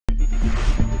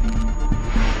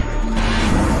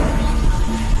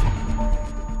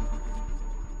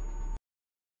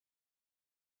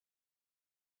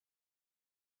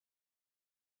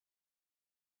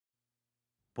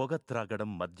పొగ త్రాగడం,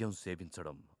 మద్యం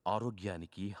సేవించడం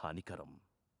ఆరోగ్యానికి హానికరం.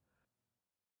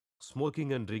 Smoking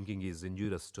and drinking is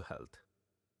injurious to health.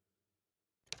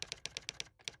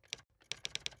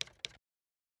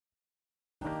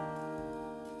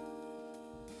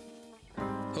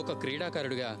 ఒక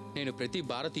క్రీడాకారుడిగా నేను ప్రతి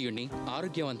భారతీయుడిని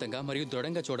ఆరోగ్యవంతంగా మరియు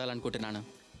దృఢంగా చూడాలనుకుంటున్నాను.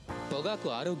 పొగాకు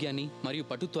ఆరోగ్యాన్ని మరియు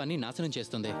పటుత్వాన్ని నాశనం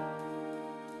చేస్తుంది.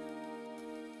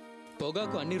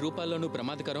 పొగాకు అన్ని రూపాల్లోనూ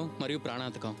ప్రమాదకరం మరియు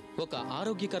ప్రాణాంతకం. ఒక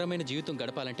ఆరోగ్యకరమైన జీవితం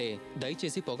గడపాలంటే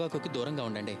దయచేసి పొగాకుకి దూరంగా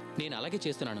ఉండండి. నేను అలాగే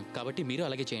చేస్తున్నాను, కాబట్టి మీరు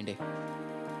అలాగే చేయండి.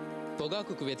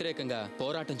 పొగాకుకు వ్యతిరేకంగా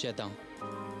పోరాటం చేద్దాం.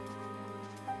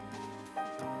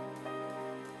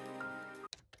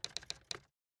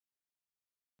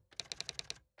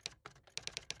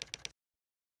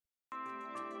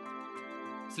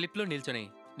 స్లిప్లో నిల్చొని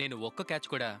నేను ఒక్క క్యాచ్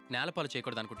కూడా నేలపాలు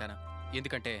చేయకూడదు అనుకుంటాను.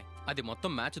 ఎందుకంటే అది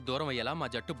మొత్తం మ్యాచ్ దూరం అయ్యేలా మా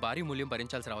జట్టు భారీ మూల్యం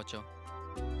భరించాల్సి రావచ్చు.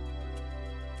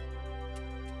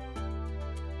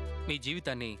 మీ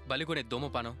జీవితాన్ని బలిగొనే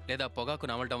ధూమపానం లేదా పొగాకు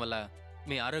నమలడం వల్ల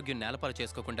మీ ఆరోగ్యం నేలపాలు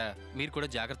చేసుకోకుండా మీరు కూడా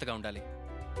జాగ్రత్తగా ఉండాలి.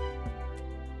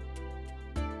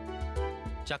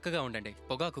 చక్కగా ఉండండి,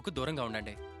 పొగాకుకు దూరంగా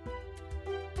ఉండండి.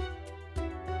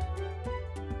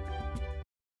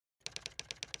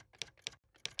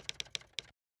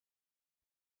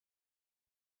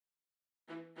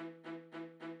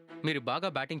 మీరు బాగా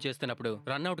బ్యాటింగ్ చేస్తున్నప్పుడు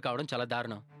రన్అట్ కావడం చాలా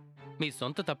దారుణం. మీ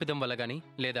సొంత తప్పిదం వల్ల గానీ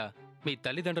లేదా మీ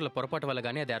తల్లిదండ్రుల పొరపాటు వల్ల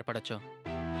గానీ అది ఏర్పడచ్చు.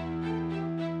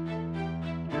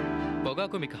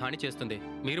 పొగాకు మీకు హాని చేస్తుంది.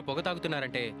 మీరు పొగ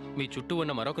తాగుతున్నారంటే మీ చుట్టూ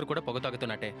ఉన్న మరొకరు కూడా పొగ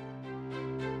తాగుతున్నట్టే.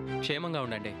 క్షేమంగా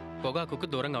ఉండండి, పొగాకుకు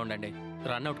దూరంగా ఉండండి,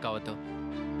 రన్అట్ కావద్దు.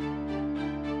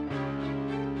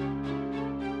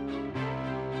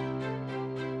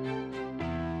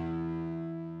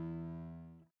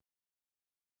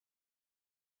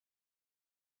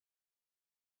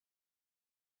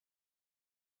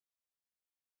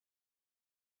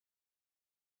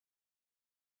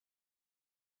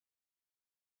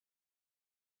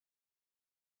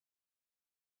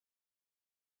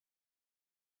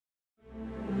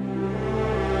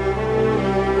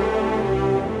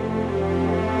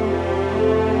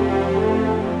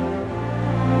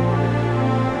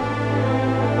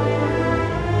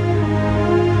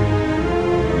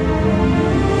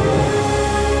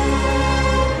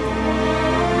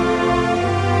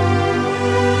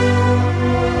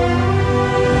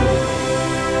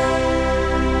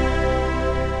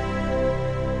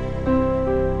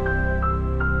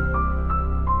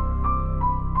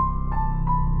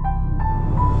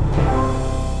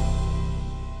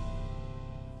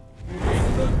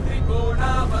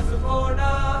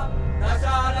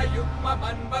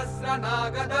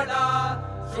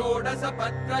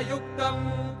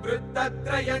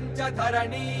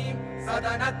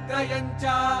 సదనత్రయంచ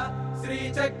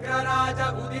శ్రీచక్రరాజ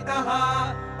ఉదితః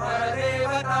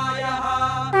పరదేవతాయః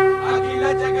అఖిల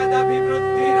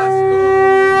జగదభివృద్ధిరస్తు.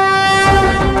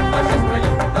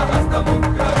 శస్త్రయుక్త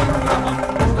హస్తముగ్ర విగ్రహం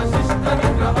పుష్పశిష్ట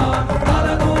విగ్రహం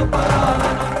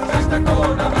కాలనోపరారణం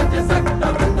శష్టకోణ మధ్యసక్త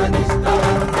వృత్తనిష్ట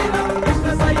వందినం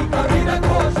కృష్ణసైక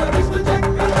వీరఘోష విష్ణు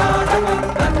చక్రతారకం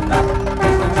దండ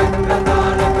Vishnu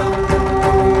చక్రతారకం.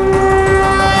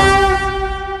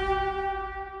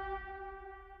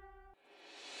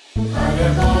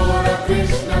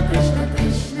 Krishna Krishna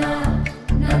Krishna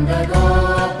Nanda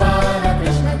Gopala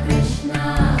Krishna Krishna.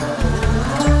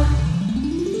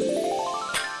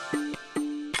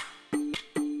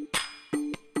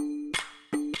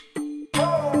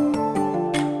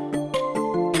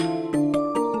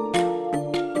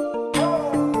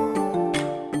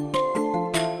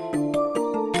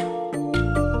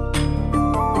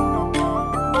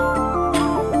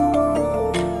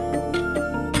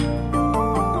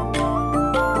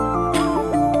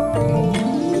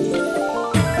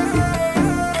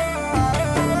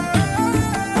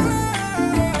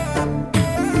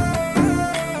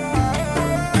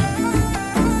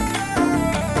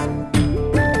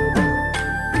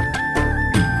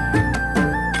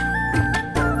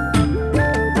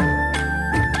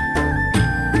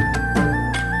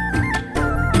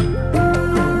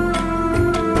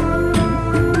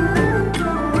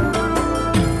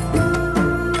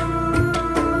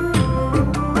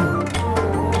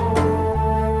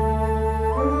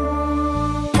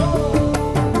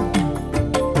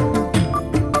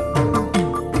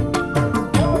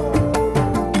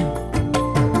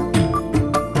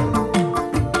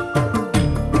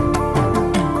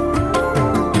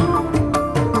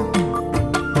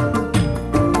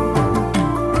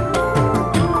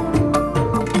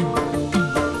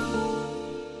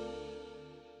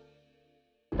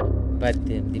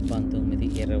 పద్దెనిమిది, 19,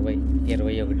 20,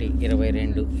 21,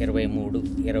 22, 23,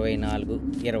 24,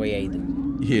 25.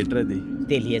 ఏంట్రది?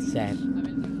 తెలియదు సార్.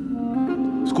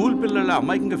 స్కూల్ పిల్లల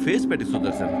అమ్మాయికి ఇంకా ఫేస్ పెట్టి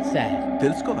సుదర్శన్ సార్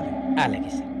తెలుసుకోవాలి.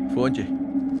 అలాగే సార్. ఫోన్ చేయి.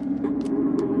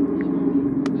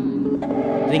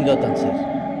 రింగ్ అవుతాను సార్.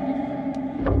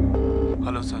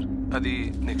 హలో సార్, అది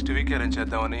నెక్స్ట్ వీక్ అరేంజ్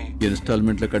చేద్దామని.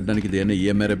 ఇన్స్టాల్మెంట్లో కట్టడానికి ఇదేనా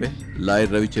ఈఎంఐ రబే?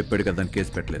 లాయర్ రవి చెప్పాడు కదా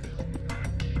కేసు పెట్టలేదు.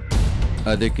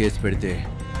 అదే కేసు పెడితే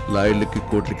లాయర్లకి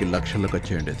కోట్లకి లక్షల్లోకి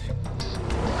వచ్చేయండి.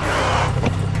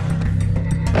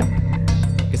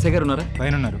 ఎస్ఐ గారు ఉన్నారా?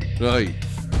 పైన ఉన్నారు. రాయ్,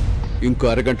 ఇంకో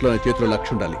అరగంటలో నా చేతిలో లక్ష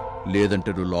ఉండాలి, లేదంటే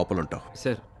నువ్వు లోపల ఉంటావు.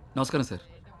 సార్ నమస్కారం సార్.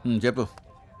 చెప్పు.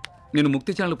 నేను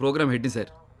ముక్తి ఛానల్ ప్రోగ్రామ్ హెడ్ని సార్.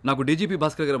 నాకు డీజీపీ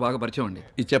భాస్కర్ గారు బాగా పరిచయం అండి.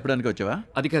 ఇది చెప్పడానికి వచ్చావా?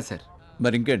 అది కాదు సార్.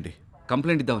 మరి ఇంకేంటి?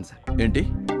 కంప్లైంట్ ఇద్దామని సార్. ఏంటి?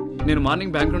 నేను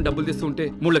మార్నింగ్ బ్యాంక్ నుండి డబ్బులు తీస్తూ ఉంటే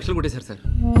 3 లక్షలు కొట్టేశారు సార్.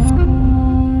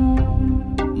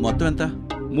 మొత్తం ఎంత?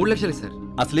 3 లక్షలే సార్.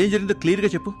 అసలు ఏం జరిగిందో క్లియర్గా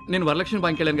చెప్పు. నేను వరలక్ష్మి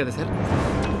బ్యాంక్ వెళ్ళాను కదా సార్.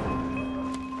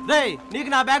 రేయ్, నీకు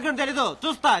నా బ్యాక్గ్రౌండ్ తెలీదు.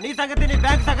 చూస్తా నీ సంగతి, నీ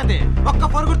బ్యాంక్ సంగతి. ఒక్క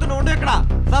పొరుగుతున్నా ఉండు ఇక్కడ.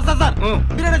 సార్ సార్ సార్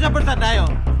మీరేనా చెప్పండి సార్ న్యాయం.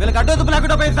 వీళ్ళకి అడ్డొద్దు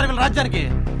లేకుండా పోయింది సార్ వీళ్ళ రాజ్యానికి.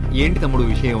 ఏంటి తమ్ముడు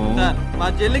విషయం? సార్ మా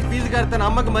చెల్లికి ఫీజు కడతాను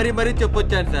అమ్మకి మరీ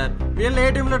చెప్పొచ్చాను సార్. వీళ్ళు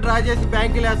ఏటీఎం లో డ్రా చేసి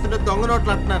బ్యాంకులు వేస్తుంటే దొంగ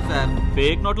నోట్లు అంటున్నారు సార్.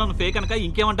 ఫేక్ నోట్లను ఫేక్ అనక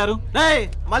ఇంకేమంటారు? రేయ్,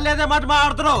 మళ్ళీ అదే మాట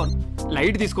మాట్లాడుతున్నావు.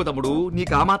 లైట్ తీసుకో తమ్ముడు,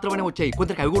 నీకు ఆ మాత్రమే వచ్చాయి,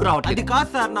 కొందరికి అవి కూడా రావట్లేదు. అది కాదు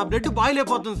సార్, నా బ్లడ్ బాయిల్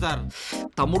అయిపోతుంది సార్.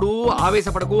 తమ్ముడు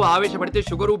ఆవేశపడకు, ఆవేశపడితే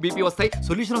షుగరు బీపీ వస్తాయి.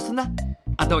 సొల్యూషన్ వస్తుందా?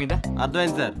 అర్థమైందా?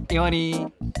 అర్థమైంది సార్. ఏమని?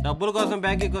 డబ్బుల కోసం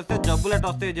బ్యాంకుకి వస్తే జబ్బులు ఎట్ట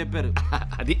వస్తాయో చెప్పారు.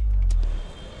 అది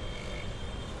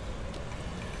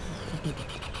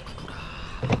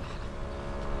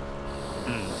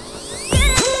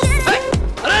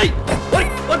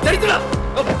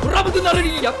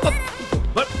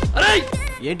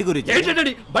ఏంటి గురించి?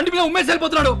 ఏంటండి బండి మీద ఉమ్మేసి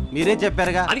వెళ్ళిపోతున్నాడు. మీరే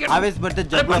చెప్పారుగా ఆవేశపడితే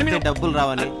జబ్బులు వస్తే డబ్బులు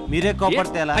రావని. మీరే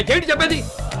కోపడితే ఎలా? ఏంటి చెప్పేది?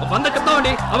 100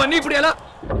 చెప్తామండి, అవన్నీ ఇప్పుడు ఎలా?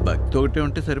 భక్తి ఒకటే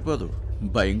ఉంటే సరిపోదు,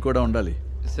 భయం కూడా ఉండాలి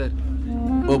సార్.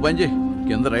 ఓ పని చేయి,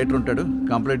 కింద రైటర్ ఉంటాడు,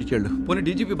 కంప్లైంట్ ఇచ్చాడు. పోనీ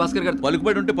డీజీపీ భాస్కర్ గారు.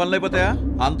 పలుకుబడి ఉంటే పనులు అయిపోతాయా?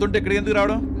 అంతుంటే ఇక్కడికి ఎందుకు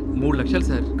రావడం? 3 లక్షలు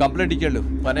సార్. కంప్లైంట్ ఇచ్చాడు,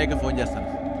 పనేక ఫోన్ చేస్తాను.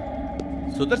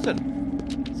 సుదర్శన్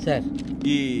సార్,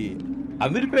 ఈ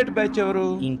అమీర్పేట బ్యాచ్ ఎవరు?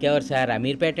 ఇంకెవరు సార్?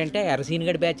 అమీర్పేట అంటే ఎర్రసీన్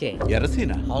గడి బ్యాచే.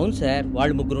 ఎర్రసీనా? అవును సార్,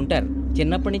 వాళ్ళు 3 ఉంటారు.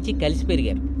 చిన్నప్పటి నుంచి కలిసి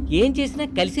పెరిగారు. ఏం చేసినా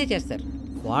కలిసే చేస్తారు.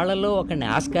 వాళ్ళలో ఒకరిని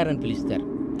ఆస్కార్ అని పిలుస్తారు.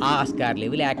 ఆ ఆస్కార్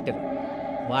లెవెల్ యాక్టర్.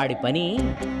 వాడి పని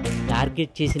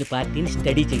టార్గెట్ చేసిన పార్టీని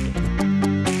స్టడీ చేయడం.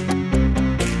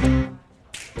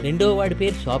 రెండో వాడి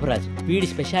పేరు శోభరాజు. వీడి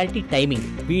స్పెషాలిటీ టైమింగ్.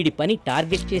 వీడి పని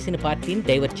టార్గెట్ చేసిన పార్టీని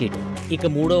డైవర్ట్ చేయడం. ఇక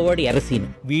మూడో వాడు ఎర్రసీను.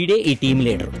 వీడే ఈ టీం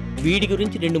లీడర్. వీడి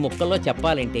గురించి 2 ముక్కల్లో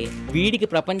చెప్పాలంటే, వీడికి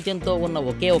ప్రపంచంతో ఉన్న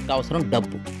ఒకే ఒక్క అవసరం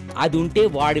డబ్బు. అది ఉంటే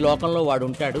వాడి లోకంలో వాడు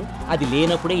ఉంటాడు, అది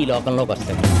లేనప్పుడే ఈ లోకంలోకి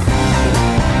వస్తాడు.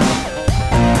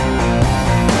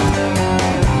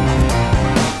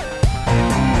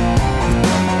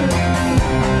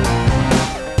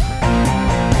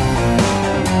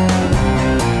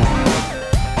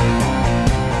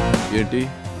 ఏంటి,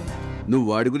 నువ్వు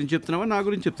వాడి గురించి చెప్తున్నావా నా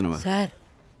గురించి చెప్తున్నావా? సార్,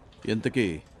 ఎంతకీ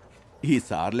ఈ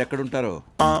సార్లు ఎక్కడుంటారో?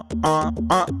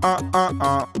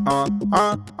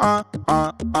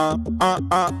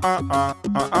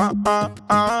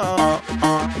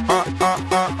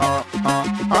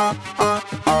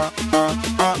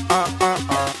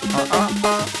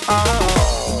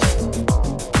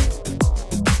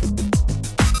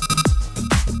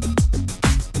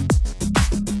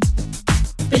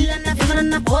 పిల్లన్న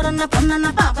ఫిగరన్న పోరన్న పొన్నన్న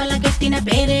పాపల గట్టిన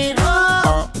పేరేరో.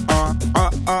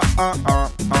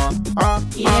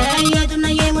 ఏదున్నా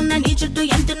ఏమున్నా నీ చుట్టూ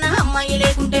ఎంతున్నా అమ్మాయి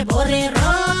లేకుంటే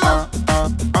పోరేరో.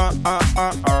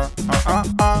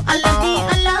 అల్లబి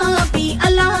అల్లాబి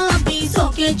అల్లాబి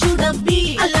సోకే చూడబ్బి.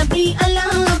 అల్లబి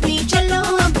అల్లాబి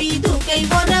చల్లోబి దూకై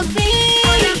ఓరబ్బి.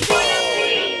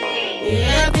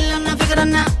 పిల్లన్న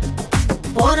ఫిగరన్న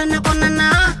పోరన్న పొన్నన్న.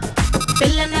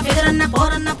 పిల్లన్న ఫిగరన్న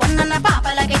పోరన్న పొన్నన్న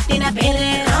పాపల గట్టిన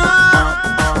పేరేరో.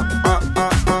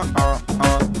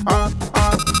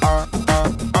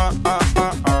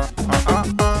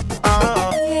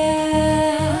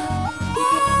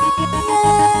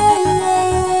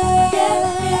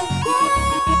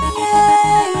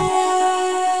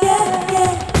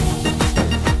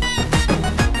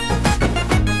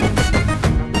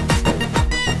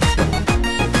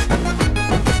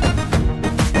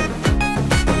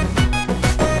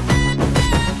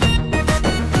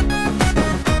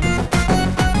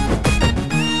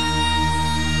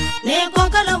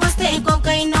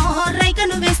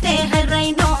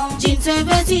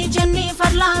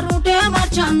 జెన్నిఫర్లా రూటే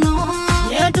మార్చాను.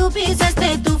 ఏ 2 పీసేస్తే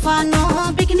తుఫాను,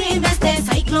 బికినీ వేస్తే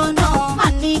సైక్లోను.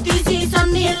 అన్ని తీసి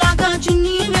సన్నీలాగా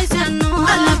చున్నీ వేశాను.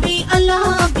 అల్లబి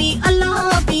అల్లాబి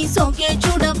అల్లాబి సోకే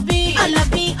చూడబ్బి.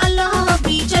 అల్లబి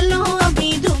అల్లాబి చల్లోబి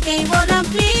దూకే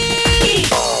ఓరబ్బి.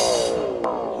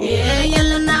 ఏ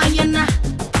ఎల్లన్న అయ్యన్న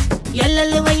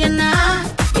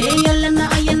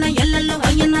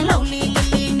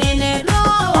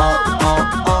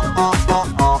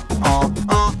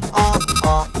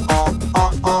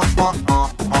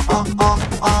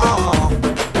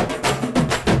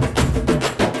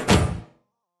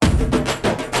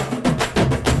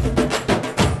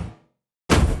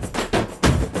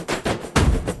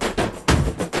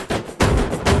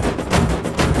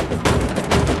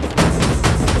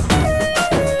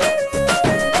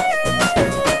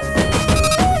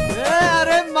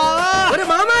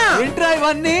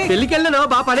అన్ని పెళ్లికి వెళ్ళాను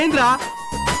బా పనేంద్రా.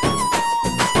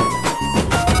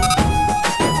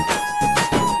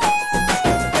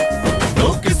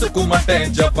 కిసుకుమంటే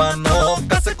జపానో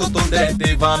కసకుతుందే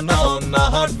దివానో నా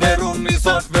హార్డ్వేర్ నీ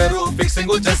సాఫ్ట్వేర్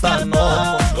ఫిక్సింగ్ చేస్తాను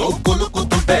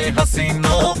కులుకుతుంటే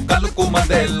హసీనో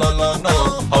కలుకుమందే లోలోనో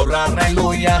హౌరా రైలు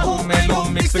యాహూ మేలు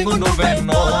మిక్సింగ్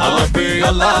నువ్వేనో అలబి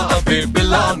అలా అబి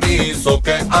బిల్లాని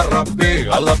సోకే అరబి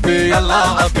అలబి అలా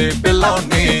అబి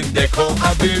బిల్లాని దేఖో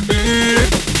అబిబి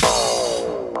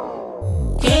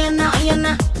కేనా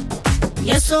అయ్యనా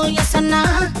యసో యసనా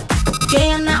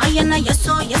కేనా అయ్యనా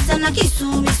యసో యసనా కిసు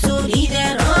మిసు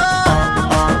నీదేరో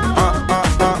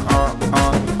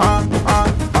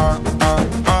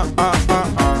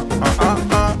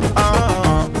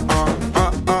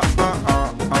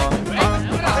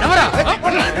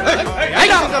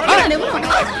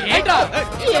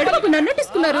ఏడవకు నన్ను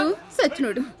తీసుకున్నారు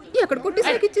సచ్చినోడు ఎక్కడ కొట్టి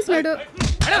సాగిచ్చేసినాడు.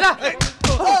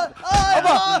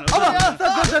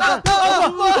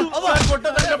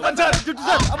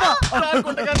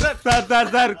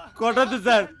 సార్ కొట్టద్దు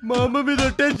సార్, మా అమ్మ మీద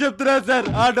ఒట్టేసి చెప్తున్నా సార్,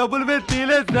 ఆ డబ్బులు మీద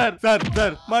తీలేదు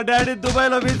సార్. మా డాడీ దుబాయ్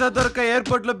లో వీసా దొరక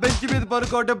ఎయిర్పోర్ట్ లో బెంచ్ మీద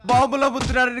పడుకోవటం బాంబులో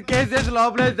ముత్తున్నాడని కేసేసి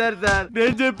లోపలేశారు సార్.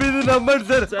 నేను చెప్పింది నమ్మండి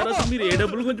సార్. అసలు మీరు ఏ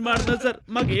డబ్బుల గురించి మాట్లాడుతున్నారు సార్?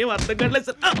 మాకు ఏం అర్థం కావట్లేదు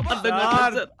సార్.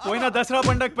 పోయిన దసరా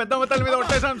పండుగ పెద్ద మొత్తాల మీద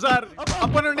ఒట్టేశాం సార్.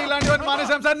 అప్పటి నుండి ఇలాంటివన్నీ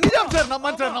మానేశాం సార్. నిజం సార్,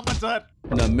 నమ్మండి సార్.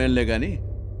 నమ్మేంలే గాని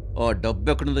ఆ డబ్బు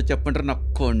ఎక్కడుందో చెప్పంటారు నా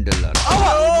కొండెళ్ళారు.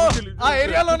 ఆ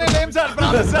ఏరియాలోనే లేం సార్.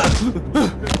 Promise sir.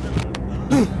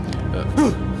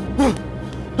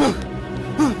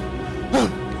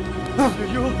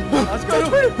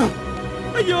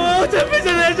 అయ్యో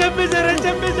చెప్పేశాడే.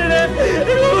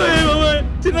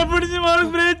 చిన్నప్పటి నుంచి మనకు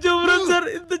బ్రెయిన్ చూపురం సార్.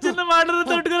 ఇంత చిన్న మాటలు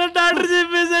తట్టుకుని డాక్టర్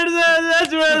చెప్పేశాడు sir.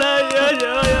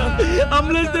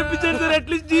 Ambulance తెప్పించాడు sir.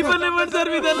 At least jeep అని ఇవ్వండి సార్.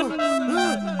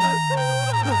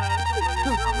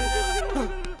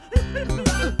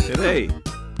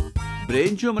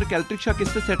 బ్రెయిన్ ట్యూమర్కి ఎలక్ట్రిక్ షాక్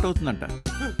ఇస్తే సెట్ అవుతుందంట.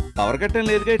 పవర్ కట్టం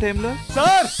లేదుగా ఈ టైంలో.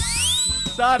 సార్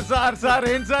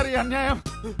ఏంటి సార్ ఈ అన్యాయం?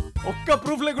 ఒక్క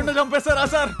ప్రూఫ్ లేకుండా చంపేస్తారా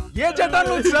సార్? ఏ చట్టాలు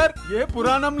ఉంది సార్? ఏ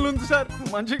పురాణంలో ఉంది సార్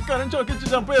మనిషికి కరెంట్ షాక్ ఇచ్చి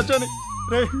చంపేయచ్చు అని?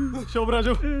 రే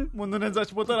శోభరాజు, ముందు నేను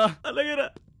చచ్చిపోతారా? అలాగేరా.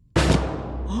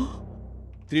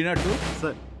 302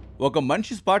 సార్. ఒక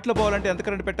మనిషి స్పాట్ లో పోవాలంటే ఎంత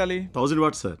కరెంట్ పెట్టాలి? 1000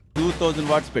 వాట్స్ సార్. 2000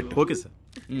 వాట్స్ పెట్టు. Okay sir.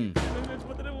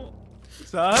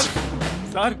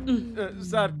 సార్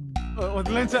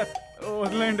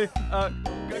వదిలేండి.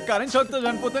 కరెంట్ షాక్ తో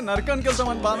చనిపోతే నరకానికి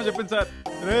వెళ్తామని బాగా చెప్పింది సార్.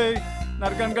 రే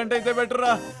నరకానికంటే అయితే బెటర్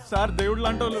రా సార్. దేవుడు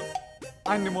లాంటి వాళ్ళు,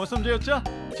 ఆయన్ని మోసం చేయొచ్చా?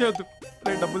 చేయొద్దు.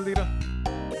 రే డబ్బులు తీరా,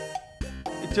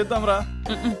 ఇచ్చేద్దాం రా.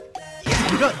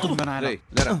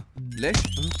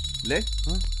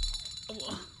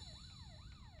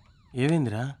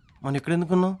 ఏమైందిరా? మనం ఇక్కడ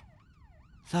ఎందుకున్నాం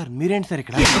సార్? మీరేంటి సార్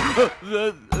ఇక్కడ?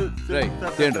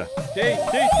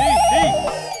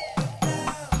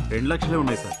 2 లక్షలే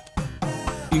ఉన్నాయి సార్.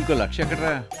 ఇంకో 1,00,000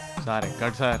 ఎక్కడరా సార్?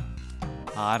 ఎక్కడ సార్?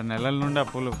 6 నెలల నుండి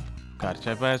అప్పులు ఖర్చు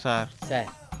అయిపోయాయి సార్.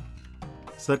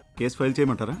 సార్ కేసు ఫైల్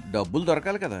చేయమంటారా? డబ్బులు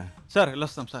దొరకాలి కదా సార్.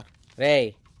 వెళ్ళొస్తాం సార్. రేయ్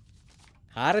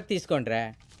హారతి తీసుకోండిరా,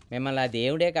 మిమ్మల్ని ఆ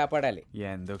దేవుడే కాపాడాలి.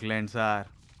 ఎందుకులేండి సార్,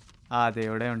 ఆ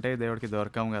దేవుడే ఉంటే దేవుడికి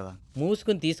దొరకం కదా.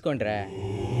 మూసుకుని తీసుకోండిరా.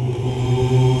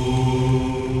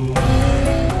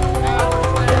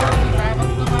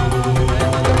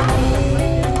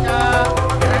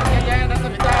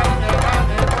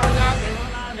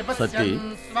 సత్తి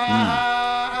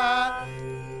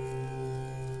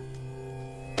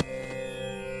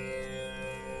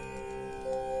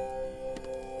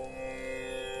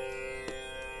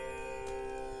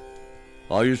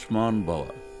ఆయుష్మాన్ భవ.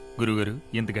 గురుగారు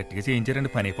ఇంత గట్టిగా చేయించారండి,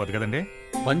 పని అయిపోతుంది కదండి.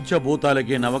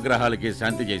 పంచభూతాలకి నవగ్రహాలకి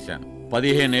శాంతి చేశాను.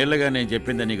 15 ఏళ్లుగా నేను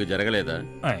చెప్పింది నీకు జరగలేదా?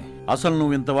 అసలు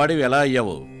నువ్వు ఇంతవాడివి ఎలా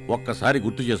అయ్యావో ఒక్కసారి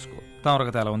గుర్తు చేసుకో.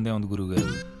 తమరకత ఎలా ఉందే ఉంది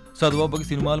గురువుగారు. చదువుబాబుకి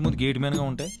సినిమాల ముందు గేట్ మ్యాన్గా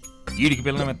ఉంటే ఈడికి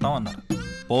పిల్లలు ఇస్తాం అన్నారు.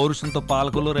 పౌరుషంతో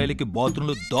పాలకొల్లో రైలుకి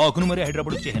బాత్రూంలో దాకును మరీ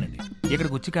హైదరాబాద్ వచ్చేసానండి.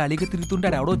 ఇక్కడికి వచ్చి ఖాళీగా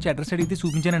తిరుగుతుంటాడు. ఎవడో వచ్చి అడ్రస్ అడిగితే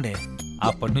చూపించానండి.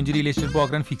 అప్పటి నుంచి రియల్ ఎస్టేట్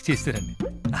ప్రోగ్రామ్ ఫిక్స్ చేస్తారండి.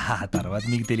 ఆ తర్వాత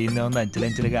మీకు తెలియదే ఉంది,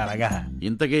 అంచెలంచెలుగా అలాగా.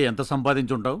 ఇంతకే ఎంత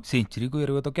సంపాదించుంటావు? సెంచరీకు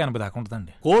 20-80 దాకా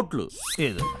ఉంటుందండి. కోట్లు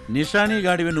ఏదో నిషానీ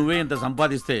గాడివి నువ్వే ఇంత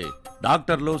సంపాదిస్తే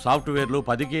డాక్టర్లు సాఫ్ట్వేర్లు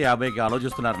 10కి 50కి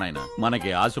ఆలోచిస్తున్నారు నాయన.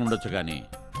 మనకి ఆశ ఉండొచ్చు కానీ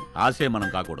ఆశే మనం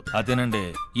కాకూడదు. అదేనండి,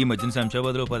 ఈ మధ్యన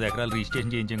శంషాబాద్ లో 10 ఎకరాలు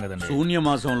రిజిస్ట్రేషన్ చేయించాం కదండి.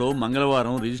 శూన్యమాసంలో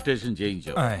మంగళవారం రిజిస్ట్రేషన్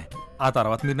చేయించావు. ఆ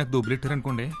తర్వాత మీరు నాకు దొబ్బులెట్టారు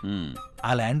అనుకోండి.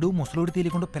 ఆ ల్యాండ్ ముసలోడు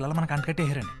తెలియకుండా పిల్లలు మనకు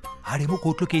అంటకట్టేయారండి. ఆడేమో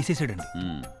కోర్టులో కేసేసాడండి.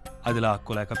 అది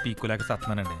లాక్కోలేక పీక్కోలేక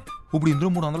సత్తున్నానండి. ఇప్పుడు ఇందులో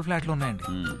 300 ఫ్లాట్లు ఉన్నాయండి.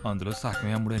 అందులో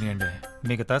సగమే అమ్ముడని అండి,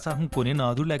 మిగతా సగం కొని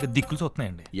నాదుడు లేక దిక్కులు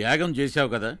చూస్తున్నాయండి. యాగం చేశావు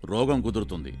కదా, రోగం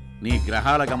కుదురుతుంది. నీ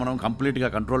గ్రహాల గమనం కంప్లీట్ గా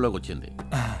కంట్రోల్లోకి వచ్చింది.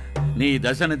 నీ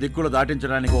దశని దిక్కులు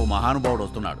దాటించడానికి ఓ మహానుభావుడు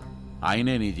వస్తున్నాడు.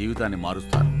 ఆయనే నీ జీవితాన్ని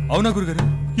మారుస్తారు. అవునా గురుగారు?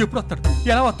 ఎప్పుడు వస్తాడు?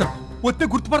 ఎలా వస్తాడు? వస్తే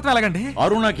గుర్తుపడతాం ఎలాగండి?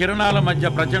 అరుణ కిరణాల మధ్య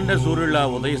ప్రచండ సూర్యుడిలా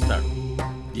ఉదయిస్తాడు.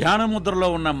 ధ్యాన ముద్రలో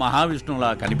ఉన్న మహావిష్ణువులా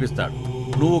కనిపిస్తాడు.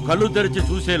 నువ్వు కళ్ళు తెరిచి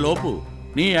చూసే లోపు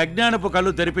నీ అజ్ఞానపు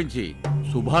కళ్ళు తెరిపించి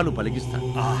శుభాలు పలికిస్తాడు.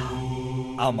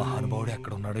 ఆ మహానుభావుడు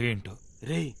ఎక్కడ ఉన్నాడో ఏంటో.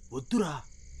 రే వద్దురా,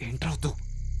 ఏంట్రవుతూ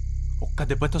ఒక్క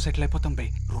దెబ్బతో సెటిల్ అయిపోతాం బై.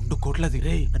 2 కోట్లది.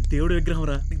 రే దేవుడు విగ్రహం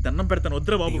రా, నీకు దండం పెడతాను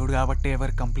వద్దురా బాబు. దేవుడు కాబట్టి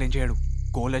ఎవరు కంప్లైంట్ చేయడు,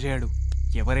 గోల చేయడు.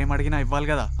 ఎవరేం అడిగినా ఇవ్వాలి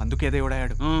కదా, అందుకే దేవుడు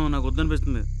అయ్యాడు. నాకు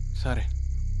వద్దనిపిస్తుంది. సరే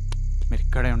మీరు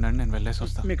ఇక్కడే ఉండండి, నేను వెళ్ళేసి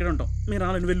వస్తా. మేము ఇక్కడ ఉంటాం, మీరు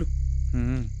రాలని వెళ్ళు.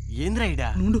 ఏంద్రా ఇడా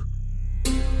నుండు.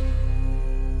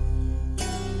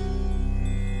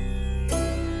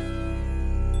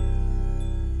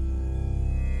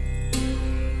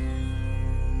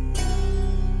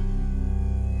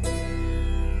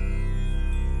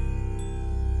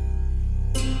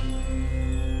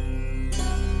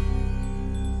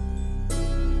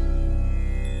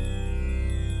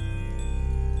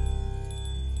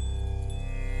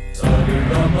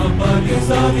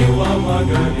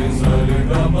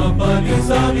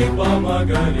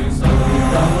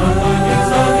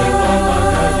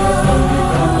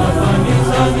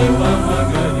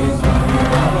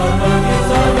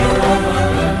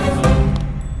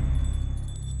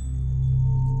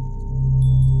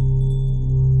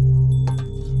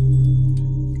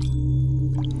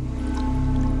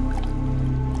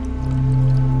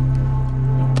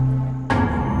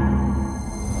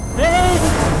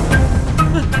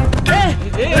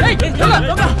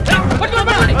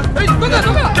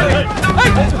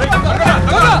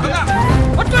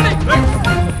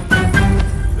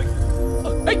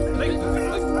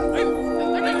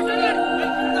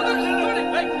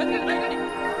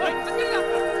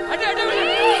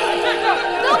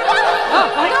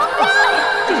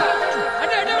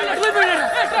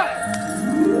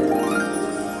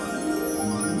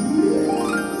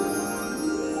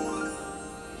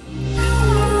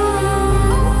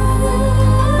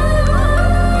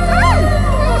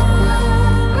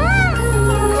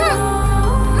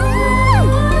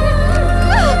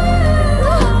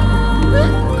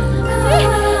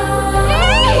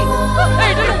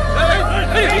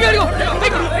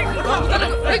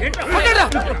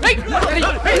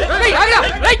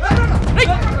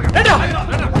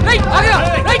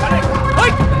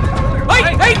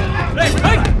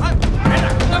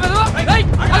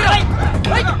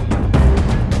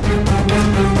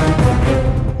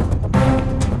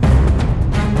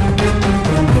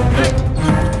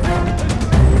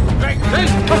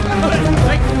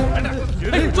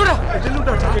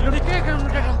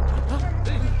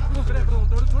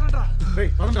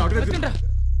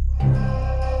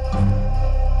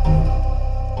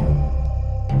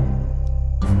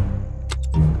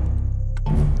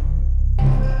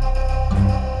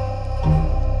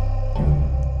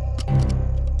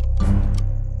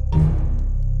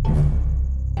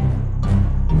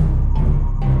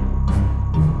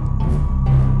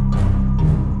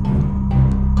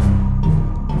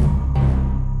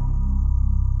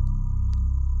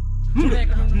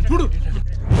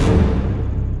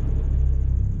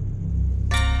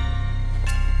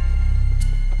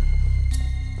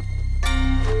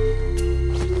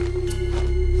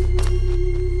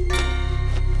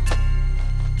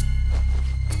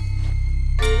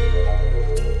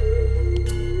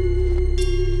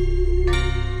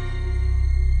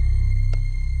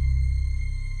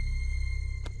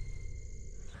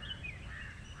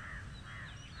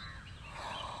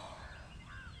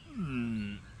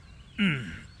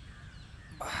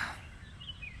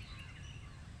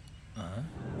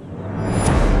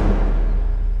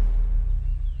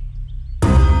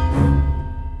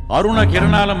 అరుణ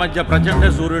కిరణాల మధ్య ప్రచండ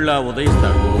సూర్యుడిలా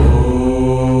ఉదయిస్తాడు.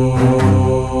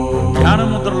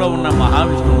 ధ్యానముద్రలో ఉన్న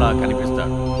మహావిష్ణువులా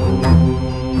కనిపిస్తాడు.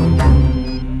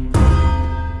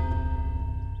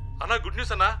 అన్నా గుడ్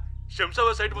న్యూస్ అన్నా,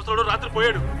 శంసావ సైట్ ముసలోడు రాత్రి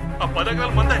పోయాడు. ఆ 10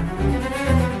 ఎకరాల మందే.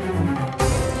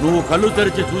 నువ్వు కళ్ళు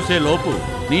తెరిచి చూసే లోపు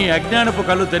నీ అజ్ఞానపు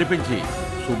కళ్ళు తెరిపించి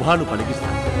శుభాలు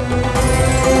పలికిస్తాడు.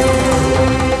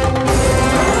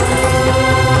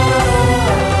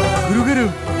 గురుగారు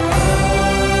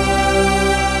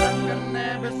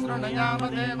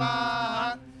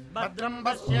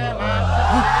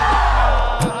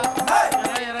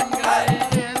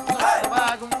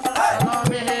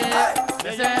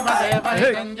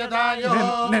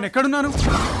నేను ఎక్కడున్నాను?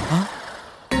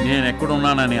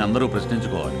 నేనెక్కడున్నానని అందరూ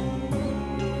ప్రశ్నించుకోవాలి.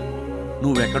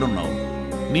 నువ్వెక్కడున్నావు?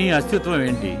 నీ అస్తిత్వం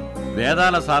ఏంటి?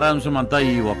 వేదాల సారాంశం అంతా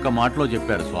ఈ ఒక్క మాటలో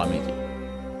చెప్పారు స్వామీజీ.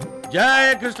 జై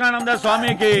కృష్ణానంద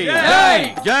స్వామికి జై!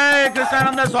 జై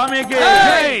కృష్ణానంద స్వామికి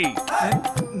జై!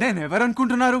 నేను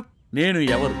ఎవరనుకుంటున్నారు? నేను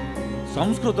ఎవరు?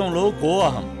 సంస్కృతంలో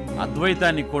కోఅహం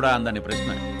అద్వైతానికి కూడా అందని ప్రశ్న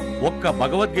ఒక్క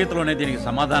భగవద్గీతలోనే దీనికి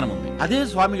సమాధానం ఉంది. అదే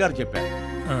స్వామి గారు చెప్పారు.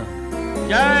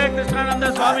 జై కృష్ణానంద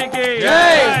స్వామికి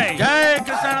జై, జై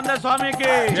కృష్ణానంద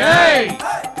స్వామికి జై.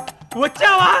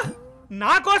 వచ్చావా?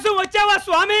 నా కోసం వచ్చావా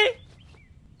స్వామి?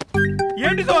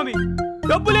 ఏంటి స్వామి,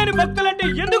 డబ్బు లేని భక్తులంటే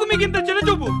ఎందుకు మీకు ఇంత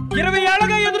చిన్నచూపు? 20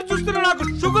 ఏళ్లగా ఎదురు చూస్తున్న నాకు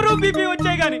షుగరు బీపీ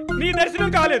వచ్చాయి గాని నీ దర్శనం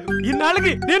కాలేదు.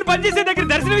 ఇన్నాళ్ళకి నేను పనిచేసే దగ్గర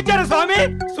దర్శనం ఇచ్చారా స్వామి?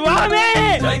 స్వామి,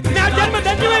 నా జన్మ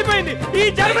ధన్యమైపోయింది. ఈ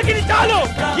జన్మకి ఇది చాలు.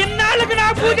 ఇన్నాళ్ళకి నా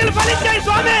పూజలు ఫలించాయి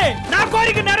స్వామి. నా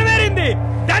కోరిక నెరవేరింది.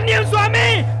 ధన్యం స్వామి,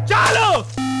 చాలు.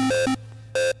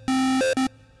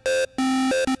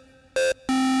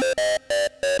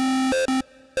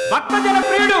 భక్తజన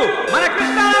ప్రియుడు మన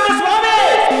కృష్ణానంద స్వామి.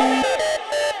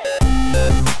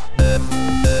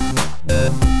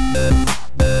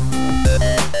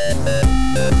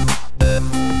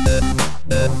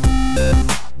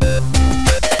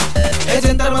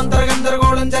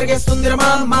 గందరగోళం జరిగేస్తుంది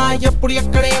రమామ్మ. ఎప్పుడు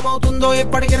ఎక్కడ ఏమవుతుందో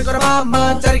ఎప్పటికెరకరు మామ్మ.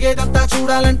 జరిగేదంతా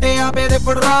చూడాలంటే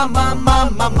ఆపేదెప్పుడు రామ్మ.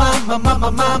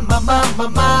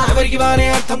 ఎవరికి వారే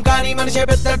అర్థం కానీ మనిషే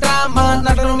పెద్ద డ్రామా.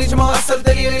 నటన నిజమో అస్సలు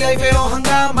తెలియని లైఫ్ ఏమో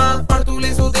హంగామా. పడుతూ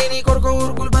లేసు దేని కొడుకు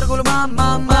ఊరుకులు పరుగులు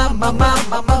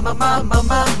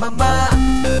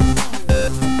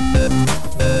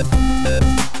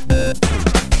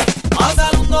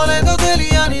ఆశాలుందో లేదో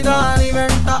తెలియని దాని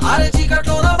వెంట అరే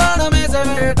చీకట్లో బాణమేసే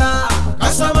వేట.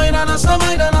 కష్టమైన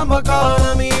నష్టమైన నమ్మకాల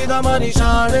మీద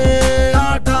మనిషాడే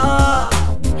ఆట.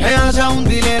 హే ఆశ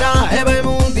ఉంది లేరా, హే భయం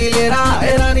ఉంది లేరా,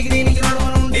 హే రానికి దీనికి నడుము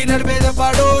నుండి నడిపేదే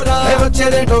పాడోరా. హే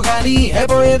వచ్చేదేంటో గాని, హే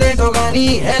పోయేదేంటో గాని,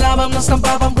 హే లాభం నష్టం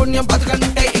పాపం పుణ్యం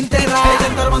బతుకంటే ఇంతేరా.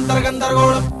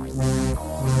 గందరగోళం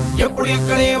ఎప్పుడు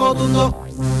ఎక్కడ ఏమవుతుందో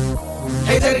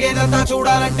హే జరిగేదంతా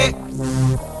చూడాలంటే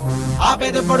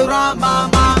ఆపేదెప్పుడు రా మా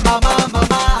మా మా మా మా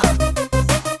మా.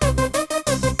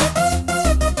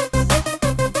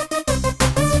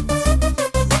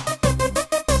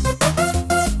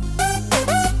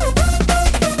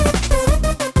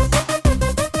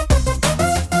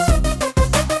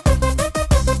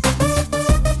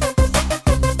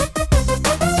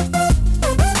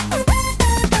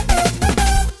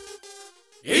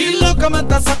 ఈ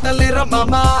లోకమంతా సత్తలేరా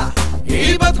మామా, ఈ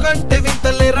బతుకంటే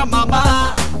వింతలేరా మామా.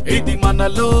 ఇది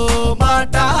మనలో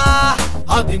మాట,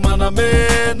 అది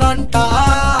మనమేనంట.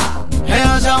 హే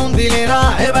ఆశ ఉంది లేరా,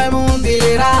 హే భయం ఉంది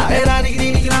లేరా, హే రానికి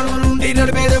దీనికి నడుము నుండి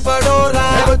నడిపేదే పడోరా.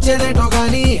 హే వచ్చేదేంటో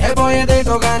గాని, హే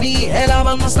పోయేదేంటో గాని, హే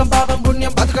లాభం నష్టం పాపం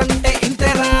పుణ్యం బతుకంటే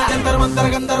ఇంతేరా.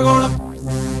 గందరగోళం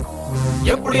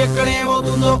ఎప్పుడు ఎక్కడ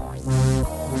ఏమవుతుందో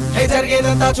హే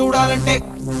జరిగేదంతా చూడాలంటే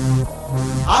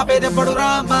ఆపేదెప్పుడు రా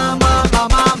మా మా మా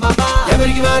మా మా మా.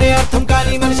 ఎవరికి వారే అర్థం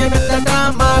కానీ మనిషే పెద్ద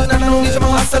డ్రామా. నన్ను నిజమో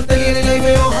అస్సలు తెలియని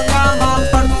లైఫే ఓ హంగామా.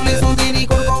 పడుతూ లేసు దీని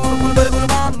కొడుకు ఊరుకులు పరుగులు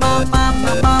మా మా మా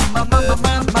మా మా మా మా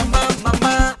మా మా మా మా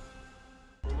మా.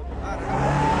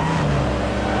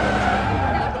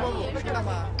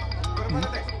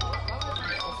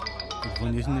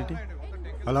 ఫోన్ చేసింది.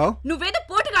 హలో, నువ్వేదో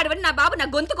పోటుగాడవని నా బాబు నా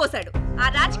గొంతు కోసాడు. ఆ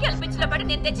రాజకీయాల పిచ్చిలో పడి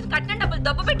నేను తెచ్చిన కట్నం డబ్బులు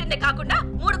దొబ్బ పెట్టిందే కాకుండా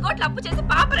 3 కోట్లు అప్పు చేసి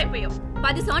పాపరైపోయావు.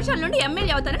 10 సంవత్సరాల నుండి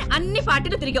ఎమ్మెల్యే అవుతానని అన్ని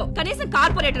పార్టీలు తిరిగావు, కనీసం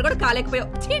కార్పొరేటర్ కూడా కాలేకపోయావు.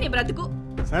 చీని బ్రతుకు.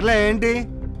 సర్లే, ఏంటి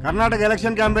కర్ణాటక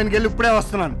ఎలక్షన్ క్యాంపెయిన్కి వెళ్ళి ఇప్పుడే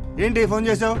వస్తున్నాను. ఏంటి ఫోన్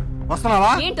చేసావు?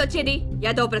 వస్తున్నావా? ఏంటి వచ్చేది?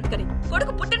 యాదవ్ బ్రతుకని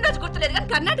కొడుకు పుట్టినరోజు గుర్తులేదు కానీ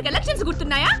కర్ణాటక ఎలక్షన్స్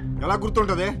గుర్తున్నాయా? ఎలా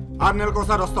గుర్తుంటది? 6 నెలలకు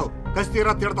ఒకసారి వస్తావు, కసి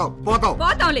తీరా తిడతావు, పోతావు.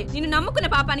 పోతాంలే, నిన్ను నమ్ముకున్న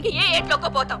పాపానికి ఏ ఏట్లోకో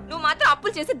పోతావు. నువ్వు మాత్రం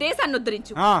అప్పులు చేసి దేశాన్ని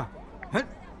ఉద్ధరించు.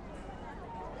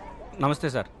 నమస్తే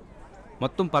సార్,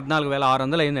 మొత్తం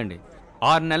 14,600 అయిందండి.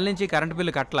 6 నెలల నుంచి కరెంటు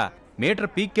బిల్లు కట్ల. మీటర్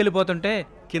పీక్కెళ్ళిపోతుంటే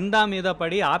కింద మీద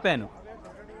పడి ఆపాను.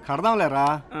 కడదాంలేరా.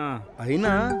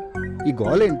 అయినా ఈ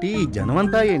గోలేంటి, ఈ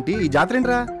జనమంతా ఏంటి, ఈ జాతర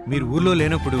ఏంట్రా? మీరు ఊర్లో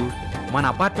లేనప్పుడు మన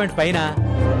అపార్ట్మెంట్ పైన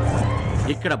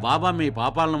ఇక్కడ బాబా మీ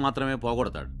పాపాలను మాత్రమే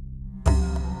పోగొడతాడు,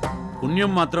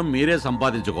 పుణ్యం మాత్రం మీరే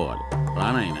సంపాదించుకోవాలి.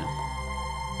 రానాయన.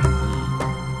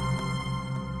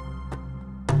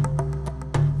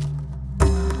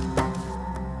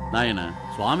 నాయన,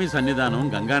 స్వామి సన్నిధానం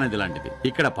గంగానది లాంటిది.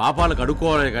 ఇక్కడ పాపాలు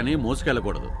కడుక్కోవాలి కానీ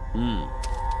మోసుకెళ్ళకూడదు.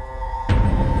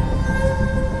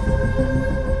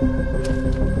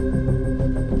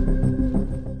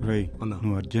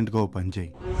 నువ్వు అర్జెంట్గా ఓ పని చేయి.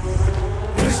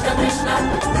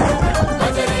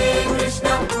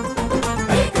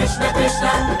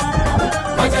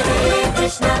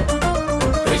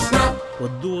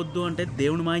 వద్దు వద్దు అంటే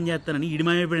దేవుని మాయం చేస్తానని ఇడి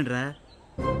మాయమైపోయింది రా.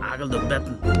 ఆకలి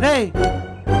దొబ్బేస్తుంది.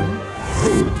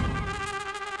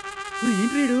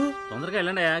 ఏంటి తొందరగా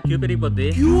వెళ్ళండి, క్యూ పెరిగిపోద్ది.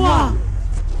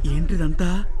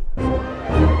 ఏంటిదంతా?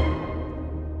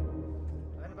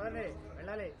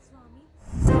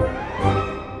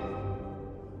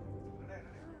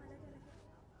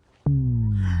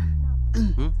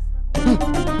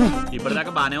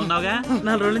 ఇప్పటిదాకా బానే ఉన్నావుగా?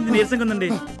 4 రోజుల నుంచి నీరసంగా ఉందండి.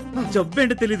 జబ్బు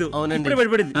ఏంటో తెలీదు. ఇప్పుడే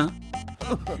బయటపడింది.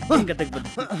 ఇంకా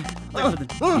తగ్గిపోతుంది.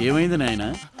 ఏమైంది నాయన?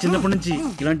 చిన్నప్పటి నుంచి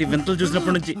ఇలాంటి వింతలు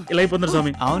చూసినప్పటి నుంచి ఇలా అయిపోతున్నారు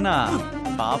స్వామి. అవునా?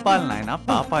 పాపాలు నాయన,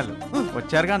 పాపాలు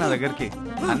వచ్చారుగా నా దగ్గరికి,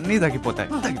 అన్నీ తగ్గిపోతాయి.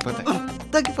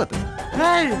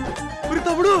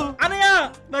 తమ్ముడు అనయ్య,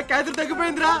 నా క్యాన్సర్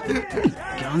తగ్గిపోయిందిరా.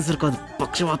 క్యాన్సర్ కాదు,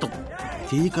 పక్షవాతం.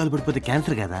 చెయ్యి కాలు పడిపోతే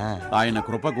క్యాన్సర్ కదా. ఆయన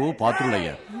కృపకు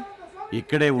పాత్రులయ్యారు.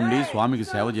 ఇక్కడే ఉండి స్వామికి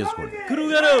సేవ చేసుకోండి.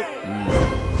 గురువుగారు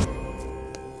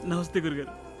నమస్తే.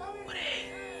 గురుగారు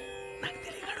నాకు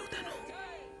తెలియక అడుగుతాను,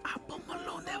 ఆ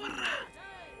బొమ్మల్లో ఉంది ఎవర్రా?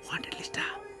 వాంటెడ్ లిస్టా?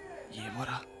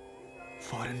 ఏమోరా,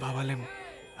 ఫారెన్ బావాలేమో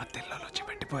ఆ తెల్లలో వచ్చి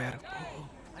పెట్టిపోయారు.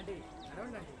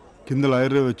 కింద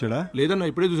లాయర్ వచ్చాడా? లేదన్నా,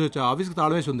 ఇప్పుడే చూసి వచ్చా. ఆఫీస్కి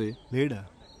తాళం వేసి ఉంది. లేడా?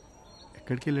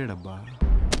 ఎక్కడికి వెళ్ళాడబ్బా?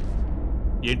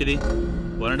 ఏంటిది?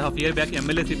 1.5 year బ్యాక్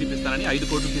ఎమ్మెల్యే సీట్ ఇప్పిస్తానని 5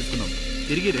 కోట్లు తీసుకున్నాం,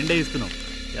 తిరిగి 2 ఇస్తున్నాం.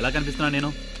 ఎలా కనిపిస్తున్నా నేను?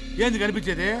 ఏంది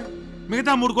కనిపించేది?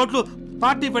 మిగతా 3 కోట్లు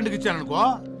పార్టీ ఫండ్కి ఇచ్చాననుకో,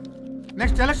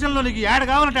 నెక్స్ట్ ఎలక్షన్లో నీకు ఏడ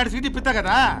కావాలంటే ఆడ సీట్ ఇప్పిస్తా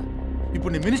కదా.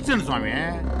 ఇప్పుడు నీ మినిస్టర్ స్వామి,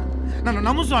 నన్ను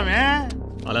నమ్ము స్వామి.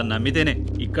 అలా నమ్మితేనే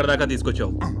ఇక్కడ దాకా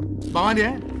తీసుకొచ్చావు. భవానీ,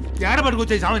 ఏడ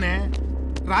పట్టుకొచ్చాయి స్వామిని?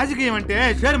 రాజకీయం అంటే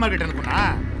షేర్ మార్కెట్ అనుకున్నా.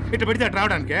 ఇట్లా పెడితే అట్లా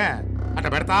రావడానికి అట్లా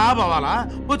పెడతా పోవాలా,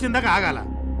 వచ్చిందాక ఆగాల.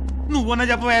 నువ్వున్నా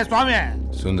చెప్పవే స్వామి.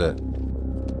 సుందర్,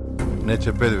 నేను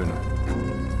చెప్పేది విను.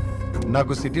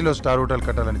 నాకు సిటీలో స్టార్ హోటల్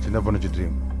కట్టాలని చిన్నప్పటి నుంచి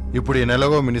డ్రీమ్. ఇప్పుడు ఈ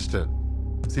నెలగో మినిస్టర్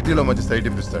సిటీలో మంచి సైట్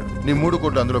ఇప్పిస్తాడు. నీ 3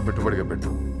 కోట్లు అందులో పెట్టుబడిగా పెట్టు,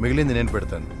 మిగిలింది నేను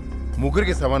పెడతాను.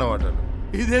 ముగ్గురికి సమాన వాటాలు.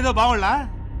 ఇదేదో బావుళ్ళా?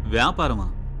 వ్యాపారమా?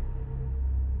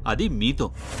 అది మీతో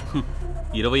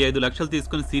 25 లక్షలు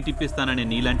తీసుకుని సీట్ ఇప్పిస్తాననే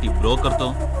నీలాంటి బ్రోకర్తో,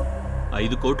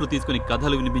 5 కోట్లు తీసుకుని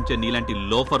కథలు వినిపించే నీలాంటి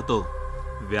లోఫర్తో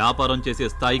వ్యాపారం చేసే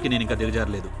స్థాయికి నేను ఇంకా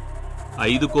దిగజారలేదు.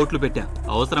 5 కోట్లు పెట్టా,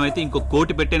 అవసరమైతే ఇంకో 1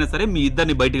 కోటి పెట్టైనా సరే మీ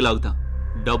ఇద్దరిని బయటికి లాగుతా.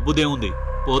 డబ్బుదేముంది,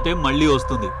 పోతే మళ్ళీ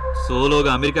వస్తుంది.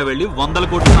 సోలోగా అమెరికా వెళ్ళి 100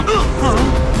 కోట్లు.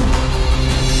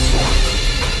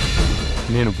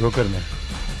 నేను బ్రోకర్నే?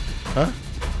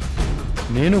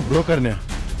 నేను బ్రోకర్నే?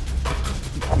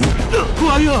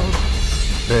 అయ్యో,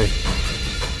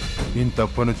 నేను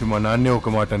తప్ప నుంచి మా నాన్నే ఒక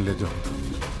మాట అనలేదు.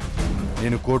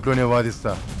 నేను కోర్టులోనే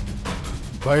వాదిస్తా,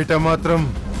 బయట మాత్రం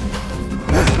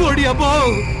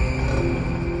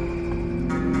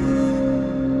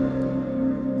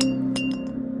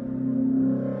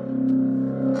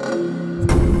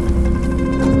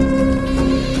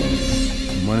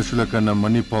మనుషుల కన్నా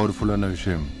మనీ పవర్ఫుల్ అన్న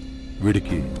విషయం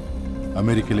వీడికి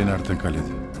అమెరికా లేని అర్థం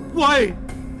కాలేదు.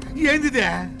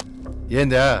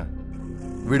 ఏందా?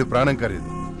 వీడు ప్రాణం ఖరీదు.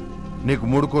 నీకు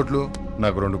 3 కోట్లు,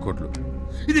 నాకు 2 కోట్లు.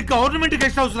 ఇది గవర్నమెంట్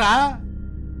గెస్ట్ హౌస్ రా.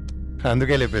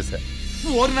 అందుకే లేపేశా.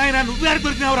 ఓరి నాయనా, నువ్వే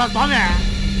దొరికినావురా స్వామి.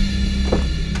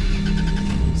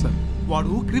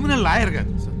 వాడు క్రిమినల్ లాయర్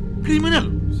కాదు, క్రిమినల్.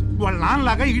 వాళ్ళ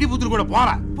నాన్నలాగా ఇడి బుద్ధులు కూడా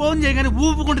పోరా. ఫోన్ చేయగానే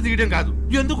ఊపుకుంటూ తీయడం కాదు.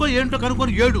 ఎందుకో ఏంటో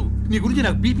కనుక్కొని ఏడు. నీ గురించి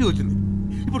నాకు బీపీ వచ్చింది,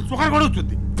 ఇప్పుడు షుగర్ కూడా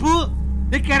వచ్చింది.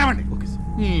 ఎక్కేరామండి.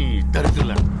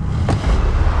 దరిద్రులా.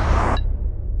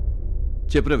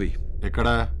 చెప్పు రవి.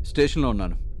 ఎక్కడా? స్టేషన్లో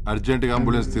ఉన్నాను. అర్జెంటుగా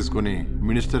అంబులెన్స్ తీసుకుని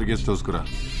మినిస్టర్ గెస్ట్ హౌస్కురా.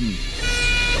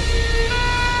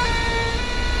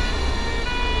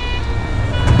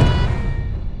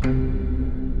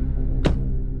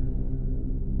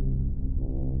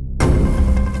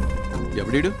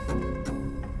 ఎవడీడు?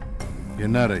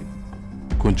 ఎన్ఆర్ఐ.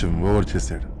 కొంచెం ఓవర్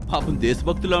చేశాడు. పాపం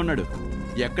దేశభక్తులా ఉన్నాడు.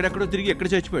 ఎక్కడెక్కడో తిరిగి ఎక్కడ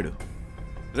చచ్చిపోయాడు.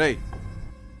 రై,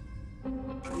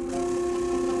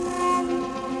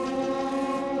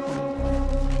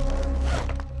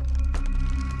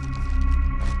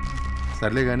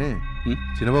 సర్లే గానీ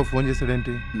చిన్నబాబు ఫోన్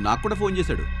చేశాడేంటి? నాకు కూడా ఫోన్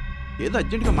చేశాడు, ఏదో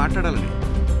అర్జెంటుగా మాట్లాడాలని.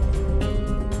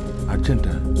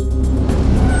 అర్జెంటా?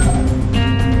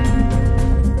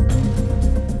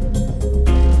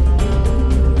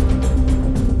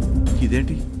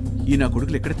 ఇదేంటి, ఈ నా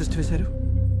కొడుకులు ఎక్కడ టెస్ట్ వేశారు?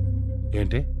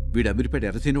 ఏంటి? వీడు అమీర్పేట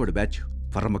ఎర్ర శ్రీను వాడు బ్యాచ్.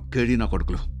 పరమ కేడి నా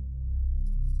కొడుకులు.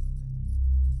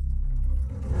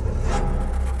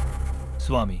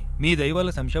 స్వామి, మీ దయవల్ల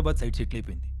శంషాబాద్ సైట్ సెటిల్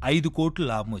అయిపోయింది. 5 కోట్లు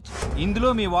లాభం వచ్చింది. ఇందులో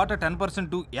మీ వాటా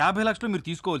 10%, 50 లక్షలు మీరు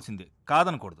తీసుకోవాల్సిందే,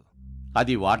 కాదనకూడదు.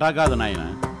 అది వాటా కాదు నాయన,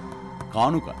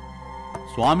 కానుక.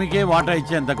 స్వామికే వాటా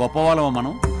ఇచ్చేంత గొప్పవాళ్ళమా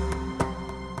మనం?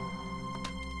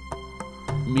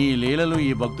 మీ లీలలు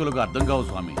ఈ భక్తులకు అర్థం కావు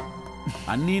స్వామి.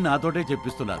 అన్నీ నాతోటే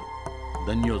చెప్పిస్తున్నారు.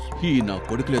 ధన్యోస్. ఈ నా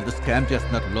కొడుకులు ఏదో స్కామ్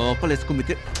చేస్తున్నారు.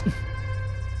 లోపలేసుకుమ్మితే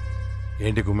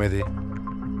ఏంటి కుమ్మేది?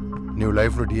 నువ్వు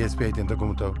లైఫ్లో డిఎస్పీ అయితే ఎంత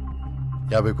కుమ్ముతావు?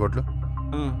 50 కోట్లు.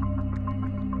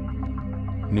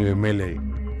 నువ్వు ఎమ్మెల్యే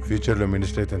ఫ్యూచర్లో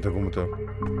మినిస్టర్ అయితే ఎంత కుమ్ముతావు?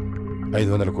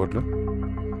 500 కోట్లు.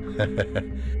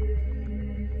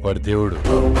 వాడి దేవుడు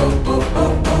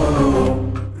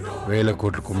 1000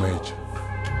 కోట్లు కుమ్మేయచ్చు.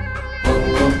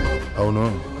 అవును,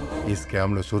 ఈ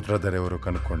స్కామ్లో సూత్రధారి ఎవరో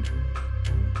కనుక్కోండి.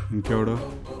 ఇంకెవడో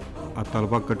ఆ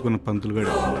తలపాకు కట్టుకున్న పంతులు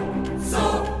గడు.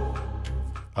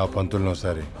 ఆ పంతులను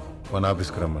ఒకసారి మన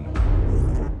ఆఫీస్కి రమ్మని.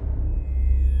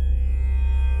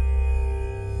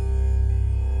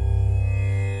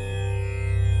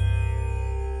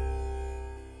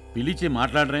 పిలిచి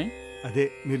మాట్లాడరే? అదే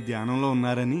మీరు ధ్యానంలో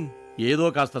ఉన్నారని. ఏదో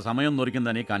కాస్త సమయం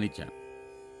దొరికిందని కానిచ్చా.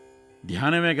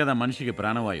 ధ్యానమే కదా మనిషికి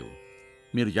ప్రాణవాయువు.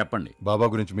 మీరు చెప్పండి, బాబా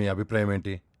గురించి మీ అభిప్రాయం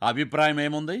ఏంటి? అభిప్రాయం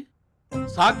ఏముంది?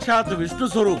 సాక్షాత్ విష్ణు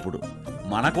స్వరూపుడు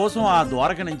మన కోసం ఆ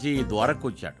ద్వారక నుంచి ఈ ద్వారకు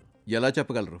వచ్చాడు. ఎలా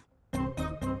చెప్పగలరు?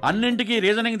 అన్నింటికీ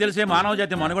రీజనింగ్ తెలిసే మానవ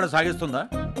జాతి మనుగడ సాగిస్తుందా?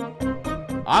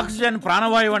 ఆక్సిజన్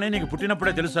ప్రాణవాయువు అని నీకు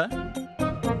పుట్టినప్పుడే తెలుసా?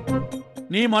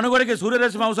 నీ మనుగడకి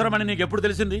సూర్యరశ్మి అవసరమని నీకు ఎప్పుడు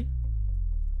తెలిసింది?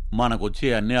 మనకొచ్చే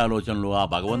అన్ని ఆలోచనలు ఆ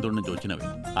భగవంతుడి నుంచి వచ్చినవి.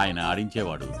 ఆయన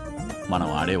ఆడించేవాడు, మనం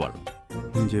ఆడేవాడు.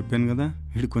 నేను చెప్పాను కదా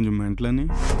ఇది కొంచెం మెంటలని.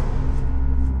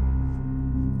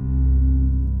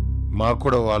 మాకు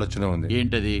కూడా ఓ ఆలోచన ఉంది.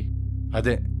 ఏంటది?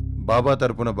 అదే బాబా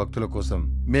తరపున భక్తుల కోసం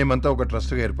మేమంతా ఒక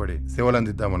ట్రస్ట్గా ఏర్పడి సేవలు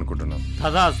అందిద్దాం అనుకుంటున్నాం.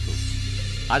 తదాస్తు.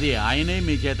 అది ఆయనే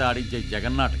మీ చేత ఆడించే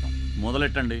జగన్నాటకం.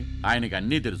 మొదలెట్టండి, ఆయనకి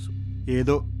అన్నీ తెలుసు.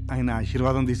 ఏదో ఆయన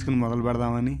ఆశీర్వాదం తీసుకుని మొదలు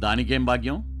పెడదామని. దానికేం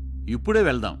భాగ్యం, ఇప్పుడే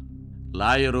వెళ్దాం.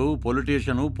 Lawyer,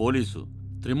 politician, police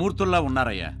త్రిమూర్తుల్లా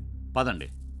ఉన్నారయ్యా. పదండి.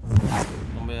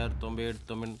 96, 97,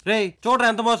 90. రే చూడరా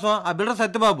ఎంత మోసం. ఆ బిల్డర్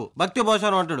సత్యబాబు భక్తి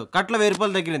భోషాను అంటాడు. కట్ల 1000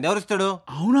 రూపాయలు తగ్గింది. ఎవరిస్తాడు?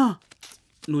 అవునా?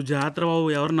 నువ్వు జాగ్రత్త బాబు,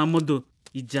 ఎవరు నమ్మొద్దు.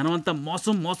 ఈ జనం అంతా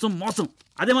మోసం మోసం మోసం.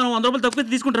 అదే మనం 100 రూపాయలు తక్కువ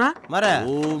తీసుకుంటారా? మరే.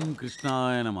 ఓం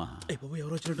కృష్ణాయ నమః.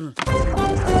 ఎవరు వచ్చినట్టు?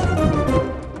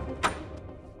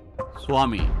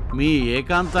 స్వామి, మీ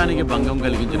ఏకాంతానికి భంగం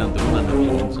కలిగించినందుకు నన్ను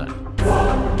క్షమించాలి.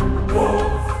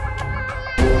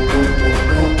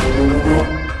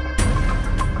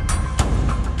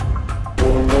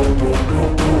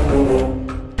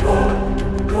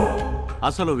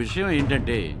 అసలు విషయం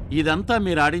ఏంటంటే, ఇదంతా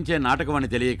మీరు ఆడించే నాటకం అని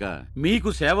తెలియక మీకు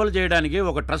సేవలు చేయడానికి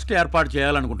ఒక ట్రస్ట్ ఏర్పాటు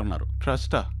చేయాలనుకుంటున్నారు.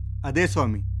 ట్రస్టా? అదే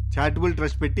స్వామి, చారిటబుల్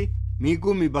ట్రస్ట్ పెట్టి మీకు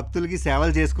మీ భక్తులకి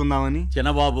సేవలు చేసుకుందామని.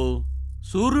 చిన్నబాబు,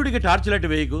 సూర్యుడికి టార్చ్ లైట్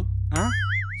వేయకు.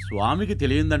 స్వామికి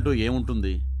తెలియందంటూ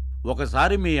ఏముంటుంది?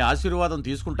 ఒకసారి మీ ఆశీర్వాదం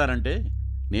తీసుకుంటారంటే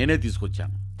నేనే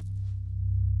తీసుకొచ్చాను.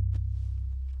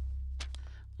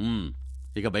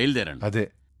 ఇక బయలుదేరండి. అదే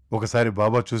ఒకసారి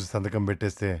బాబా చూసి సంతకం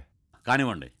పెట్టేస్తే.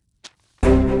 కానివ్వండి.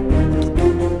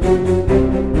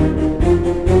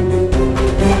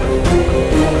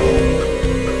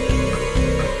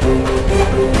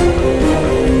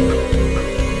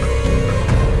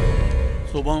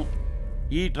 శుభం.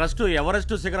 ఈ ట్రస్ట్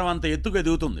ఎవరెస్ట్ శిఖరం అంత ఎత్తుకు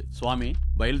ఎదుగుతుంది. స్వామి,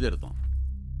 బయలుదేరుతాం.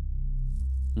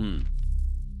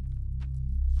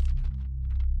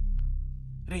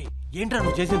 రే ఏంట్రా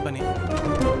నువ్వు చేసిన పని?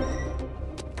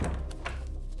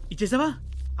 ఇచ్చేసావా?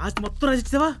 ఆస్తి మొత్తం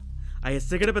రాసిచ్చావా? ఆ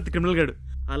ఎస్ఐ గడే పెద్ద క్రిమినల్ గాడు.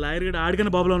 ఆ లాయర్ గడు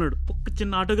ఆడికని బాబులో ఉన్నాడు. ఒక్క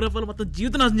చిన్న ఆటోగ్రాఫ్ వల్ల మొత్తం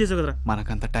జీవితం నాశనం చేసావు కదరా.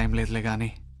 మనకంత టైం లేదులే గానీ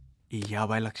ఈ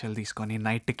 50 లక్షలు తీసుకొని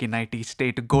నైట్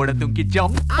స్టేట్ గోడ దుంకి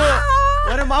జంప్.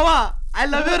 ఒరే మావా, ఐ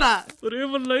లవ్ యు రా. ఒరే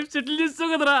మన లైఫ్ సెటిల్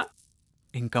చేసావు కదరా.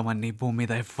 ఇంకా మన్ని భూమి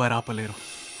మీద ఎవ్వరు ఆపలేరు.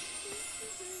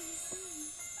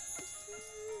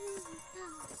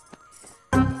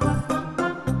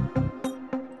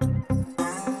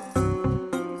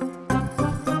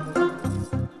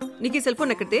 నీకు ఈ సెల్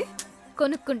ఫోన్ ఎక్కడిది?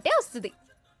 కొనుక్కుంటే వస్తుంది.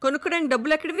 కొనుక్కోడానికి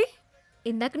డబ్బులు ఎక్కడివి?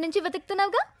 ఇందాక నుంచి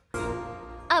వెతుకుతున్నావుగా,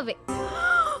 అవే.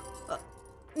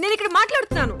 నేను ఇక్కడ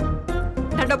మాట్లాడుతున్నాను.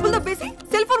 నా డబ్బులు తప్పేసి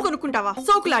సెల్ ఫోన్ కొనుక్కుంటావా?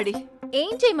 సోకులాడి.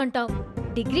 ఏం చేయమంటావు?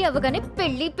 డిగ్రీ అవ్వగానే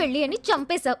పెళ్లి పెళ్లి అని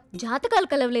చంపేశావు. జాతకాలు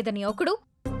కలవలేదని ఒకడు,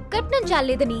 కట్నం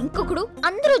చాలేదని ఇంకొకడు,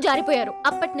 అందరూ జారిపోయారు.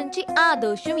 అప్పటి నుంచి ఆ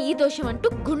దోషం ఈ దోషం అంటూ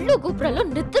గుళ్ళు గూపురాల్లో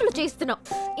నిద్రలు చేస్తున్నావు.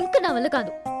 ఇంకా నా వల్ల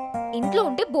కాదు. ఇంట్లో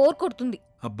ఉంటే బోర్ కొడుతుంది.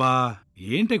 అబ్బా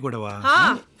ఏంటి గొడవ?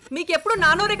 మీకెప్పుడు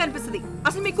నానోరే కనిపిస్తుంది.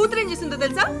 అసలు మీ కూతురు ఏం చేసిందో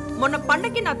తెలుసా? మొన్న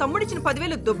పండక్కి నా తమ్ముడిచ్చిన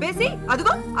 10,000 దుబ్బేసి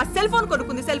అదిగో ఆ సెల్ ఫోన్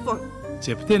కొనుక్కుంది. సెల్ ఫోన్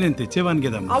చెప్తే నేను తెచ్చేవాని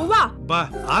కదా. అవ్వా బా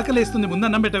ఆకలేస్తుంది,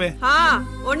 ముందన్నం పెట్టవే.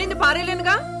 వండింది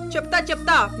పారేలేనుగా.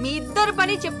 చెప్తా మీ ఇద్దరు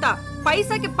పని చెప్తా.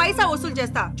 పైసాకి పైసా వసూలు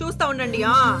చేస్తా. చూస్తా ఉండండి.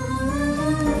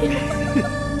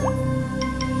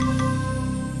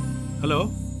 హలో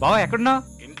బావా, ఎక్కడున్నా?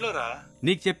 ఇంట్లోరా.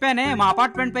 నీకు చెప్పానే మా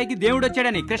అపార్ట్మెంట్ పైకి దేవుడు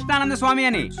వచ్చాడని, కృష్ణానంద స్వామి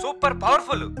అని. Super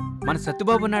powerful. మన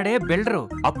సత్యబాబు ఉన్నాడే బిల్డరు,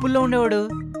 అప్పుల్లో ఉండేవాడు.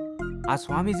 ఆ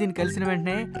స్వామీజీని కలిసిన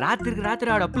వెంటనే రాత్రికి రాత్రి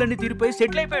ఆడు అప్పులన్నీ తీరిపోయి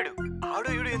సెటిల్ అయిపోయాడు. ఆడు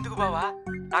ఈడు ఎందుకు బావా?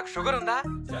 నాకు షుగర్ ఉందా?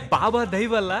 బాబా దయ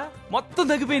వల్ల మొత్తం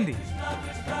తగ్గిపోయింది.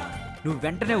 నువ్వు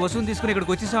వెంటనే వసూలు తీసుకుని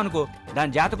ఇక్కడికి వచ్చేసావు అనుకో,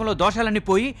 దాని జాతకంలో దోషాలన్నీ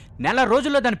పోయి నెల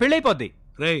రోజుల్లో దాని పెళ్ళైపోద్ది.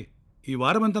 రేయ్, ఈ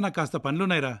వారం అంతా నాకు కాస్త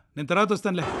పనులున్నాయిరా, నేను తర్వాత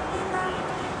వస్తానులే.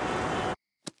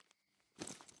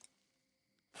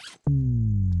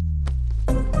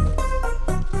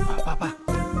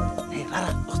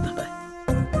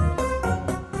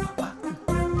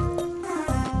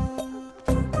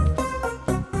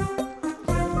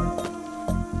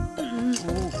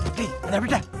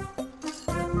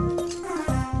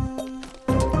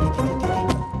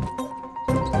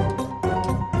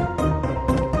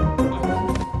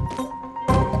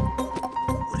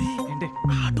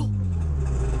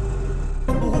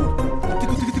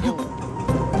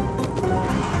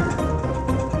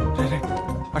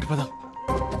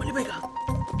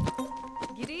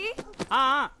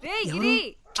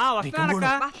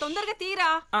 తొందరగా తీరా.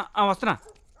 వస్తున్నా.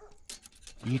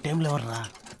 ఈ టైంలో ఎవర్రా?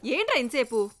 ఏంట్రా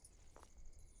ఇంతసేపు?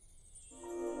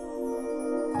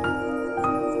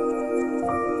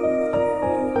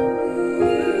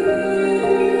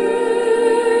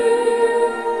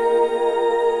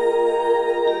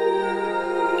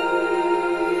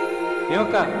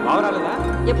 ఏమక్క బాగా రాలేదా?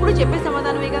 ఎప్పుడు చెప్పే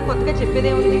సమాధానమేగా, కొత్తగా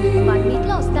చెప్పేదే ఉంది. 1 week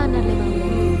లో వస్తా అన్నారులే బాబు.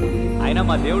 అయినా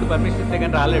మా దేవుడు పర్మిషన్ ఇస్తే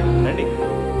కానీ రాలేడు. రండి.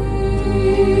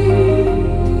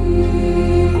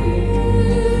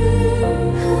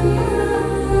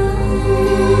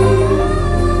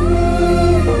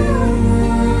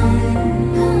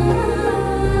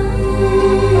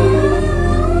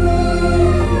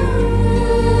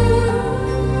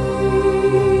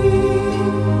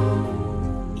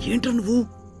 ఏంట్రా నువ్వు?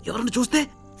 ఎవరన్నా చూస్తే?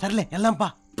 సర్లే వెళ్దాంపా.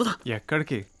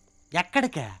 ఎక్కడికి?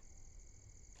 ఎక్కడికా?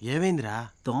 ఏమైందిరా?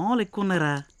 దోమలు ఎక్కువ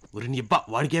ఉన్నారా? ఊరిని ఇబ్బా,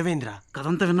 వాడికి ఏమైందిరా?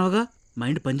 కథంతా విన్నావుగా,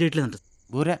 మైండ్ పని చేయట్లేదంట.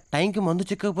 ఊరే టైంకి మందు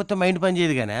చిక్కకపోతే మైండ్ పని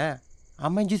చేయదు గానే,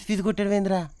 అమ్మాయిని చూసి ఫీజు కొట్టాడు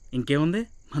ఏందిరా? ఇంకేముంది,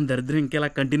 మన దరిద్రం ఇంకెలా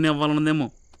కంటిన్యూ అవ్వాలనుందేమో.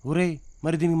 ఊరే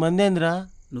మరి దీనికి మందేందిరా?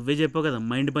 నువ్వే చెప్పావు కదా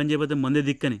మైండ్ పని చేయకపోతే మందే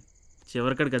దిక్కని.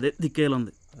 చివరికాడికి అదే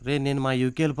దిక్కేయాలంది. రే నేను మా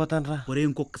యూకే వెళ్ళిపోతాను రా. ఒరే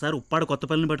ఇంకొకసారి ఉప్పాడు కొత్త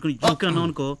పల్లిని పట్టుకుని యూకే అన్నావు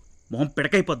అనుకో, మొహం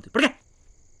పిడకైపోద్ది. ఇప్పటికే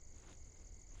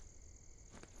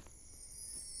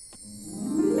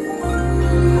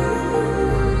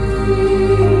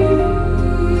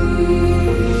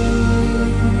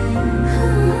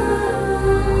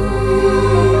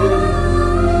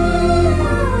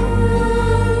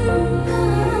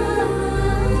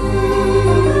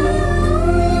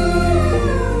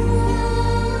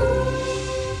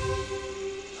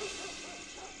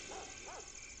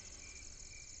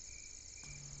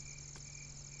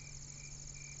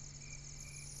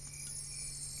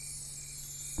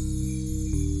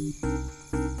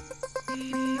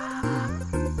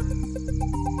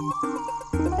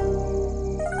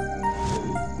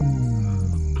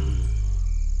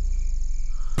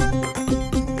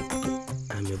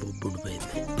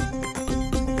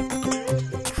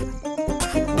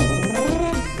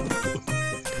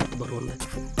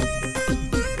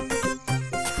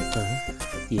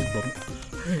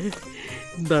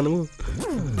ధనము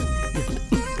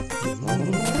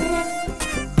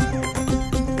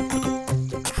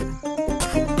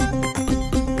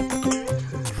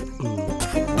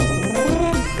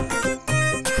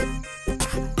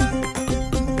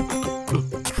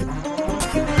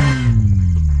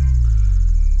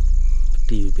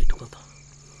టీవీ పెట్టుకుందాం.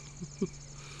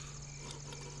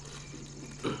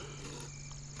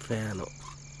 ఫ్యాను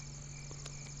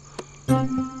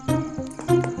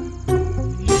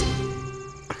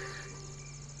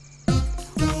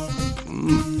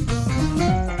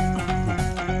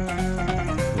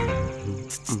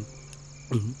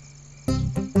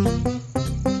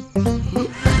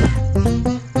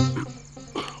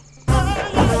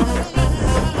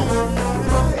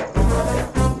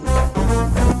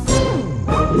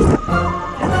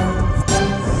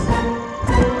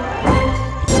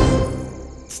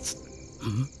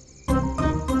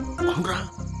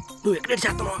నువ్వు ఎక్కడ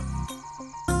చేస్తున్నావా?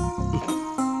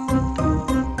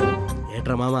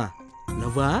 ఏట్రా మామా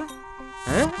నవ్వా?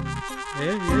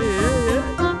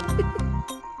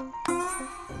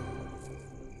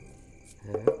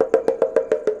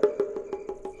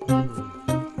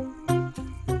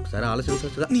 సరే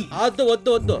ఆలోచించవచ్చుగా. వద్దు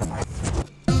వద్దు వద్దు.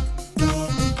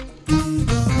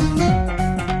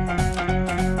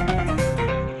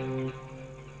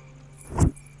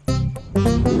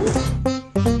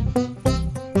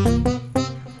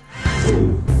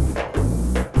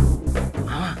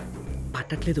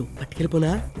 పట్టట్లేదు,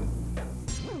 పట్టుకెళ్ళిపోనా?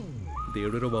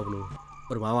 దేవుడు రో బాబు నువ్వు.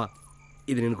 మరి మావా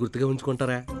ఇది నేను గుర్తుగా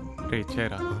ఉంచుకుంటారా?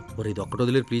 ఇచ్చారా? మరి ఇది ఒక్కటి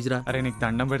వదిలేదు ప్లీజ్ రా. అరే నీకు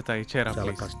దండం పెడతా, ఇచ్చారా?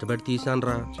 చాలా కష్టపడి తీసాను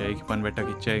రా. చేయికి పని పెట్టక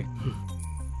ఇచ్చాయి.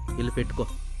 వెళ్ళి పెట్టుకో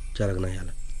జరగనయ్యాల.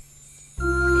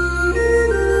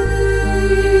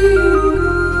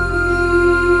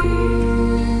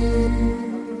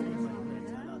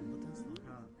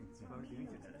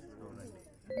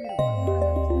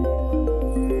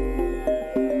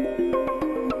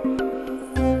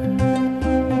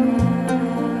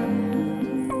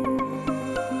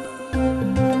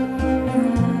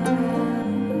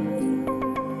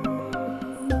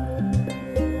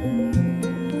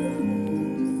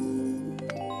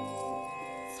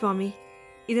 స్వామి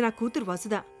ఇది నా కూతురు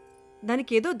వసుధ.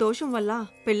 దానికి ఏదో దోషం వల్ల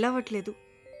పెళ్ళవట్లేదు.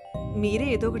 మీరే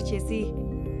ఏదో ఒకటి చేసి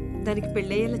దానికి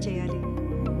పెళ్ళయ్యేలా చేయాలి.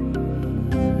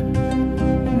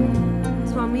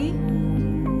 స్వామి,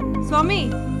 స్వామి.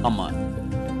 అమ్మా,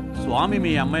 స్వామి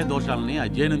మీ అమ్మాయి దోషాలని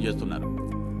అధ్యయనం చేస్తున్నారు.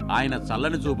 ఆయన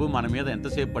చల్లని చూపు మన మీద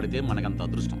ఎంతసేపు పడితే మనకంత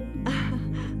అదృష్టం.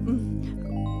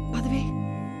 పదవే.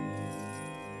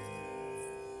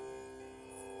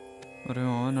 అరే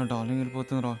నా డార్లింగ్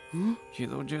వెళ్ళిపోతుంది రా,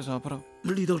 ఏదో ఒకటి చేసి ఆపరా.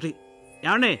 ఇదొకటి.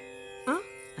 ఏమండి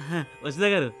వసుధ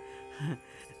గారు,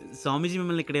 స్వామీజీ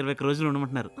మిమ్మల్ని ఇక్కడ 21 రోజులు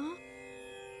ఉండమంటున్నారు.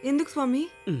 ఎందుకు స్వామి?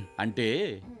 అంటే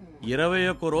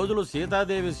 21 రోజులు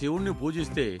సీతాదేవి శివుణ్ణి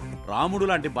పూజిస్తే రాముడు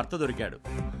లాంటి భర్త దొరికాడు.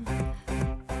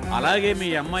 అలాగే మీ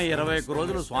అమ్మాయి 21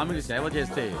 రోజులు స్వామికి సేవ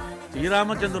చేస్తే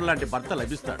శ్రీరామచంద్రుడు లాంటి భర్త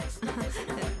లభిస్తాడు.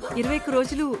 21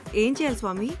 రోజులు ఏం చేయాలి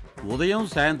స్వామి? ఉదయం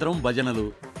సాయంత్రం భజనలు,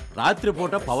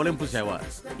 రాత్రిపూట పవలింపు సేవ,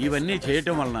 ఇవన్నీ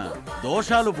చేయటం వలన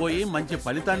దోషాలు పోయి మంచి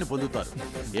ఫలితాన్ని పొందుతారు.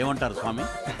 ఏమంటారు స్వామి?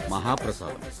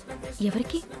 మహాప్రసాదం.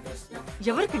 ఎవరికి?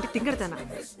 ఎవరికంటే తింగడతానా?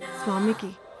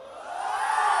 స్వామికి.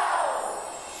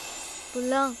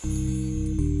 పుల్లా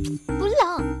పుల్లా.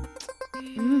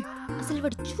 అసలు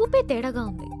వాడు చూపే తేడాగా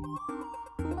ఉంది.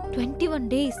 21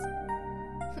 days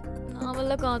నా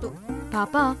వల్ల కాదు.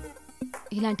 పాప,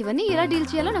 ఇలాంటివన్నీ ఎలా డీల్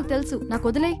చేయాలో నాకు తెలుసు. నాకు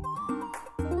వదిలే.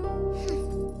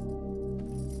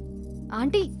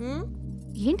 ఆంటీ,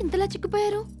 ఏంటి ఇంతలా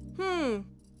చిక్కుపోయారు?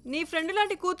 నీ ఫ్రెండ్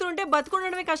లాంటి కూతురుంటే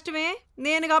బతుకుండడమే కష్టమే.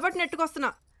 నేను కాబట్టి నెట్టుకొస్తున్నా.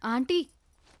 ఆంటీ,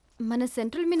 మన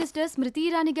సెంట్రల్ మినిస్టర్ స్మృతి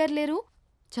ఇరానీ గారు లేరు?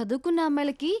 చదువుకున్న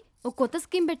అమ్మాయిలకి ఒక కొత్త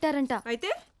స్కీమ్ పెట్టారంట. అయితే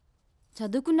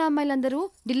చదువుకున్న అమ్మాయిలందరూ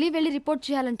ఢిల్లీ వెళ్ళి రిపోర్ట్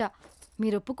చేయాలంట.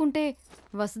 మీరు ఒప్పుకుంటే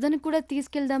వసుధని కూడా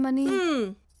తీసుకెళ్దామని.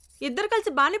 ఇద్దరు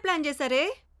కలిసి బాగానే ప్లాన్ చేశారే.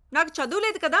 నాకు చదువు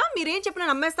లేదు కదా, మీరేం చెప్పినా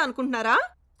నమ్మేస్తా అనుకుంటున్నారా?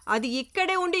 అది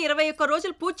ఇక్కడే ఉండి 21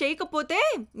 రోజులు పూజ చేయకపోతే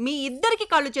మీ ఇద్దరికి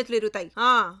కాళ్ళు చేతులు ఇరుగుతాయి.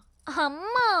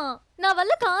 అమ్మా, నా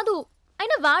వల్ల కాదు.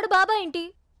 అయినా వాడు బాబా ఏంటి?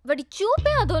 వాడి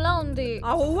చూపే అదోలా ఉంది.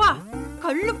 అవ్వా,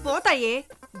 కళ్ళు పోతాయే.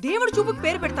 దేవుడు చూపుకి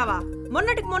పేరు పెడతావా?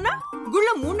 మొన్నటికి మొన్న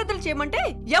గుళ్ళో 3 నిద్రలు చేయమంటే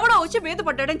ఎవడో వచ్చి మీద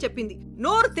పడ్డాడని చెప్పింది.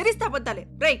 నోరు తెరిస్తే అబద్ధాలే.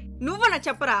 రేయ్, నువ్వనా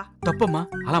చెప్పరా? తప్పమ్మా,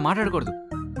 అలా మాట్లాడకూడదు.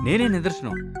 నేనే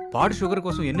నిదర్శనం. పాడు షుగర్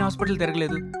కోసం ఎన్ని హాస్పిటల్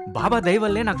తిరగలేదు. బాబా దయ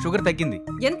వల్లే నాకు షుగర్ తగ్గింది.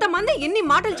 ఎంతమంది ఎన్ని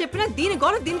మాటలు చెప్పినా దీని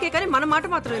గోల దీనికే కానీ మన మాట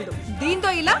మాత్రం లేదు.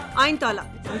 దీంతో ఇలా, ఆయనతో అలా.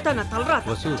 అంతా నా తలరా.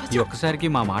 వసు, ఈ ఒక్కసారికి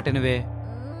మా మాటనివే.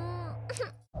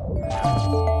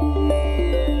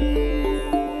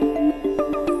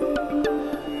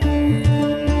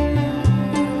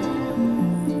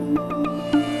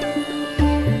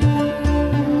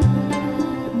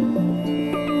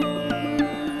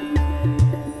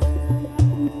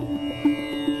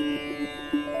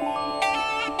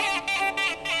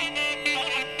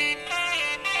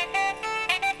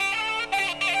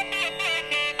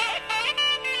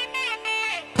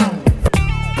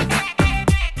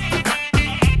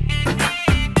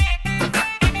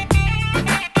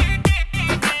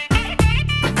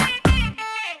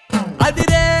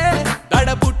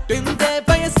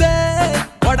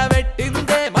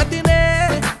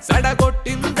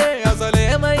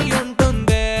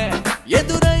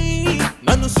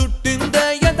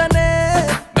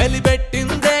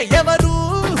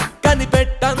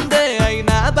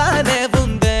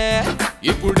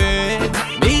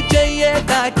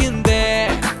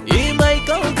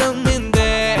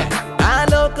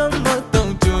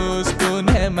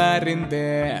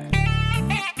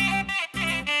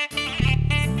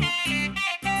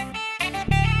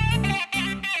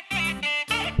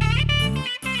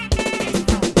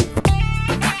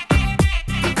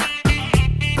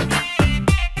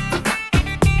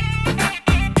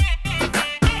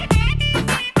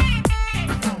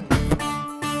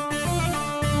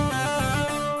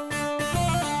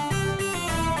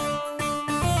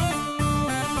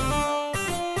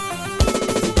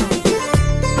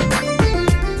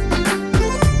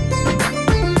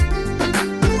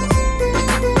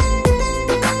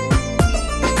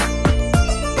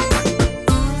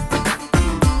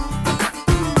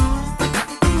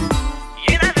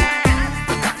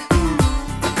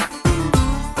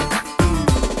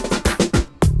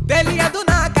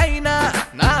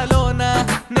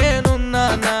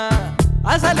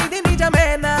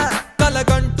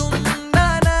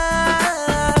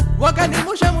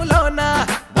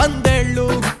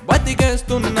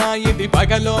 ఇది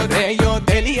పగలో రేయో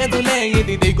తెలియదులే,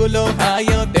 ఇది దిగులో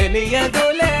హాయో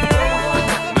తెలియదులే.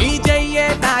 నీ చెయ్యే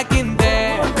తాకిందే,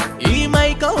 ఈ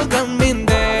మైకం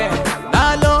గమ్మిందే, నా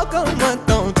లోకం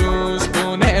మొత్తం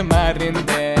చూస్తూనే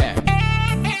మారిందే.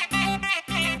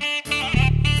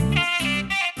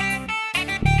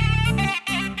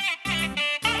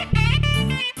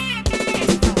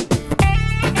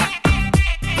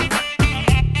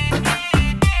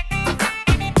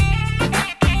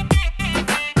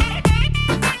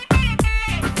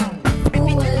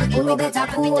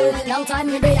 cool. Long time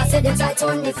me there, I say they try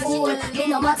turn me fool. Me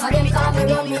no matter them, call me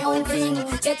run me own thing.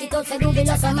 Check it out, say do be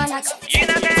lost a man a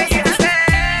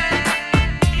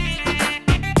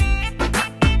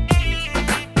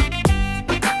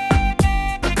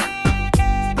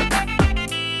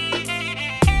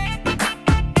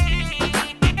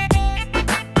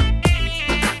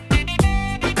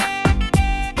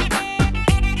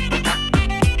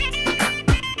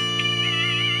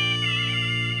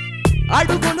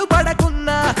అడుగులు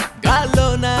పడకున్నా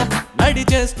గాల్లోన నడి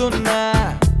చేస్తున్నా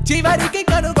చివరికి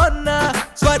కనుగొన్నా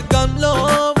స్వర్గంలో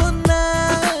ఉన్నా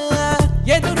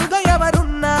ఎదురుగా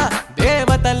ఎవరున్నా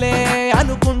దేవతలే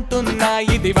అనుకుంటున్నా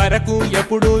ఇది వరకు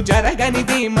ఎప్పుడు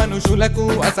జరగనిది మనుషులకు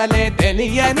అసలే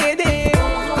తెలియనిది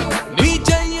నీ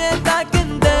చెయ్యే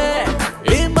తాకిందే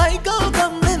ఈ మైకం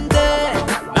గమ్మిందే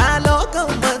నా లోకం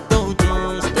మొత్తం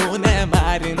చూస్తూనే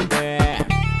మారిందే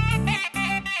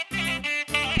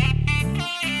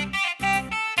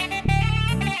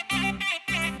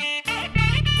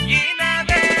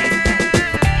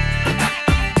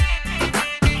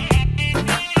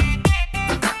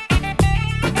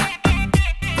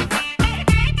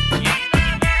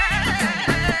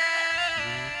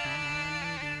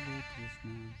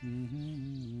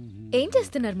ఏం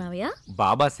చేస్తున్నారు మావయ్య?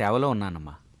 బాబా సేవలో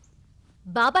ఉన్నానమ్మా.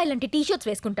 బాబా ఇలాంటి టీ షర్ట్స్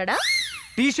వేసుకుంటాడా?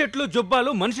 టీ షర్ట్లు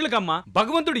జుబ్బాలు మనుషులకమ్మా.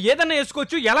 భగవంతుడు ఏదన్నా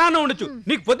వేసుకోవచ్చు, ఎలా అన్నా ఉండొచ్చు.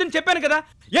 నీకు పొద్దున్న చెప్పాను కదా,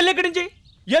 ఎల్లు ఎక్కడి నుంచి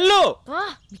ఎల్లు.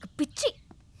 మీకు పిచ్చి.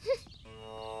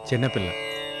 చిన్నపిల్ల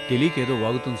తెలియకేదో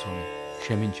వాగుతుంది స్వామి,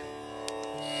 క్షమించు.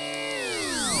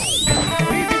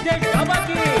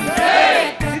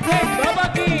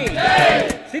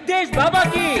 సిద్ధేష్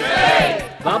బాబాకి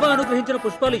బాబా అనుగ్రహించిన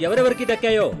పుష్పాలు ఎవరెవరికి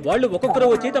దక్కాయో వాళ్ళు ఒక్కొక్కరు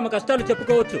వచ్చి తమ కష్టాలు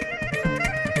చెప్పుకోవచ్చు.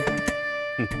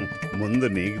 ముందు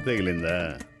నీకు తగిలిందా?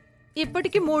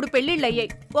 ఇప్పటికి 3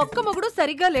 పెళ్లిళ్ళయ్యాయి. ఒక్క మొగుడు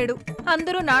సరిగ్గా లేడు.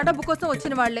 అందరూ నా డబ్బు కోసం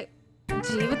వచ్చిన వాళ్లే.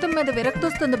 జీవితం మీద విరక్తి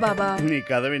వస్తుంది బాబా. నీ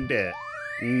కథ వింటే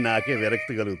నాకే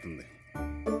విరక్తి కలుగుతుంది.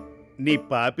 నీ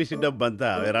పాపిసి డబ్బంతా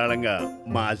విరాళంగా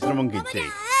మా ఆశ్రమంకి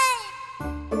ఇచ్చేయి.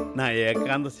 నా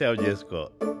ఏకాంత సేవ చేసుకో,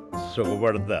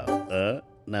 సుఖపడతా.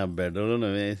 నా బెడ్రూమ్లో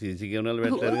నువ్వే సీసీ కెమెరాలు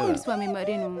పెట్టారు కదా స్వామి.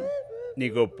 మరి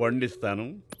నీకు పండిస్తాను,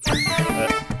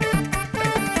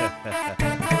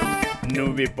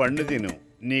 నువ్వు ఈ పండు తిను,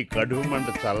 నీ కడుపు మంట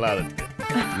చల్లారంతే.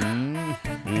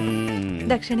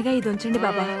 దక్షిణగా ఇది ఉంచండి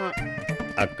బాబా.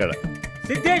 అక్కడ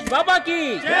సిద్ధేష్ బాబాకి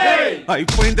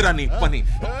అయిపోయిందిరా నీ పని.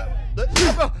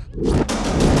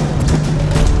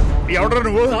 ఎవడరా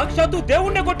నువ్వు? సాక్షాత్తు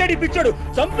దేవుణ్ణి కొట్టాడు పిచ్చాడు.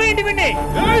 చంపేయండి విన్ని.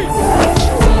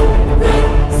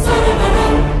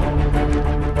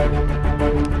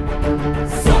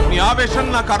 నీ ఆవేశం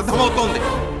నాకు అర్థమవుతోంది,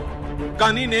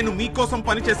 కానీ నేను మీకోసం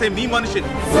పనిచేసే మీ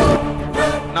మనిషిని.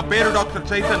 నా పేరు డాక్టర్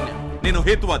చైతన్య, నేను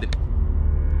హేతువాదిని.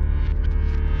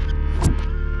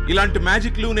 ఇలాంటి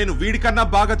మ్యాజిక్లు నేను వీడికన్నా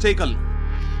బాగా చేయగలను.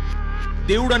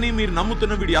 దేవుడని మీరు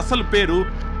నమ్ముతున్న వీడి అసలు పేరు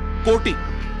కోటి.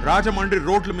 రాజమండ్రి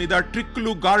రోడ్ల మీద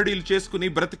ట్రిక్కులు గారడీలు చేసుకుని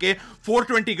బ్రతికే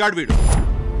 420 గాడ్ వీడు.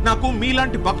 నాకు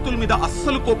మీలాంటి భక్తుల మీద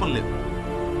అస్సలు కోపం లేదు.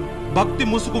 భక్తి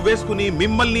ముసుగు వేసుకుని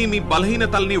మిమ్మల్ని మీ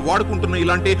బలహీనతల్ని వాడుకుంటున్న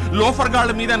ఇలాంటి లోఫర్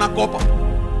గాళ్ల మీద నా కోపం.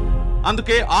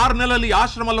 అందుకే 6 నెలలు ఈ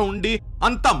ఆశ్రమంలో ఉండి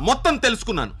అంతా మొత్తం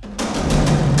తెలుసుకున్నాను.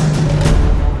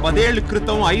 10 ఏళ్ల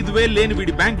క్రితం 5,000 లేని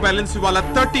వీడి బ్యాంక్ బ్యాలెన్స్ ఇవాళ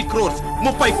 30 crores,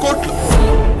 30 కోట్లు.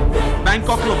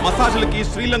 బ్యాంకాక్ లో మసాజ్లకి,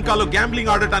 శ్రీలంకలో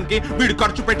గ్యాంబ్లింగ్ ఆడటానికి వీడు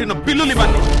ఖర్చు పెట్టిన బిల్లులు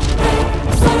ఇవన్నీ.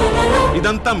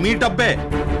 ఇదంతా మీ డబ్బే.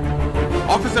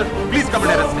 Officer please come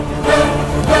and arrest.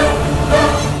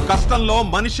 కష్టంలో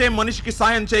మనిషే మనిషికి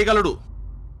సాయం చేయగలడు.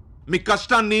 మీ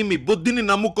కష్టాన్ని, మీ బుద్ధిని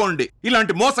నమ్ముకోండి,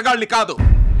 ఇలాంటి మోసగాళ్ళని కాదు.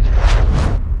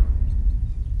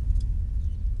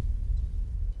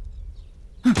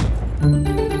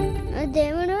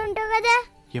 దేవుడు ఉంటావు కదా.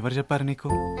 ఎవరు చెప్పారు నీకు?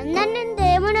 అందరు నేను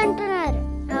దేవుడు అంటున్నారు.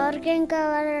 ఎవరికేం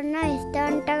కావాలన్నా ఇస్తా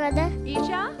ఉంటా కదా.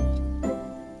 ఈషా,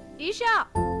 ఈషా,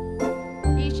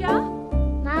 ఈషా.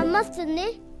 మా అమ్మ వస్తుంది,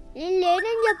 నేను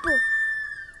లేనని చెప్పు.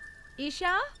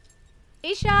 ఈషా,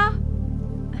 ఈషా.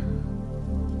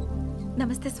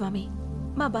 నమస్తే స్వామి.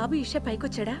 మా బాబు ఈషా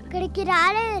పైకొచ్చాడా? ఇక్కడికి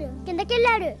రాలేరు,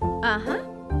 కిందకెళ్ళాడు. ఆహా,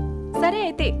 సరే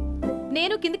అయితే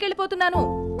నేను కిందకెళ్ళిపోతున్నాను.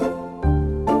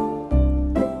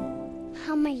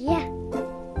 అమ్మయ్యా.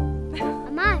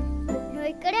 అమ్మా, నువ్వు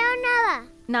ఇక్కడే ఉన్నావా?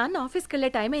 నాన్న ఆఫీస్కి వెళ్ళే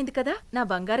టైం అయింది కదా. నా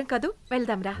బంగారం కదూ,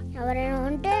 వెళ్దాంరా. ఎవరైనా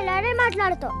ఉంటే ఇలానే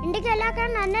మాట్లాడుతావు. ఇంటికి వెళ్ళాక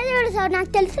నన్నే తెలుసావు, నాకు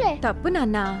తెలుసులే. తప్పు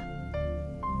నాన్న,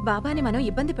 బాబాని మనం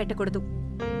ఇబ్బంది పెట్టకూడదు.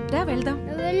 రా వెళ్దాం.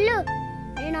 నువ్వు వెళ్ళు,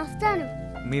 నేను వస్తాను.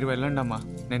 మీరు వెళ్ళండి అమ్మా,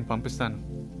 నేను పంపిస్తాను.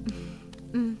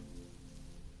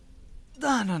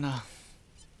 దానా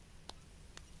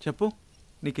చెప్పు,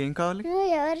 నీకేం కావాలి? నువ్వు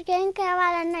ఎవరికేం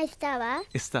కావాలన్నా ఇస్తావా?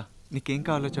 ఇస్తా. నీకేం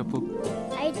కావాలో చెప్పు.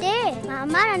 అయితే మా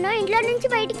అమ్మ నన్ను ఇంట్లో నుంచి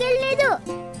బయటికి వెళ్ళలేదు.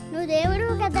 నువ్వు దేవుడు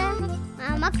కదా, మా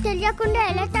అమ్మకు తెలియకుండా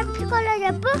ఎలా తప్పుకోవాలో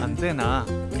చెప్పు. అంతేనా?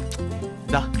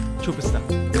 దా చూపిస్తా.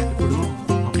 ఇప్పుడు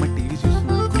అమ్మ టీవీ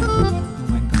చూస్తున్నా,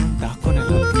 నువ్వు ఎంత దాక్కొని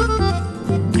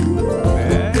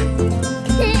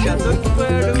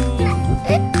దొరికిపోయాడు.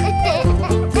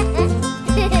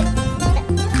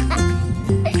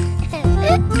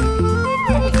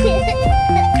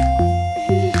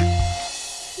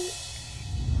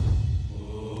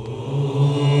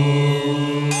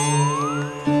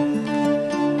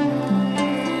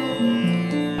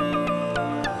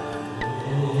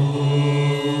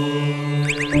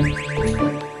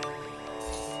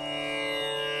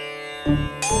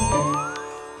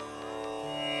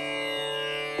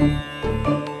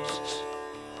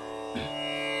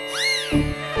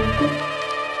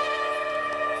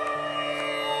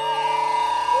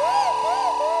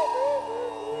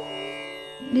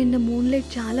 నిన్న మూన్ లైట్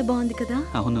చాలా బాగుంది కదా.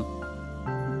 అవును,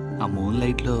 ఆ మూన్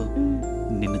లైట్ లో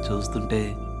నిన్ను చూస్తుంటే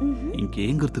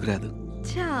ఇంకేం గుర్తుకు రాదు.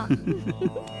 చా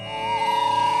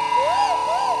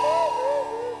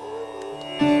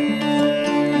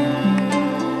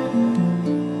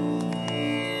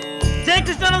జై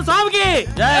కృష్ణానంద స్వామికి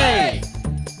జై.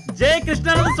 జై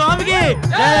కృష్ణానంద స్వామికి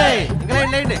జై.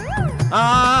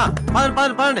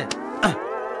 పదండి.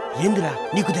 ఏందిరా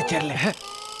నీకు తెచ్చారులే.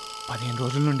 15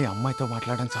 రోజుల నుండి అమ్మాయితో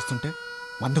మాట్లాడడానికి వస్తుంటే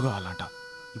మందు కావాలంట.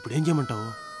 ఇప్పుడు ఏం చేయమంటావు?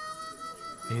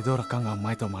 ఏదో రకంగా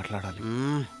అమ్మాయితో మాట్లాడాలి.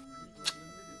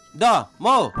 దా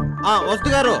మో వస్తు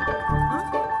గారు,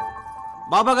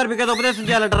 బాబా గారు మీకు ఏదో ఉపదేశం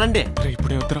చేయాలంట, రండి.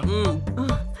 ఇప్పుడే వద్దురా.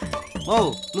 ఓ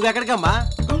నువ్వు ఎక్కడికమ్మా?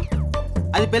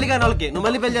 అది పెళ్లి కాని వాళ్ళకి, నువ్వు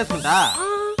మళ్ళీ పెళ్లి చేసుకుంటా?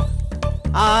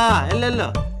 వెళ్ళు.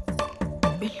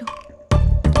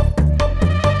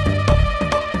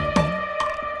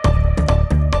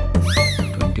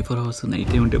 24 hours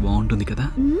నైటే ఉంటే బాగుంటుంది కదా.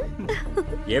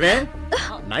 ఏవే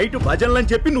నైట్ భజనలని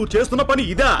చెప్పి నువ్వు చేస్తున్న పని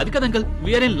ఇదా? అది కదా uncle,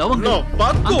 we are in love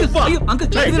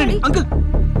uncle.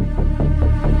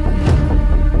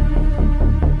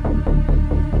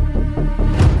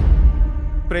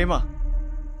 ప్రేమ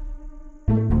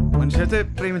మనిషి అయితే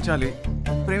ప్రేమించాలి,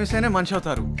 ప్రేమిస్తేనే మనిషి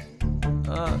అవుతారు.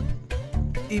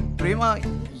 ఈ ప్రేమ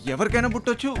ఎవరికైనా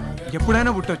పుట్టొచ్చు,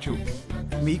 ఎప్పుడైనా పుట్టొచ్చు,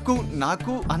 మీకు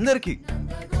నాకు అందరికీ.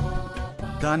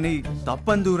 దాన్ని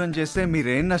తప్పని దూరం చేస్తే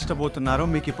మీరేం నష్టపోతున్నారో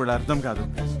మీకు ఇప్పుడు అర్థం కాదు.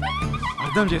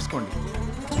 అర్థం చేసుకోండి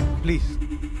ప్లీజ్.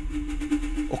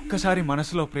 ఒక్కసారి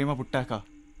మనసులో ప్రేమ పుట్టాక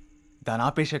దాని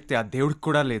ఆపే శక్తి ఆ దేవుడికి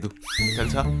కూడా లేదు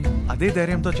తెలుసా. అదే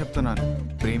ధైర్యంతో చెప్తున్నాను.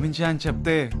 ప్రేమించా అని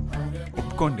చెప్తే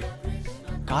ఒప్పుకోండి,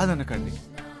 కాదనకండి.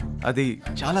 అది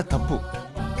చాలా తప్పు,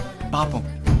 పాపం.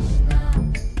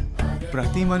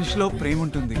 ప్రతి మనిషిలో ప్రేమ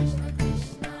ఉంటుంది.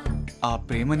 ఆ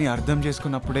ప్రేమని అర్థం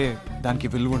చేసుకున్నప్పుడే దానికి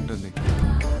విలువ ఉంటుంది.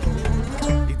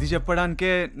 ఇది చెప్పడానికే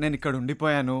నేను ఇక్కడ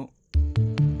ఉండిపోయాను.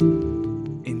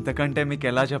 ఇంతకంటే మీకు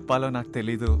ఎలా చెప్పాలో నాకు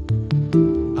తెలీదు.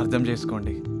 అర్థం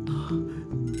చేసుకోండి.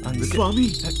 స్వామి,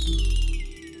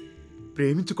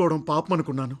 ప్రేమించుకోవడం పాపం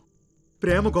అనుకున్నాను.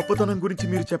 ప్రేమ గొప్పతనం గురించి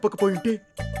మీరు చెప్పకపోయింటే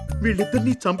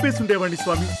వీళ్ళిద్దరినీ చంపేసుండేవాడిని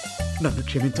స్వామి. నన్ను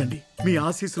క్షమించండి. మీ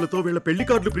ఆశీస్సులతో వీళ్ళ పెళ్లి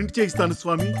కార్డులు ప్రింట్ చేయిస్తాను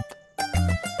స్వామి.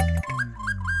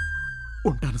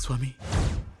 ఉంటాను స్వామి.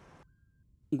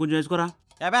 ఇంకొంచెం వేసుకోరా.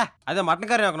 అదే మటన్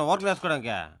కర్రీ ఒక వర్క్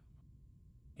వేసుకోవడానికి.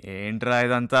 ఏంట్రా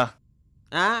ఇదంతా?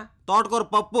 తోటకూర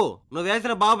పప్పు నువ్వు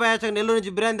వేసిన బాబాయ్ వేసాక నెల్లూరు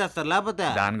నుంచి బిర్యానీ తెస్తారు, లేకపోతే.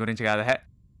 దాని గురించి కాదా,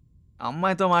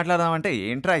 అమ్మాయితో మాట్లాడదామంటే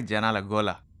ఏంట్రా ఈ జనాల గోల.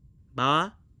 బావా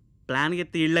ప్లాన్కి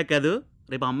ఎత్తే ఇళ్ళ కాదు,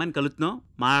 రేపు అమ్మాయిని కలుస్తున్నాం,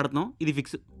 మాట్లాడుతున్నాం, ఇది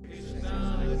ఫిక్స్.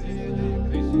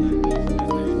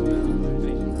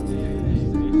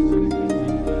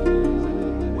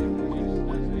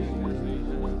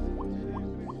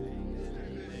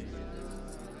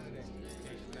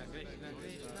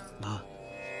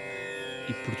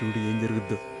 ఇప్పుడు చూడు ఏం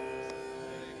జరుగుద్దో.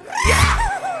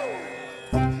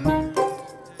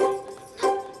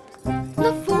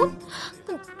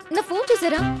 నా ఫోన్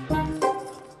చూసారా?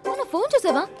 నా ఫోన్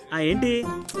చూసావా? ఏంటి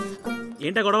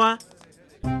ఏంటా గొడవ?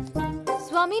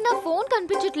 స్వామి నా ఫోన్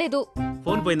కనిపించట్లేదు.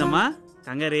 ఫోన్ పోయిందమ్మా,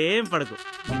 కంగారేం పడకు.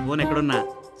 ఫోన్ ఎక్కడున్నా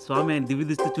స్వామి ఆయన దివ్య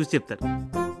దృష్టి చూసి చెప్తారు.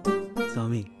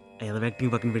 స్వామి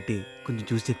ఎదవ్యాక్టింగ్ పక్కన పెట్టి కొంచెం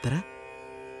చూసి చెప్తారా?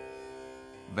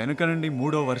 వెనుక నుండి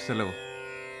 3వ వరుసలో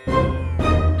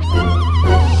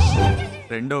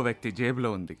 2వ వ్యక్తి జేబులో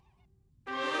ఉంది.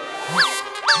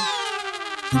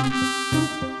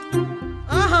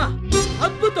 ఆహా,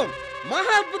 అద్భుతం,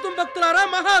 మహా అద్భుతం భక్తులారా,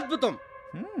 మహా అద్భుతం.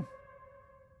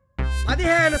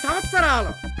 15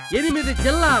 సంవత్సరాలు, 8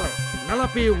 జిల్లాలు,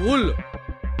 40 ఊళ్ళు,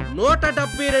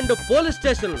 172 పోలీస్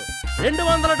స్టేషన్లు,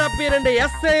 272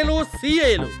 ఎస్ఐలు,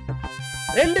 సిఐలు,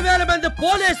 2000 మంది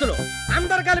పోలీసులు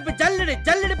అందరు కలిపి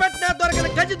జల్లిడి పట్టినా దొరకని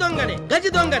గజి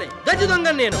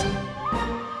దొంగని నేను.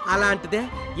 అలాంటిదే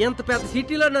ఇంత పెద్ద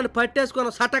సిటీలో నన్ను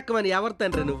పట్టేసుకున్న సటక్కమని ఎవరు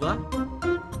తండ్రి నువ్వా?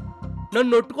 నన్ను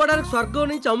నొట్టుకోవడానికి స్వర్గం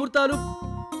నుంచి అమృతాలు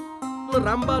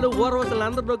రంబాలు ఊర్వశులు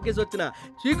అందరు నొక్కేసి వచ్చిన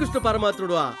శ్రీకృష్ణ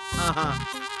పరమాత్ముడు. ఆహా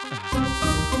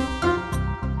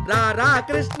రారా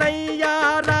కృష్ణయ్య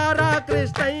రారా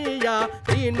కృష్ణయ్య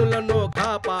దీనులను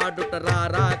కాపాడుట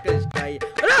రారా కృష్ణయ్య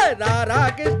రారా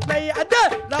కృష్ణయ్య అదే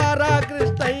రారా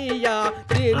కృష్ణయ్య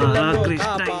దీనులను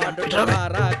కాపాడుట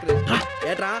రారా కృష్ణ.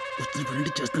 ఏట్రా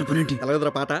చేస్తున్న పనేంటి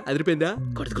ఎలాగదరా పాట అదిరిపోయిందా?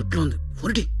 గుట్లో ఉంది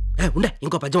ఫోర్టీ ఉండే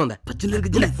ఇంకో పద్యం ఉందా?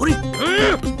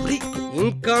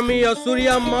 ఇంకా మీ అసూయ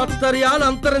మాత్సర్యాలు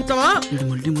అంతరించవా?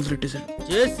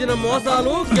 చేసిన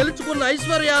మోసాలు గెలుచుకున్న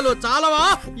ఐశ్వర్యాలు చాలవా?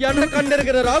 ఎండ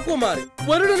కండెరిగిన రాకుమారి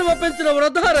వరుణుని ఒప్పించిన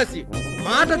వృద్ధారసి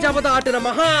మాట జబదాటిన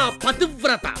మహా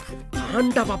పతివ్రత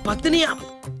పాండవ పతిని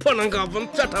అప్పనంగా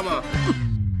ఉంచటమా?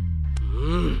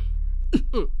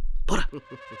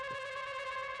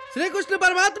 శ్రీకృష్ణ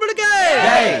పరమాత్ముడికే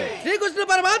శ్రీకృష్ణ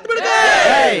పరమాత్ముడికే.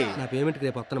 నా పేమెంట్కి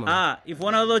రేపు వస్తానమ్మా. ఈ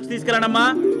ఫోన్ ఏదో వచ్చి తీసుకెళ్ళండమ్మా.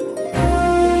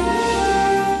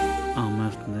 అమ్మాయి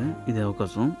వస్తుంది, ఇదే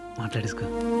అవకాశం మాట్లాడేసుకో.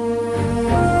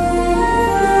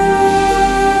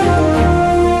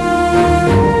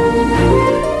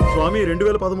 స్వామి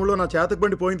 2013లో నా చేతకు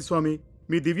బండి పోయింది స్వామి.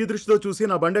 మీ దివ్య దృష్టితో చూసి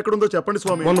నా బండి ఎక్కడుందో చెప్పండి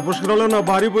స్వామి. మొన్న పుష్కరంలో నా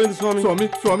భార్య పోయింది స్వామి.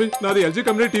 స్వామి నాది ఎల్జీ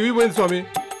కంపెనీ టీవీ పోయింది స్వామి.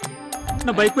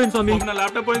 నా బైక్ పోయింది స్వామి. నా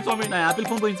ల్యాప్టాప్ పోయింది స్వామి. నా యాపిల్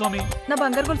ఫోన్ పోయింది స్వామి. నా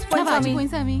బంగారు గొలుసు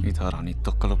పోయింది స్వామి. ఇదారా నీ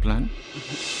తొక్కల ప్లాన్?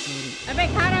 అబ్బాయి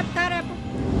ఖారాప్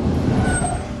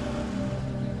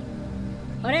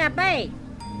ఒరే అబ్బాయి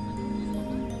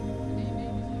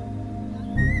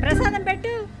ప్రసాదం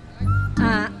పెట్టు.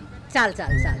 చాలు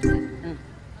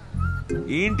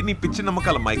ఏంటి నీ పిచ్చి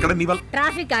నమ్మకాలమ్మా? ఇక్కడ నీ వల్ల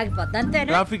ట్రాఫిక్ ఆగిపోద్ది అంతేనా?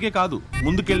 ట్రాఫికే కాదు,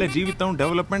 ముందుకెళ్లే జీవితం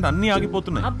డెవలప్మెంట్ అన్ని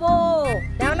ఆగిపోతున్నాయి. అబ్బో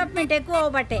డెవలప్మెంట్ ఎక్కువ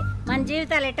అవ్వబట్టే మన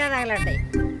జీవితాలు ఎట్టా తగలంటాయి.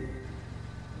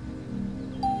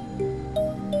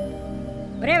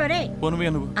 ఒరే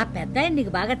ఆ పెద్ద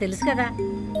నీకు బాగా తెలుసు కదా,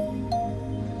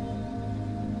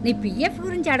 నీ పిఎఫ్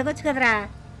గురించి అడగొచ్చు కదరా.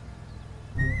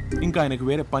 ఇంకా ఆయనకు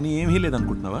వేరే పని ఏమీ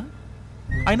లేదనుకుంటున్నావా?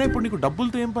 అయినా ఇప్పుడు నీకు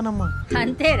డబ్బులతో ఏం పనమ్మా?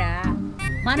 అంతేరా,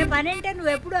 మన పని అంటే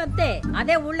నువ్వెప్పుడు అంతే.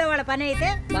 అదే ఊళ్ళో వాళ్ళ పని అయితే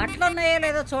బట్టలు ఉన్నాయో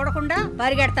లేదో చూడకుండా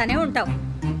పరిగెడతానే ఉంటావు.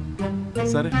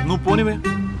 సరే నువ్వు పోనివే.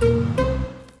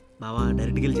 బావా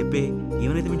డైరెక్ట్కి వెళ్ళి చెప్పి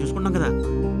ఏమైతే మేము చూసుకుంటాం కదా.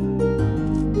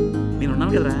 నేను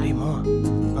ఉన్నాను కదరా.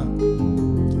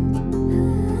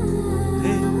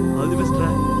 ఆల్ ది బెస్ట్ రా.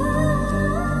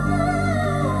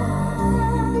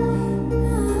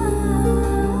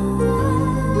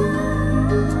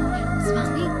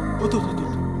 స్వామి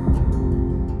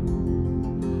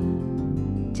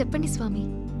చెప్పండి స్వామి.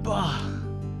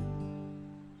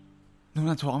 నువ్వు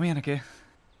నా స్వామి అనకే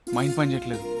మైండ్ పని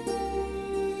చేయట్లేదు.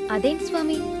 అదేంటి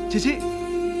స్వామి? చిచి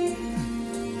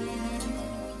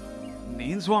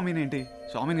నేను స్వామినేంటి?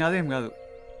 స్వామిని కాదేం కాదు.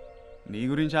 నీ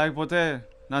గురించి ఆగిపోతే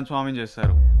నన్ను స్వామిని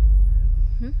చేస్తారు.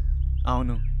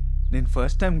 అవును, నేను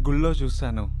ఫస్ట్ టైం గుళ్ళో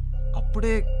చూస్తాను,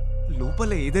 అప్పుడే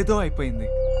లోపల ఏదేదో అయిపోయింది.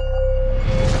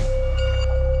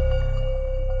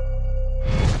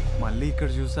 మళ్ళీ ఇక్కడ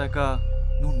చూసాక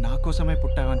నువ్వు నా కోసమే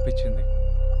పుట్టావనిపించింది.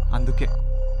 అందుకే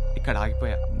ఇక్కడ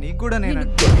ఆగిపోయా. నీకు కూడా నేను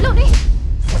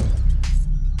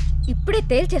ఇప్పుడే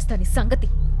తేల్చేస్తాను సంగతి.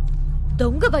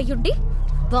 దొంగ వయ్యుండి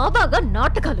బాబాగా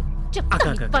నాటకాలు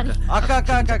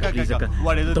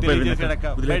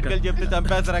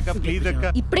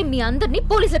ఇప్పుడే మీ అందరినీ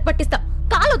పోలీసులకు పట్టిస్తా.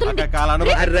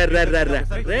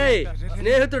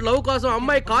 స్నేహితుడు లవ్ కోసం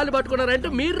అమ్మాయి కాలు పట్టుకున్నారంటే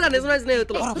మీరా నిజమైన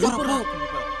స్నేహితులు?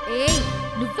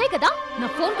 నువ్వే కదా నా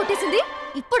ఫోన్ కొట్టేసింది.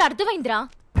 ఇప్పుడు అర్థమైందిరా,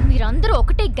 మీరందరూ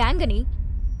ఒకటే గ్యాంగ్ అని.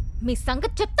 మీ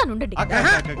సంగతి చెప్తానుండండి.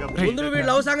 ముందు వీళ్ళ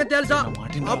లవ్ సంగతి తెలుసా?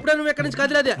 అప్పుడే నువ్వు ఎక్కడి నుంచి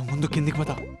కదిలేదే. ముందు కిందికి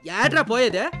పోతా. ఏట్రా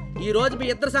పోయేదే? ఈ రోజు మీ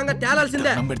ఇద్దరు సంగతి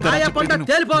తేలాల్సిందే. ఆయా పంట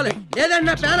తేలిపోవాలి, లేదంటే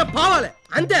నా పేర పోవాలి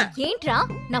అంతే. ఏంట్రా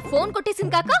నా ఫోన్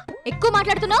కొట్టేసింది కాక ఎక్కువ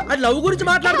మాట్లాడుతున్నావు? అది లవ్ గురించి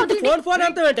మాట్లాడుతుంది. ఫోన్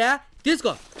అంతా ఏంటే?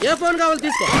 తీసుకో, ఏ ఫోన్ కావాలి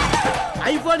తీసుకో.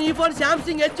 ఐఫోన్, ఈ ఫోన్,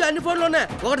 శాంసంగ్, హెచ్ అన్ని ఫోన్లు ఉన్నాయి.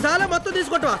 ఒకటి చాలా మొత్తం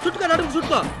తీసుకుంటావా? చుట్టుకో, నడుము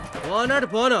చుట్టుకో. పోనాడు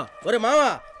ఫోను. ఒరే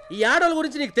మావా, ఈ ఆడోళ్ళ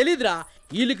గురించి నీకు తెలీదురా.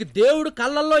 వీళ్ళకి దేవుడు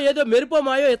కళ్ళల్లో ఏదో మెరుపో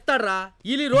మాయో ఎత్తాడ్రా.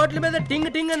 వీళ్ళు రోడ్ల మీద టింగ్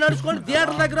టింగ్ నడుచుకొని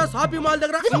థియేటర్ దగ్గర, షాపింగ్ మాల్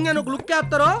దగ్గర ఒక లుక్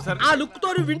వేస్తారో ఆ లుక్ తో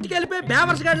ఇంటికి వెళ్ళిపోయి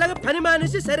బేవర్స్ గాడిలాగా పని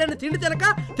మానేసి సరైన తిండి తినక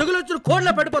తెగులొచ్చిన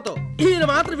కోడ్లో పడిపోతావు. ఈయన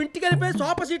మాత్రం ఇంటికి వెళ్ళిపోయి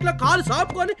సోఫా సీట్ లో కాలు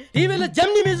సాపుకొని టీవీలో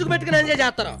జమ్ని మ్యూజిక్ పెట్టుకుని ఎంజాయ్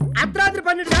చేస్తారు. అర్ధరాత్రి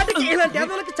 12 గంటలకి ఇలాంటి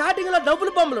ఎదలకి చాటింగ్ లో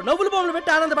నవ్వులు బొమ్మలు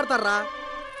పెట్టి ఆనందపడతారా.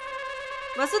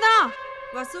 వసుదా,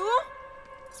 వసు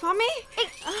స్వామి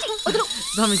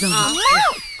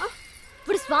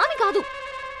ఇప్పుడు స్వామి కాదు,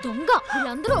 దొంగ.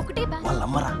 వీళ్ళందరూ ఒకటే బ్యాంక్.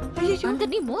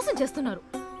 అందరినీ మోసం చేస్తున్నారు.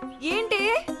 ఏంటి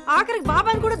ఆఖరికి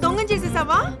బాబాని కూడా దొంగం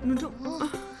చేసేసావా?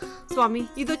 స్వామి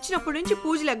ఇది వచ్చినప్పటి నుంచి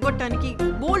పూజలు ఎగ్గొట్టడానికి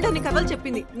బోల్డ్ అని కథలు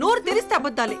చెప్పింది. నోరు తెరిస్తే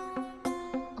అబద్ధాలే.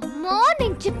 అమ్మా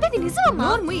నేను చెప్పేది నిజమమ్మా.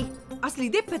 అసలు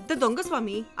ఇదే పెద్ద దొంగ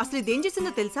స్వామి. అసలు ఇదేం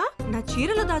చేసిందో తెలుసా? నా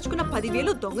చీరలో దాచుకున్న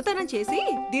 10,000 దొంగతనం చేసి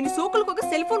దీని సోకులకు ఒక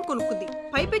సెల్ ఫోన్ కొనుక్కుంది.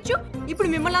 పైపెచ్చు ఇప్పుడు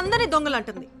మిమ్మల్ని అందరినీ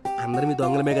దొంగలంటుంది. అందరి మీ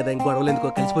దొంగలమే కదా, ఇంకో గొడవలు ఎందుకో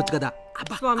కలిసిపోవచ్చు కదా.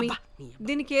 స్వామి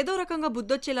దీనికి ఏదో రకంగా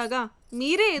బుద్ధొచ్చేలాగా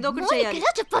మీరే ఏదో ఒకటి చేయాలి.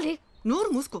 చెప్పాలి. నోరు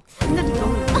మూసుకో. అందరినీ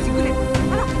దొంగలు సిగ్గులేదు.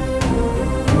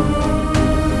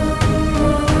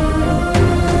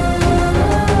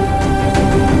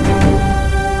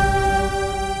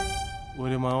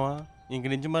 ఒరే మావా ఇంక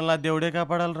నుంచి మళ్ళీ దేవుడే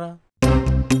కాపాడాలరా.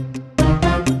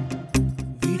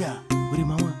 వీడా ఒరే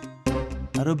మావా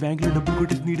అరో బ్యాంకులో డబ్బులు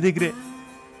కొట్టేసి నీటి దగ్గరే.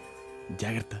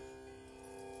 జాగ్రత్త.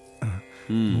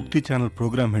 ముక్తి ఛానల్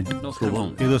ప్రోగ్రామ్ హెడ్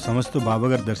ఏదో సమస్యతో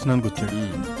బాబాగారి దర్శనానికి వచ్చాడు.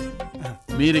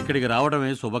 మీరు ఇక్కడికి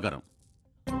రావడమే శుభకరం.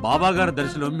 బాబాగారి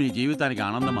దర్శనం మీ జీవితానికి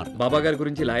ఆనందం. బాబాగారి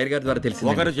గురించి లాయర్ గారి ద్వారా తెలిసి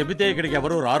ఒకరు చెబితే ఇక్కడికి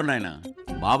ఎవరు రారు నాయన.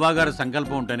 బాబాగారి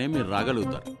సంకల్పం ఉంటేనే మీరు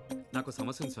రాగలుగుతారు. నాకు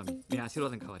సమస్య ఉంది స్వామి, మీ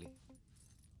ఆశీర్వాదం కావాలి.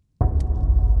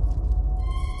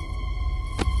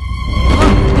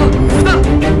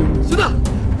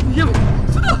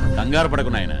 కంగారు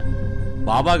పడకు నాయన.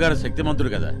 బాబాగారు శక్తిమంతుడు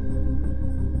కదా,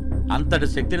 అంతటి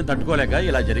శక్తిని తట్టుకోలేక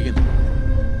ఇలా జరిగింది.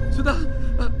 సుధా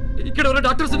ఇక్కడ ఎవరో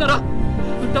డాక్టర్స్ ఉన్నారా?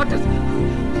 డాక్టర్స్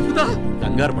సుధా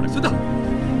కంగారు పడకు. సుధా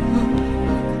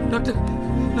డాక్టర్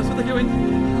నా సుధకి ఏమైంది?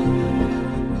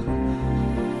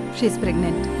 She's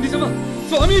pregnant. నిజమా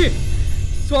స్వామి?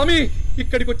 స్వామి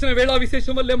ఇక్కడికి వచ్చిన వేళ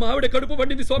విశేషం వల్లే మా ఆవిడ కడుపు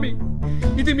పండింది స్వామి.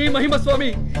 ఇది మీ మహిమ స్వామి,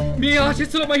 మీ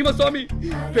ఆశీస్సుల మహిమ స్వామి.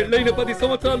 పెళ్ళైన 10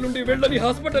 సంవత్సరాల నుండి వెళ్ళని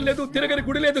హాస్పిటల్ లేదు, తిరగని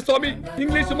గుడి లేదు స్వామి.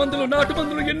 ఇంగ్లీషు మందులు నాటు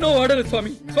మందులు ఎన్నో వాడరు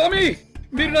స్వామి. స్వామి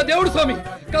మీరు నా దేవుడు స్వామి,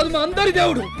 కాదు మా అందరి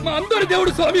దేవుడు, మా అందరి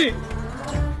దేవుడు స్వామి.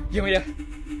 ఏమయ్యా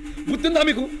బుద్ధుందా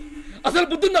మీకు? అసలు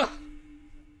బుద్ధుందా?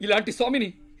 ఇలాంటి స్వామిని,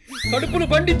 కడుపును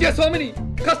పండించే స్వామిని,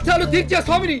 కష్టాలు తీర్చే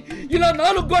స్వామిని ఇలా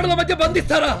 4 గోడల మధ్య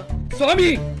బంధిస్తారా? స్వామి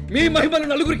మీ మహిమలు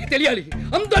నలుగురికి తెలియాలి,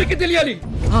 అందరికి తెలియాలి.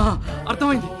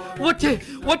 అర్థమైంది.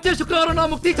 వచ్చే శుక్రవారం నా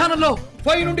ముక్తి ఛానల్లో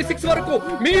 5 నుండి 6 వరకు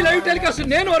మీ లైవ్ టెలికాస్ట్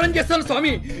నేను అరేంజ్ చేస్తాను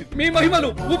స్వామి. మీ మహిమలు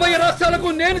ఉభయ రాష్ట్రాలకు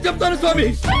నేను చెప్తాను స్వామి.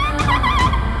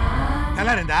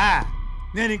 తెల్లారిందా?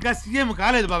 నేను ఇంకా సీఎం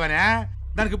కాలేదు బాబానే.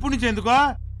 దానికి ఇప్పుడు నుంచి ఎందుకో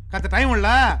కొంత టైం ఉళ్ళ.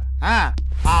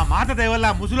 ఆ మాత దయవల్ల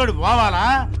ముసలోడు పోవాలా,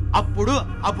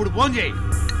 అప్పుడు ఫోన్ చేయి.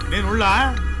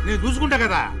 నేను చూసుకుంటా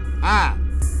కదా.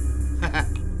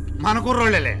 మన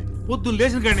కుర్రోళ్ళే పొద్దున్న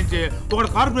లేచిన కాడి నుంచి ఒకడు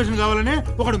కార్పొరేషన్ కావాలని,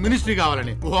 ఒకడు మినిస్ట్రీ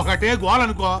కావాలని, ఒకటే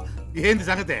గోలనుకో. ఏంది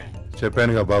సంగతే?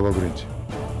 చెప్పానుగా బాబా గురించి.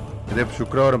 రేపు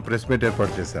శుక్రవారం ప్రెస్ మీట్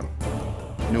ఏర్పాటు చేశాం.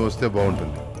 నువ్వు వస్తే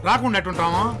బాగుంటుంది. రాకుండా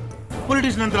ఎట్టుంటాము?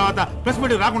 పొలిటీషియన్ తర్వాత ప్రెస్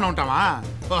మీట్ రాకుండా ఉంటామా?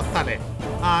 వస్తాలే.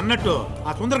 అన్నట్టు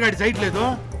ఆ సుందరగాడి సైట్ లేదు,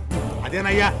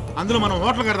 అదేనయ్యా. అందులో మనం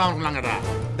హోటల్ కడదాం అనుకున్నాం కదా,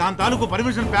 దాని తాలూకు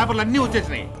పర్మిషన్ పేపర్లు అన్నీ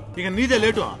వచ్చేసినాయి. ఇక నీదే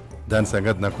లేటు. దాని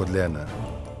సంగతి నాకు వదిలే అన్న.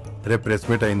 రేపు ప్రెస్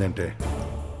మీట్ అయిందంటే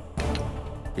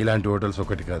ఇలాంటి హోటల్స్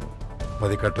ఒకటి కాదు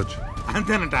 10 కట్టొచ్చు.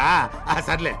 అంతేనంట.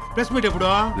 సర్లే. ప్రెస్ మీట్ ఎప్పుడు?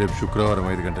 రేపు శుక్రవారం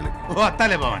 5 గంటలకి.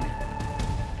 వస్తాలే భవాని.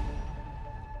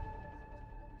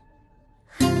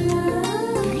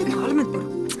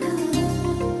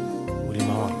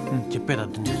 చెప్పేది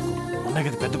అర్థం చేసుకో. మొన్న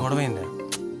కదా పెద్ద గొడవ అయింది.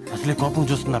 అసలే కోపం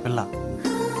చూస్తుంది ఆ పిల్ల.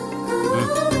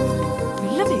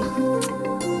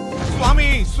 స్వామి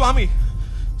స్వామి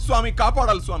స్వామి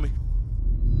కాపాడాలి స్వామి.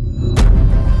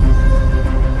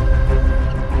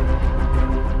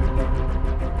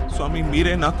 స్వామి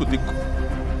మీరే నాకు దిక్కు,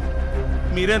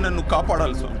 మీరే నన్ను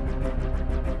కాపాడాలి స్వామి.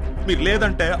 మీరు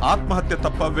లేదంటే ఆత్మహత్య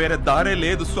తప్ప వేరే దారే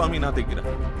లేదు స్వామి నా దగ్గర.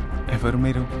 ఎవరు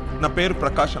మీరు? నా పేరు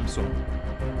ప్రకాశం స్వామి.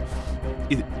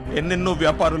 ఇది ఎన్నెన్నో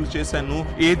వ్యాపారాలు చేశాను,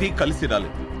 ఏదీ కలిసి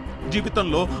రాలేదు.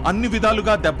 జీవితంలో అన్ని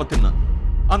విధాలుగా దెబ్బతిన్నాను.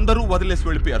 అందరూ వదిలేసి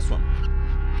వెళ్ళిపోయారు స్వామి.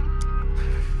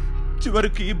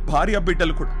 చివరికి భార్య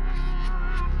బిడ్డలు కూడా.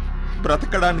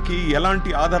 బ్రతకడానికి ఎలాంటి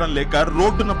ఆధారం లేక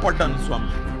రోడ్డున పడ్డాను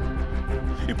స్వామి.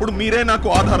 ఇప్పుడు మీరే నాకు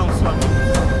ఆధారం స్వామి.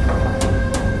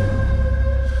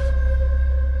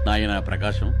 నాయన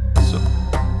ప్రకాశం,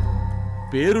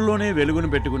 పేరులోనే వెలుగును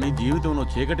పెట్టుకుని జీవితంలో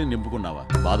చీకటిని నింపుకున్నావా?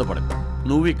 బాధపడకు.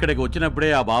 నువ్వు ఇక్కడికి వచ్చినప్పుడే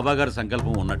ఆ బాబాగారి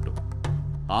సంకల్పం ఉన్నట్టు.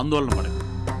 ఆందోళన పడకు.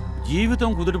 జీవితం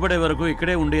కుదుటపడే వరకు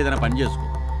ఇక్కడే ఉండి ఏదైనా పని చేసుకో.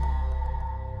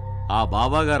 ఆ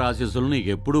బాబాగారి ఆశీస్సులు నీకు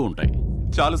ఎప్పుడూ ఉంటాయి.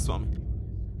 చాలు స్వామి,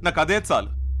 నాకు అదే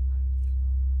చాలు.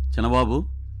 చిన్నబాబు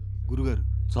గురుగారు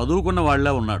చదువుకున్న వాళ్ళ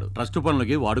ఉన్నాడు, ట్రస్ట్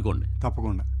పనులకి వాడుకోండి.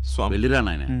 తప్పకుండా స్వామి. వెళ్ళిరా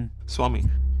నాయన. స్వామి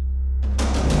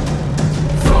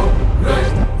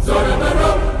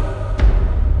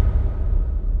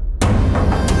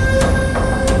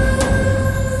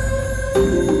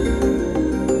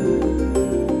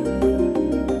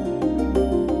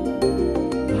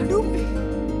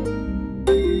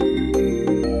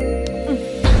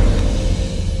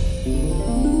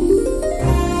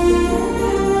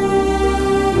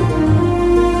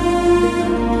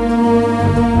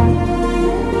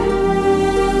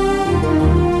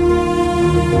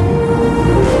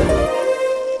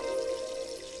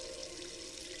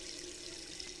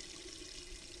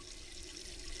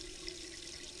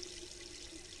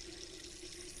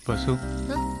వసు,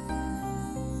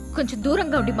 కొంచెం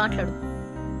దూరంగా ఉండి మాట్లాడు.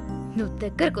 నువ్వు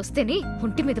దగ్గరకు వస్తేనే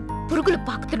ఒంటి మీద పురుగులు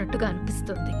పాకుతున్నట్టుగా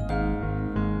అనిపిస్తుంది.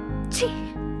 ఛీ!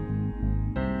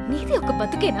 నీది ఒక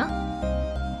బతుకేనా?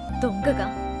 దొంగగా,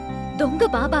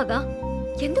 దొంగ బాబాగా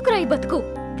ఎందుకురా ఈ బతుకు?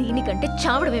 దీనికంటే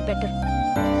చావడమే బెటర్.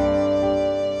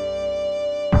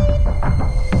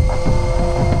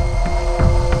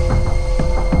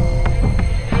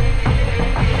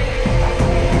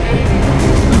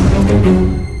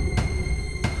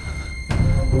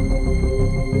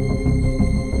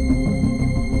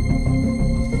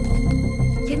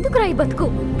 ఎందుకురా ఈ బతుకు?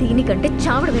 దీనికంటే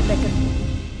చావడమే బెటర్.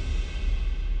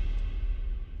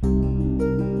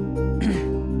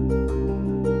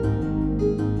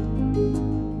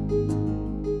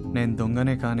 నేను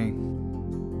దొంగనే కానీ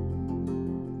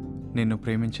నిన్ను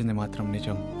ప్రేమించింది మాత్రం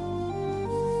నిజం.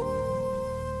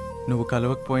 నువ్వు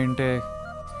కలవకపోయింటే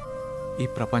ఈ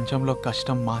ప్రపంచంలో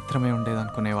కష్టం మాత్రమే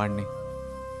ఉండేదనుకునేవాడిని.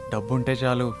 డబ్బుంటే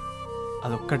చాలు,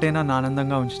 అదొక్కటే నన్ను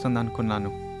ఆనందంగా ఉంచుతుంది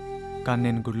అనుకున్నాను. కానీ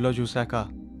నేను గుడిలో చూశాక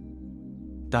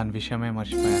దాని విషయమే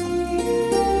మర్చిపోయాను.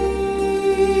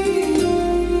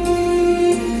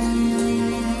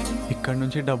 ఇక్కడి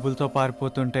నుంచి డబ్బులతో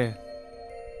పారిపోతుంటే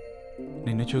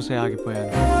నిన్ను చూసే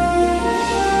ఆగిపోయాను.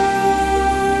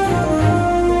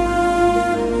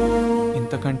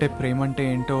 ఇంతకంటే ప్రేమంటే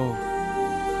ఏంటో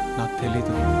నాకు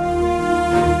తెలీదు.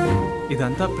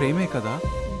 ఇదంతా ప్రేమే కదా?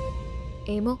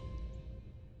 ఏమో,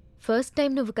 ఫస్ట్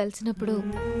టైం నువ్వు కలిసినప్పుడు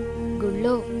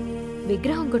గుళ్ళో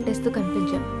విగ్రహం కొట్టేస్తూ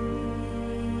కనిపించావు.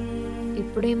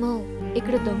 ఇప్పుడేమో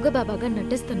ఇక్కడ దొంగ బాబాగా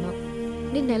నటిస్తున్నావు.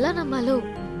 నిన్నెలా నమ్మాలో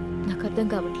నాకు అర్థం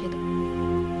కావట్లేదు.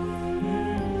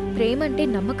 ప్రేమంటే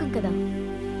నమ్మకం కదా.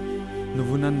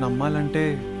 నువ్వు నన్ను నమ్మాలంటే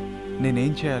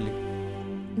నేనేం చేయాలి?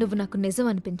 నువ్వు నాకు నిజం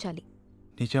అనిపించాలి.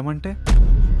 నిజమంటే?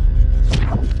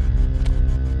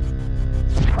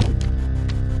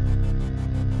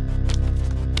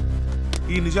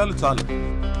 ఈ నిజాలు చాలు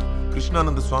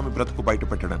కృష్ణానంద స్వామి బ్రతుకు బయట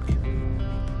పెట్టడానికి.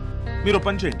 మీరు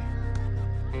పని చేయండి.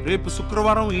 రేపు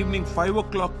శుక్రవారం ఈవినింగ్ 5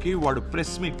 o'clockకి వాడు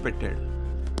ప్రెస్ మీట్ పెట్టాడు.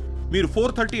 మీరు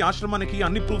 4:30 ఆశ్రమానికి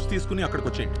అన్ని ప్రూఫ్స్ తీసుకుని అక్కడికి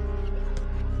వచ్చేయండి.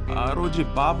 ఆ రోజు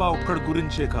బాబా ఒక్కడి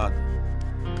గురించే కాదు,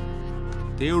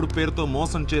 దేవుడి పేరుతో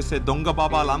మోసం చేసే దొంగ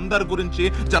బాబాలందరి గురించి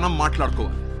జనం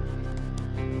మాట్లాడుకోవాలి.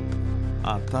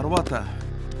 ఆ తర్వాత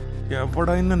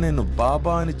ఎవడైనా నేను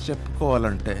బాబా అని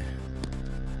చెప్పుకోవాలంటే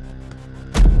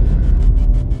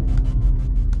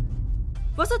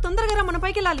వసు తొందరగా రా, మన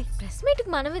పైకి వెళ్ళాలి. ప్రెస్ మీట్ కి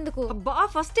మనం ఎందుకు? అబ్బా,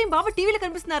 ఫస్ట్ టైం బాబా టీవీలో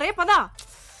కనిపిస్తున్నారే, పదా.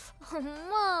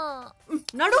 అమ్మా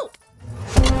నడు.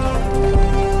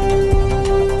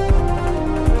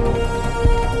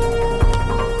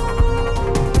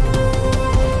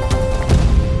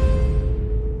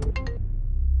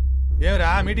 ఏమరా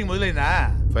మీటింగ్ మొదలైందా?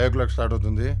 5 o'clock స్టార్ట్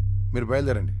అవుతుంది, మీరు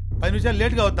బయలుదేరండి. 10 నిమిషాలు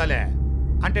లేట్గా వస్తాలే.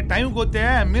 అంటే టైంకి వస్తే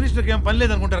మినిస్టర్కి ఏం పని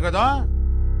లేదనుకుంటారు కదా.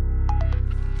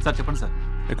 సార్ చెప్పండి సార్.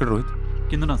 ఎక్కడ రోహిత్?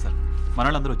 కింద ఉన్నాం సార్. మన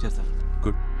వాళ్ళందరూ వచ్చారు సార్.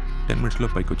 గుడ్. 10 minutesలో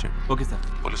పైకి వచ్చాడు. Okay sir.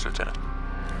 పోలీసులు వచ్చారా?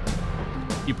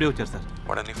 ఇప్పుడే వచ్చారు సార్.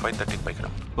 వాడని 5:30 పైకి రా.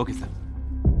 Okay sir.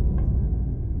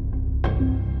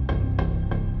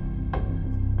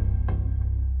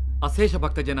 అశేష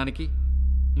భక్త జనానికి,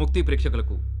 ముక్తి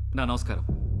ప్రేక్షకులకు నా నమస్కారం.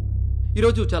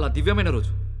 ఈరోజు చాలా దివ్యమైన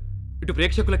రోజు. ఇటు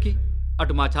ప్రేక్షకులకి,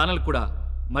 అటు మా ఛానల్ కూడా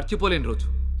మర్చిపోలేని రోజు.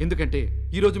 ఎందుకంటే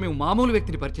ఈరోజు మేము మామూలు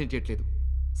వ్యక్తిని పరిచయం చేయట్లేదు,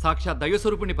 సాక్షాత్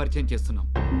దైవస్వరూపుణ్ణి పరిచయం చేస్తున్నాం.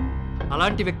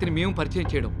 అలాంటి వ్యక్తిని మేము పరిచయం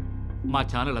చేయడం మా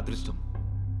ఛానల్ అదృష్టం.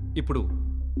 ఇప్పుడు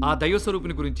ఆ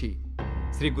దైవస్వరూపుని గురించి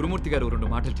శ్రీ గురుమూర్తి గారు 2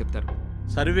 మాటలు చెప్తారు.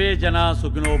 సర్వే జనా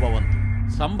సుఖినో భవంతు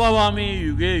సంభవామి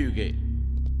యుగే యుగే.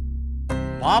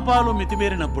 పాపాలు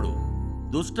మితిమీరినప్పుడు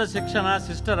దుష్ట శిక్షణ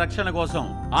శిష్ట రక్షణ కోసం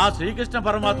ఆ శ్రీకృష్ణ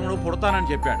పరమాత్ముడు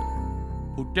పుడతానని చెప్పాడు.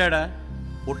 పుట్టాడా?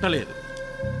 పుట్టలేదు.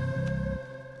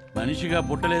 మనిషిగా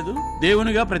పుట్టలేదు,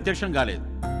 దేవునిగా ప్రత్యక్షం కాలేదు.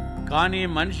 కానీ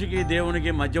మనిషికి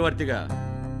దేవునికి మధ్యవర్తిగా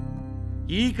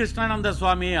ఈ కృష్ణానంద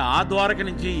స్వామి ఆ ద్వారక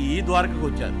నుంచి ఈ ద్వారకకు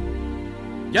వచ్చారు.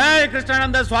 జై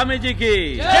కృష్ణానంద స్వామీజీకి,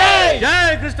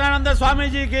 జై కృష్ణానంద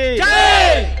స్వామీజీకి.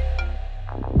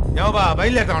 ఏవబా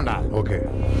బయలుదేరుతా ఉండా. ఓకే.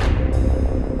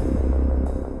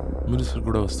 మినిస్టర్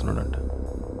కూడా వస్తున్నాడంట.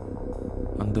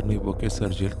 అందరినీ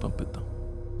ఒకేసారి జైలు పంపిద్దాం.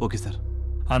 Okay sir.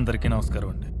 అందరికీ నమస్కారం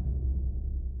అండి.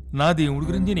 నా దేవుడి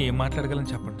గురించి నేను ఏం మాట్లాడగలను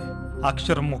చెప్పండి.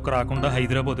 అక్షరం ముక్క రాకుండా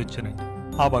హైదరాబాద్ వచ్చానండి.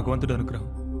 ఆ భగవంతుడు అనుగ్రహం,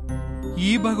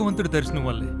 ఈ భగవంతుడి దర్శనం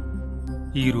వల్లే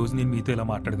ఈ రోజు నేను మీతో ఇలా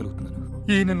మాట్లాడగలుగుతున్నాను.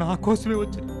 ఈయన నా కోసమే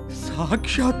వచ్చిన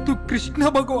సాక్షాత్తు కృష్ణ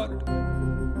భగవానుడు.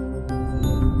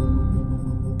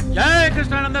 జై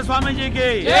కృష్ణానంద స్వామీజీకి.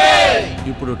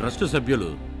 ఇప్పుడు ట్రస్ట్ సభ్యులు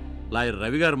లాయర్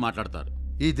రవి గారు మాట్లాడతారు.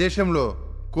 ఈ దేశంలో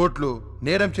కోర్టులు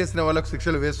నేరం చేసిన వాళ్ళకు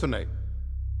శిక్షలు వేస్తున్నాయి.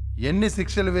 ఎన్ని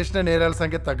శిక్షలు వేసినా నేరాల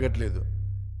సంఖ్య తగ్గట్లేదు.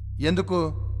 ఎందుకు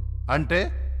అంటే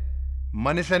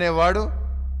మనిషి అనేవాడు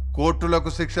కోర్టులకు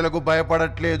శిక్షలకు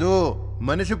భయపడట్లేదు.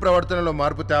 మనిషి ప్రవర్తనలో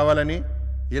మార్పు తేవాలని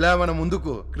ఇలా మన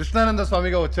ముందుకు కృష్ణానంద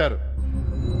స్వామిగా వచ్చారు.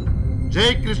 జై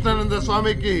కృష్ణానంద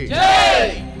స్వామికి.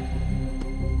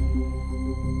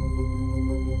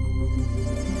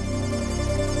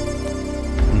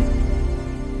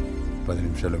 10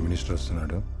 నిమిషాల్లో మినిస్టర్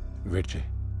వస్తున్నాడు, వెయిట్ చేయి.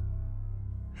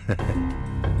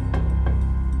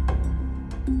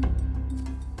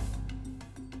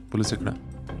 పోలీస్ ఎక్కడ?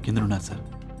 కింద ఉన్నారు సార్.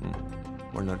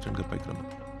 వాళ్ళు అర్జెంట్గా పైకి రమ్మ.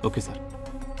 Okay sir.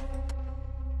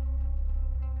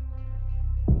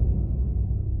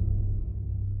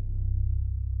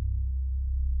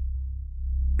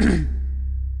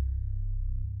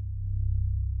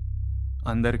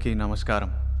 అందరికీ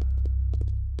నమస్కారం.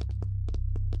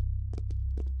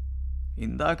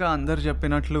 ఇందాక అందరు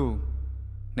చెప్పినట్లు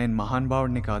నేను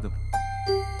మహానుభావుడిని కాదు.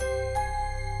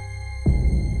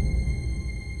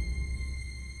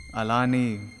 అలా అని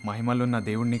మహిమలున్న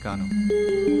దేవుణ్ణి కాను.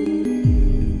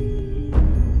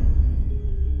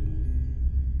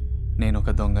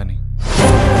 నేనొక దొంగని.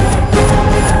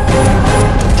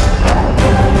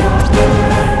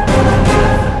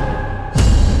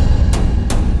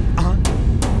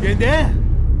 ఏందే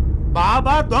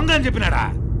బాబా దొంగ అని చెప్పినాడా?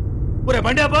 ఒరే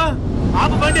బండి ఆపు,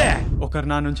 ఆపు బండి. ఒకరు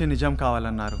నా నుంచి నిజం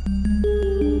కావాలన్నారు.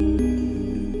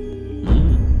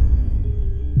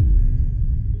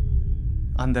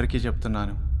 అందరికీ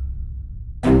చెప్తున్నాను,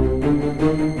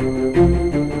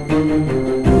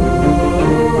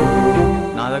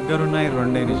 నా దగ్గరున్నాయి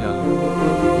 2 నిజాలు.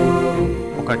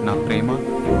 ఒకటి నా ప్రేమ,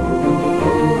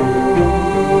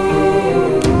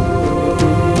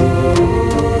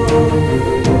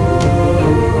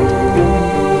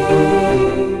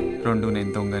 రెండు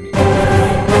నేను దొంగని.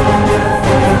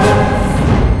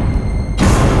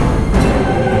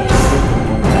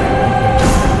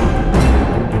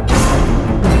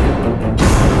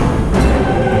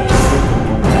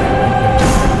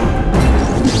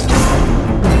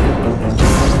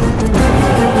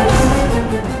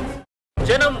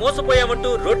 జనం మోసపోయామంటూ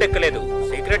రోడ్డెక్కలేదు,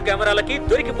 సీక్రెట్ కెమెరాలకి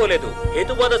దొరికిపోలేదు,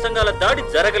 హేతువాద సంఘాల దాడి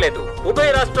జరగలేదు. ఉభయ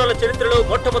రాష్ట్రాల చరిత్రలో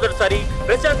మొట్టమొదటిసారి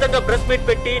ప్రశాంతంగా ప్రెస్ మీట్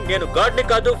పెట్టి నేను గాడ్ని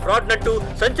కాదు ఫ్రాడ్ నట్టు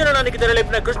సంచలనానికి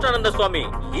తెరలేపిన కృష్ణానంద స్వామి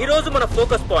ఈ రోజు మన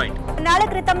ఫోకస్ పాయింట్. నెల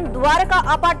క్రితం ద్వారకా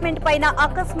అపార్ట్మెంట్ పైన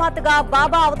అకస్మాత్తుగా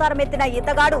బాబా అవతారం ఎత్తిన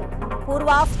ఇతగాడు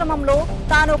పూర్వాశ్రమంలో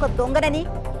తాను ఒక దొంగనని,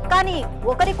 కానీ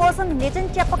ఒకరి కోసం నిజం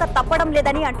చెప్పక తప్పడం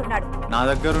లేదని అంటున్నాడు. నా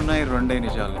దగ్గరున్నాయి 2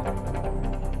 నిజాలు.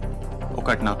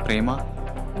 ఒకటి నా ప్రేమ,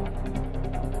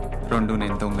 రెండు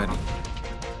నేను దొంగని.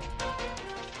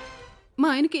 మా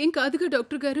ఆయనకి ఏం కాదుగా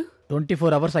డాక్టర్ గారు?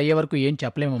 24 అవర్స్ అయ్యే వరకు ఏం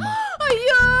చెప్పలేమమ్మా.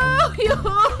 అయ్యో అయ్యో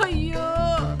అయ్యో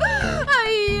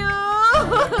అయ్యో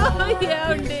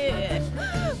ఏమండి,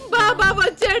 బాబా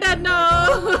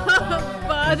వచ్చాడన్నావు,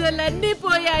 బాధలన్నీ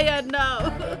పోయాయన్నావు,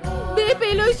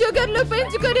 బీపీలు షుగర్లు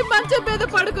పెంచుకొని మంచం మీద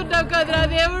పడుకున్నావు కదరా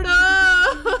దేవుడు.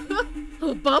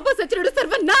 బాబా సచ్చినడు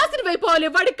సర్వనాశనం అయిపోవాలి,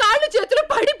 వాడి కాళ్ళు చేతులు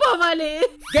పడిపోవాలి.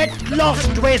 Get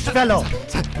lost waste fellow.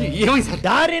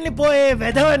 దారిని పోయే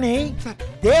వెధవని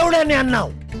దేవుడని అన్నావు,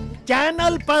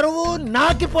 ఛానల్ పరువు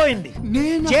నాకిపోయింది.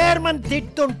 చైర్మన్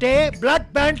తిట్టుంటే బ్లడ్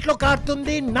ప్యాంట్ లో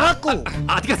కారుతుంది నాకు.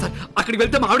 అక్కడికి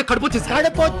వెళ్తే మా ఆవిడ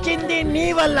కడుపొచ్చింది నీ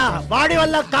వల్ల, వాడి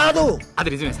వల్ల కాదు. అది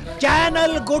నిజమే sir.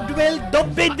 Channel good will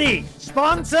దొబ్బింది.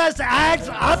 Sponsors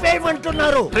ads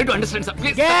ఆపేయమంటున్నారు.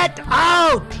 Get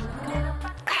out.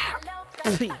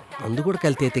 మందు కూడా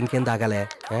కలితే ఇంకేం తాగాలే?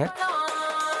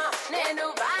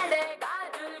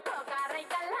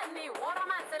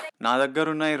 నా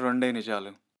దగ్గరున్నాయి 2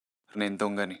 నిజాలు. నేను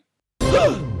దొంగని.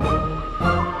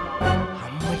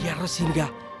 ఎర్ర సీన్గా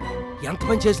ఎంత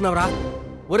పని చేసినావురా?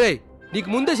 ఒరేయ్, నీకు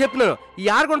ముందే చెప్పినాను, ఈ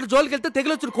 6 గంటల జోలికి వెళ్తే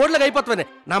తెగిలొచ్చిన కోడ్లాగా అయిపోతావని.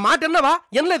 నా మాట విన్నావా?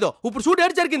 వినలేదు. ఇప్పుడు చూడు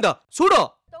ఏడు జరిగిందో చూడు.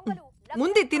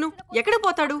 ముందే తిను, ఎక్కడ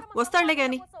పోతాడు? వస్తాడులే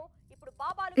గాని.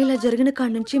 ఇలా జరిగిన కాడ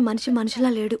నుంచి మనిషిలా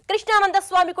లేడు. కృష్ణానంద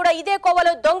స్వామి కూడా ఇదే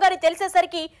కోవలో దొంగని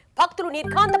తెలిసేసరికి భక్తులు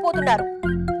నిర్ఘాంతపోతున్నారు.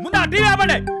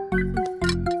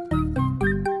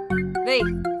 రేయ్,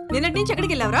 నిన్నటి నుంచి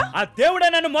ఎక్కడికి వెళ్ళావురా? ఆ దేవుడే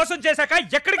నన్ను మోసం చేశాక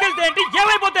ఎక్కడికి వెళ్తే ఏంటి,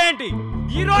 ఏమైపోతాయేంటి?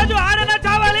 ఈ రోజు ఆడన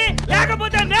చావాలి,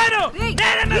 లేకపోతే నేను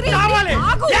చావాలి.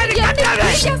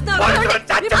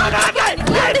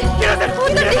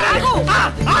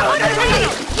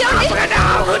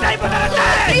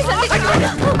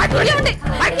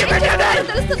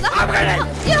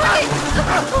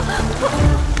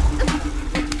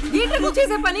 నువ్వు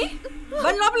చేసే పని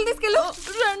లోపలికి తీసుకెళ్ళు.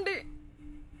 రండి.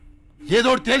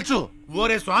 ఏదో తెలుసు.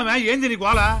 ఓరే స్వామి, ఏంది నీ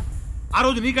గోళ? ఆ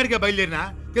రోజు నీ కాడికే బయలుదేరినా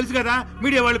తెలుసు కదా,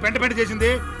 మీడియా వాళ్ళు పెంట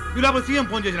చేసింది. ఈ లోపల సీఎం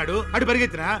ఫోన్ చేసినాడు, అటు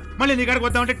పరిగెత్తినా. మళ్ళీ నీ కాడికి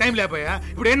వద్దామంటే టైం లేకపోయా.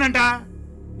 ఇప్పుడు ఏంటంట?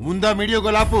 ముందా మీడియా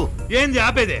గోలాపు. ఏంది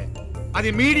ఆపేదే? అది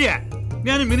మీడియా,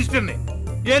 నేను మినిస్టర్ని.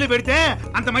 ఏలు పెడితే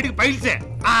అంత మటుకు పైల్సే.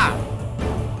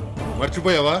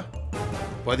 మర్చిపోయావా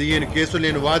 15 కేసులు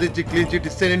నేను వాదించి క్లీన్ చిట్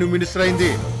ఇస్తే నేను మినిస్టర్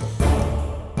అయింది.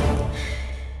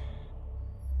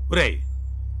 ఒరేయ్,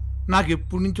 నాకు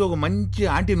ఎప్పటి నుంచో ఒక మంచి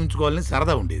ఆంటీ నుంచుకోవాలని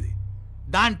సరదా ఉండేది.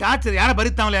 దాని టార్చర్ ఏడ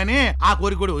భరిస్తాంలే అని ఆ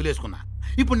కోరిక కూడా వదిలేసుకున్నా.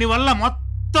 ఇప్పుడు నీ వల్ల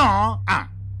మొత్తం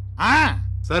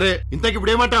సరే, ఇంతకి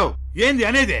ఇప్పుడు ఏమంటావు? ఏంది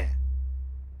అనేదే?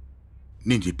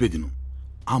 నేను చెప్పేది నువ్వు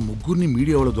ఆ ముగ్గురిని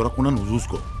మీడియా వాళ్ళు దొరకకుండా నువ్వు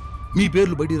చూసుకో. మీ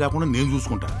పేర్లు బయటికి రాకుండా నేను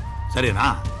చూసుకుంటా, సరేనా?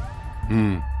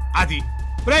 అది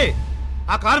రే,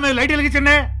 ఆ కారు మీద లైట్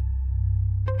వెలిగించండి.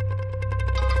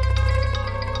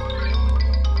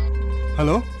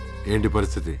 హలో, ఏంటి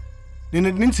పరిస్థితి?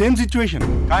 నిన్నటి నుంచి సేమ్ సిచ్యువేషన్,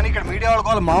 కానీ ఇక్కడ మీడియా వాళ్ళ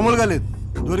కాల్ మామూలుగా లేదు.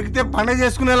 దొరికితే పండగ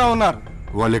చేసుకునేలా ఉన్నారు.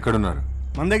 వాళ్ళు ఎక్కడున్నారు?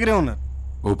 మన దగ్గరే ఉన్నారు.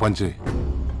 ఓ పంచే,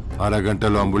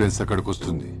 అరగంటలో అంబులెన్స్ అక్కడికి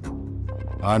వస్తుంది.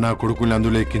 నా కొడుకుల్ని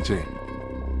అందులో ఎక్కించే.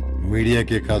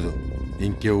 మీడియాకే కాదు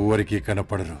ఇంకెవ్వరికి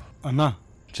కనపడరు. అన్నా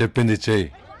చెప్పింది చెయ్యి.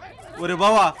 ఒరే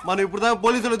బావా, మనం ఇప్పుడు దాకా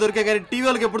పోలీసులు దొరికే కానీ టీవీ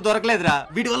వాళ్ళకి ఎప్పుడు దొరకలేదురా.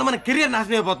 వీటి వల్ల మన కెరియర్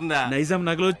నాశనం అయిపోతుందా? నైజాం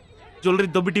నగలు జ్యువెలరీ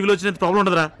దొబ్బి టీవీలో వచ్చినంత ప్రాబ్లం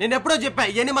ఉండదురా. నేను ఎప్పుడో చెప్పా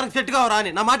ఇవన్నీ మనకు సెట్ కావరా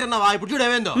అని. నా మాట విన్నావా? ఇప్పుడు చూడు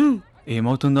ఏమైందో.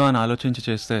 ఏమవుతుందో అని ఆలోచించి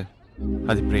చేస్తే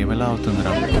అది ప్రేమలా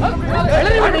అవుతుందిరా.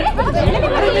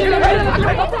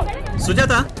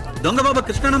 సుజాత, దొంగబాబా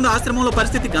కృష్ణానంద ఆశ్రమంలో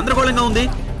పరిస్థితి గందరగోళంగా ఉంది.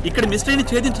 ఇక్కడ మిస్టరీని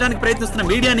ఛేదించడానికి ప్రయత్నిస్తున్న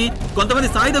మీడియాని కొంతమంది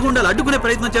సాయుధ గుండాలు అడ్డుకునే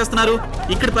ప్రయత్నం చేస్తున్నారు.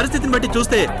 ఇక్కడ పరిస్థితిని బట్టి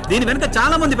చూస్తే దీని వెనుక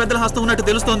చాలా మంది పెద్దల హస్తం ఉన్నట్టు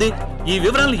తెలుస్తోంది. ఈ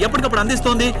వివరాలను ఎప్పటికప్పుడు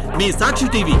అందిస్తోంది మీ సాక్షి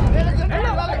టీవీ.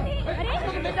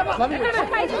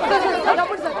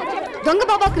 దొంగ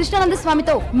బాబా కృష్ణానంద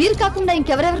స్వామితో మీరు కాకుండా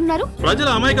ఇంకెవరెవరున్నారు? ప్రజల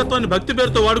అమాయకత్వాన్ని భక్తి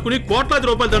పేరుతో వాడుకుని కోట్లాది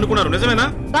రూపాయలు దండుకున్నారు. నిజమేనా?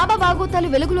 బాబా బాగోతాలు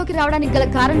వెలుగులోకి రావడానికి గల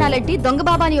కారణాలేంటి? దొంగ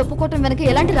బాబాని ఒప్పుకోవటం వెనక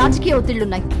ఎలాంటి రాజకీయ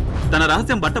ఒత్తిళ్లున్నాయి? తన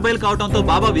రహస్యం బట్టబయలు కావడంతో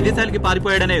బాబా విదేశాలకి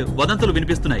పారిపోయాడనే వదంతులు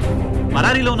వినిపిస్తున్నాయి.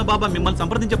 మరారీలో ఉన్న బాబా మిమ్మల్ని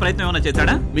సంప్రదించే ప్రయత్నం ఏమైనా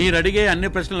చేశాడా? మీరు అడిగే అన్ని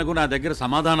ప్రశ్నలకు నా దగ్గర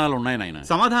సమాధానాలు ఉన్నాయి నాయన.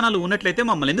 సమాధానాలు ఉన్నట్లయితే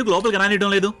మమ్మల్ని ఎందుకు లోపలికి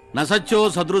రానియడం లేదు? నసత్యో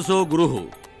సదృశో గురుహు.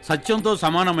 సత్యంతో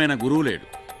సమానమైన గురువు లేడు.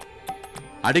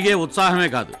 అడిగే ఉత్సాహమే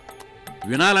కాదు,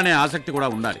 వినాలనే ఆసక్తి కూడా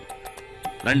ఉండాలి.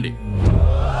 రండి.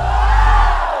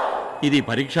 ఇది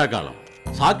పరీక్షాకాలం.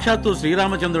 సాక్షాత్తు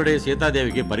శ్రీరామచంద్రుడే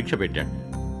సీతాదేవికి పరీక్ష పెట్టాడు.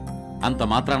 అంత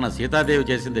మాత్రాన సీతాదేవి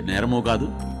చేసింది నేరమూ కాదు,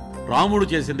 రాముడు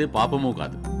చేసింది పాపమూ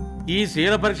కాదు. ఈ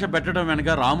శీల పరీక్ష పెట్టడం వెనుక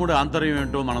రాముడు ఆంతర్యం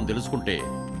ఏంటో మనం తెలుసుకుంటే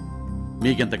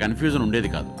మీకింత కన్ఫ్యూజన్ ఉండేది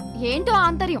కాదు. ఏంటో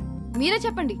ఆంతర్యం మీరే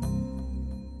చెప్పండి.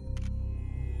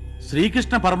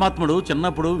 శ్రీకృష్ణ పరమాత్ముడు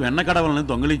చిన్నప్పుడు వెన్నకడవలను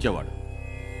దొంగిలించేవాడు.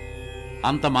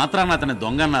 అంత మాత్రాన అతని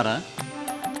దొంగన్నారా?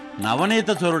 నవనీత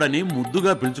చోరుడని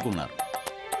ముద్దుగా పిలుచుకున్నారు.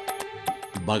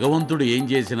 భగవంతుడు ఏం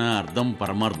చేసినా అర్థం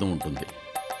పరమార్థం ఉంటుంది.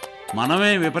 మనమే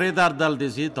విపరీతార్థాలు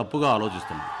తీసి తప్పుగా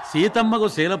ఆలోచిస్తున్నాం. సీతమ్మకు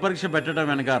శీల పరీక్ష పెట్టడం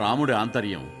వెనక రాముడి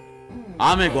ఆంతర్యం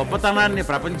ఆమె గొప్పతనాన్ని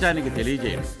ప్రపంచానికి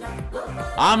తెలియజేయడం,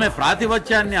 ఆమె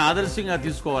ప్రాతివత్యాన్ని ఆదర్శంగా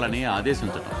తీసుకోవాలని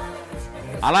ఆదేశించటం.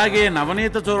 అలాగే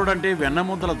నవనీత చోరుడంటే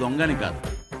వెన్నముద్దల దొంగని కాదు,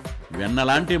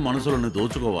 వెన్నలాంటి మనుషులను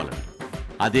దోచుకోవాలని.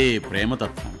 అదే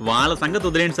ప్రేమతత్వం. వాళ్ళ సంగతి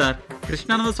వదిలేండి సార్.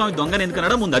 కృష్ణానంద స్వామి దొంగని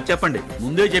ఎందుకన్నాడో ముందు అది చెప్పండి.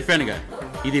 ముందే చెప్పానుగా,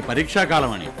 ఇది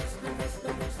పరీక్షాకాలం అని.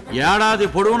 ఏడాది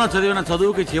పొడవునా చదివిన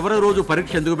చదువుకి చివరి రోజు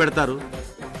పరీక్ష ఎందుకు పెడతారు?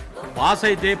 పాస్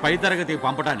అయితే పై తరగతి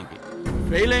పంపడానికి,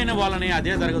 ఫెయిల్ అయిన వాళ్ళని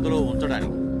అదే తరగతిలో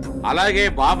ఉంచడానికి. అలాగే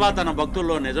బాబా తన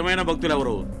భక్తుల్లో నిజమైన భక్తులు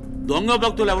ఎవరో, దొంగ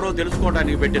భక్తులు ఎవరో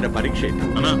తెలుసుకోవడానికి పెట్టిన పరీక్ష.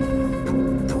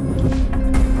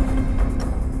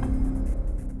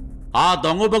 ఆ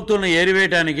దొంగ భక్తులను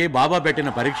ఏరివేయటానికి బాబా పెట్టిన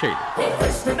పరీక్ష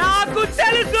ఇది. నాకు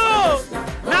తెలుసు,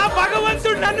 నా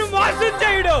భగవంతుడు నన్ను మోసం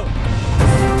చేయడు.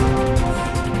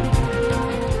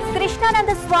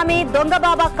 కృష్ణానంద స్వామి దొంగ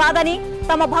బాబా కాదని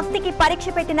తమ భక్తికి పరీక్ష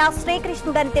పెట్టిన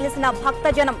శ్రీకృష్ణుడని తెలిసిన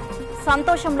భక్తజనం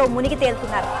సంతోషంలో మునిగి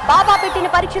తేలుతున్నారు. బాబా పెట్టిన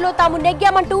పరీక్షలో తాము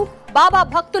నెగ్గామంటూ బాబా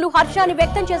భక్తులు హర్షాన్ని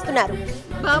వ్యక్తం చేస్తున్నారు.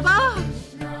 బాబా,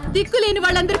 దిక్కులేని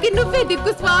వాళ్ళందరికీ నువ్వే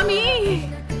దిక్కు స్వామి.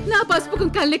 నా పసుపు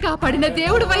కుంకల్ని కాపాడిన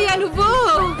దేవుడు వయ్యా నువ్వు.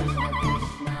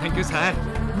 Thank you sir.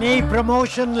 నీ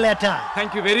promotion letter.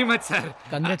 Thank you very much sir.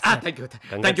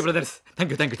 Thank you brothers.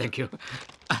 Thank you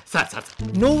sir.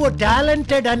 నువ్వు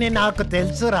టాలెంటెడ్ అని నాకు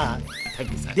తెలుసురా.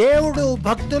 దేవుడు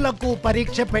భక్తులకు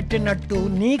పరీక్ష పెట్టినట్టు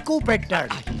నీకు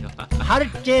పెట్టాడు.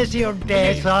 హర్ట్ చేసి ఉంటే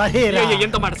sorry.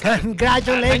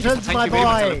 Congratulations my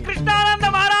boy. Krishnananda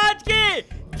Maharaj కి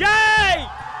జై.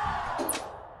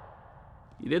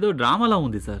 ఇదేదో డ్రామాలా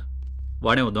ఉంది సార్.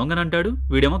 వాడేమో దొంగనంటాడు,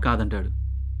 వీడేమో కాదంటాడు.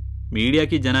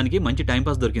 మీడియాకి జనానికి మంచి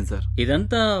టైంపాస్ దొరికింది సార్.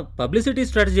 ఇదంతా పబ్లిసిటీ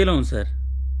స్ట్రాటజీలో ఉంది సార్.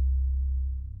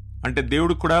 అంటే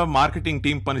దేవుడు కూడా మార్కెటింగ్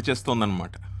టీం పని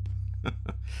చేస్తోందన్నమాట.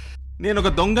 నేను ఒక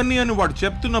దొంగని అని వాడు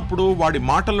చెప్తున్నప్పుడు వాడి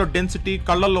మాటల్లో డెన్సిటీ,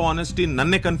 కళ్ళల్లో ఆనెస్టీ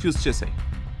నన్నే కన్ఫ్యూజ్ చేశాయి.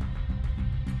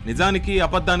 నిజానికి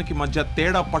అబద్ధానికి మధ్య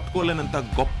తేడా పట్టుకోలేనంత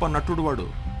గొప్ప నటుడు వాడు.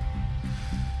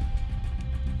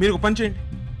 మీరు ఒక పని చేయండి,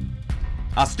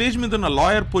 ఆ స్టేజ్ మీద ఉన్న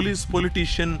లాయర్, పోలీస్,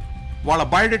 పొలిటీషియన్ వాళ్ళ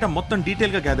బయోడేటా మొత్తం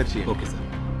డీటెయిల్ గా గ్యాదర్ చేయండి. Okay sir.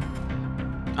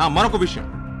 మరొక విషయం,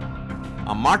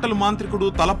 ఆ మాటలు మాంత్రికుడు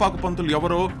తలపాకు పంతులు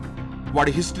ఎవరో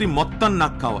వాడి హిస్టరీ మొత్తం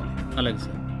నాకు కావాలి. అలాగే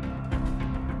సార్.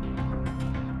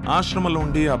 ఆశ్రమంలో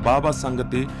ఉండి ఆ బాబా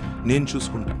సంగతి నేను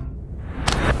చూసుకుంటాను.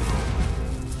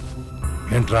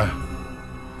 ఏంట్రా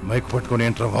మైక్ పట్టుకొని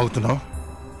ఏంట్రా వాగుతున్నావు?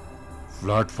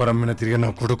 ప్లాట్ఫారం మీద తిరిగే నా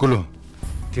కొడుకులు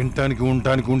తినటానికి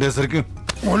ఉండటానికి ఉండేసరికి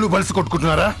వాళ్ళు బలిసి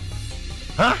కొట్టుకుంటున్నారా?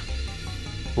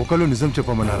 ఒకళ్ళు నిజం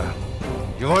చెప్పమన్నారా?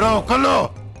 ఎవరో ఒకళ్ళు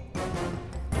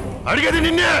అడిగేది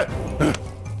నిన్నే.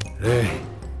 రే,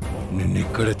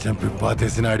 నిన్నిక్కడే చంపి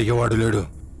పాతేసిన అడిగేవాడు లేడు.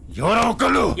 ఎవరో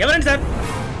ఒకళ్ళు. ఎవరండి సార్?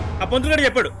 ఆ పంతులు గారు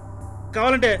చెప్పాడు,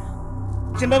 కావాలంటే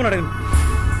చిన్నబాబుని అడగండి.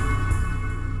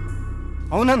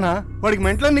 అవునన్నా, వాడికి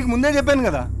మెంట్లో నీకు ముందే చెప్పాను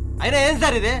కదా. అయినా ఏం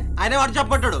సార్ ఇది? ఆయన వాడు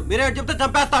చెప్పంటాడు, మీరే చెప్తే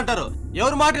చంపేస్తా అంటారు.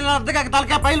 ఎవరు మాట అర్థం కాక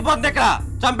తలకాయ పైలిపోతుంది. ఇక్కడ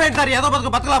చంపేయండి సార్, ఏదో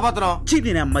బతకలేకపోతున్నాం.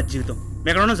 దీని అమ్మ జీవితం.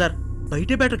 ఎక్కడ ఉన్నాం సార్?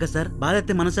 బయటే బెటర్ కదా సార్. బాధ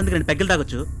అయితే మనసందుకు రెండు పెగ్గలు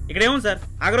తాగొచ్చు. ఇక్కడ ఏమో సార్,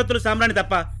 అగరొత్తులు సాంబ్రాణి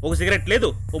తప్ప ఒక సిగరెట్ లేదు,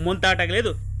 ఓ ముంత ఆటక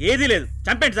లేదు, ఏదీ లేదు.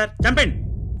 చంపండి సార్, చంపండి.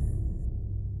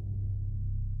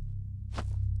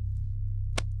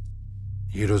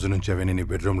 ఈ రోజు నుంచి అవన్నీ నీ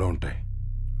బెడ్రూమ్ లో ఉంటాయి.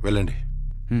 వెళ్ళండి.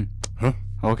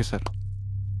 Okay sir.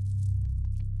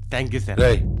 Thank you sir.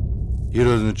 రై, ఈ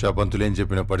రోజు నుంచి ఆ పంతులు ఏం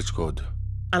చెప్పినా పడుచుకోవద్దు.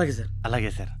 అలాగే సార్.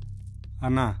 అలాగే సార్.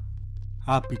 అన్నా,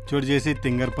 ఆ పిక్చర్ చేసే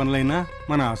తింగర్ పనులైనా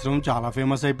మన ఆశ్రమం చాలా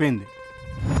ఫేమస్ అయిపోయింది.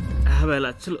 50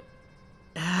 లక్షలు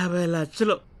 50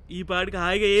 లక్షలు ఈ పాటికి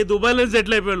హాయిగా ఏ దుబాయ్లో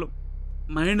సెటిల్ అయిపోయాడు.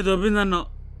 మైండ్ దొబ్బిందన్నావు,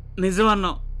 నిజం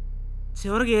అన్నావు,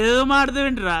 చివరికి ఏదో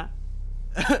మాడతావేంటిరా?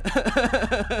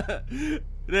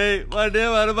 రే, వాడే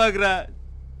వరబాకురా,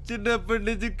 చిన్నప్పటి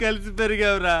నుంచి కలిసి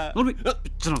పెరిగావురా.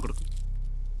 కొడుకు,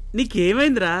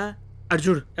 నీకేమైందిరా? అటు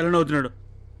చూడు ఎలా నవ్వుతున్నాడు.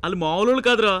 వాళ్ళు మామూలు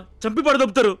కాదురా, చంపి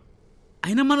పడదొప్పుతారు.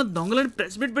 అయినా మన దొంగలని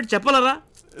ప్రెస్ మీట్ పెట్టి చెప్పాలరా?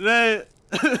 రే,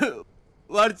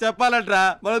 వాడు చెప్పాలట్రా,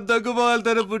 మనం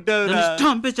దొంగపోవాలతోనే పుట్టావురా.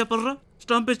 స్టాంపేసి చెప్పాలరా,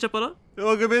 స్టాంపేసి చెప్పాలా?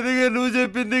 ఒక మీదగా నువ్వు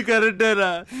చెప్పింది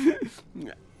కరెక్టేరా.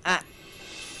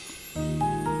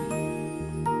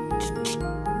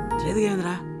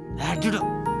 లేదురా చూడు.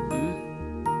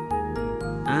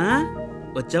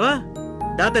 వచ్చావా?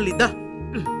 దా తల్లి దా.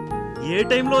 ఏ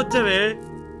టైంలో వచ్చావే?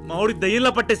 మామిడి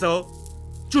దయ్యంలా పట్టేశావు.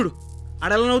 చూడు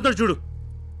ఆడలా నవ్వుతాడు చూడు.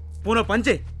 పూనో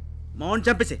పంచే, మామిడిని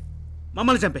చంపేసే,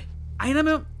 మమ్మల్ని చంపే. అయినా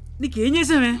మేము నీకేం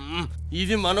చేసామే?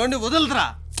 ఇది మనోడిని వదులుతురా.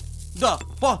 దో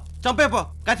పో, చంపేపో.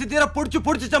 కసి తీర పొడిచి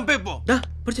పొడిచి చంపేపో. దా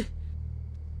పొడిచి.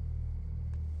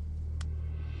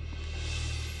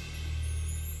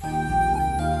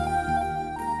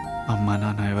 అమ్మా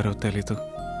నాన్న ఎవరో తెలీదు,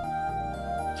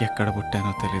 ఎక్కడ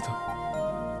పుట్టానో తెలీదు.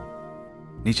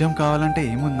 నిజం కావాలంటే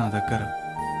ఏముంది నా దగ్గర?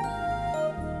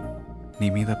 నీ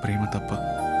మీద ప్రేమ తప్ప.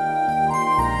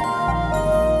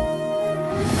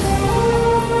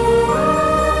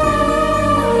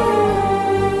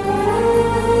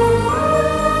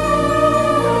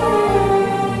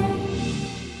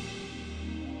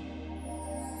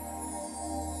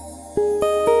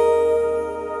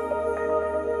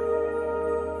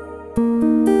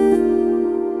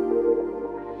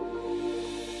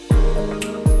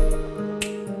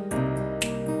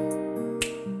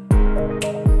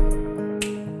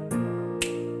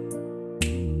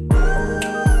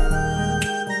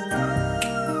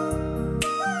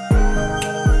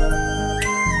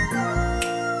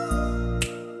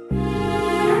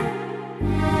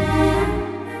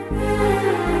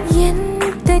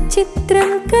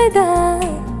 చిత్రం కదా,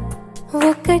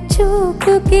 ఒక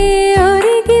చూపుకే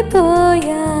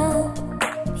ఒరిగిపోయా.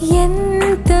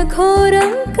 ఎంత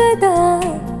ఘోరం కదా,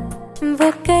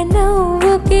 ఒక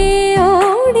నవ్వుకే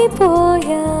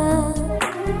ఓడిపోయా.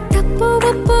 తప్పు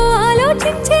ఒప్పు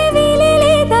ఆలోచించే వీలే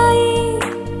లేదాయే,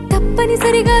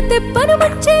 తప్పనిసరిగా తెప్పను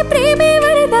ముంచే ప్రేమే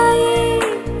వరదాయే.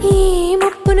 ఈ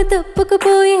ముప్పును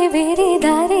తప్పుకుపోయే వేరే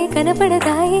దారే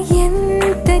కనపడదాయే.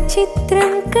 ఎంత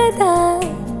చిత్రం కదా,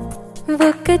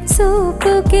 ఒక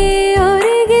చూపుకే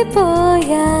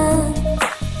ఒరిగిపోయా.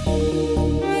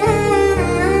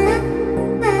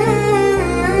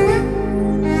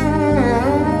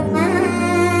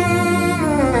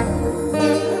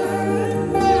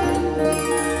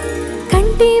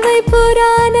 కంటి వైపు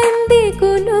రానంది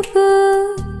కునుకు,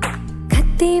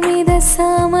 కత్తి మీద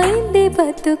సామైంది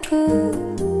బతుకు.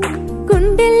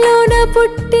 గుండెల్లోన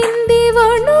పుట్టింది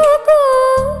వణుకు,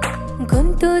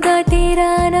 గొంతు దాటి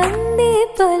రానంది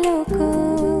పలుకు.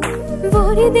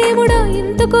 ఓరి దేవుడా,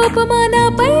 ఇంత కోపమా నా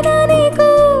పైన నీకు?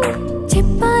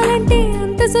 చెప్పాలంటే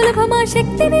అంత సులభమా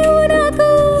శక్తి నీవు నాకు?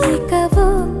 ఇక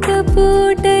ఒక్క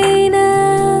పూటైనా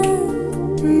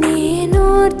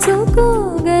నేనోర్చుకోగలనా?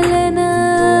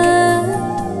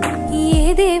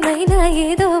 ఏదేమైనా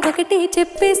ఏదో ఒకటి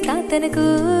చెప్పేస్తా తనకు.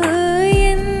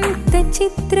 ఎంత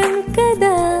చిత్రం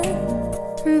కదా,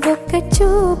 ఒక్క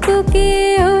చూపుకే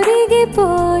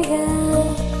ఒరిగిపోయా.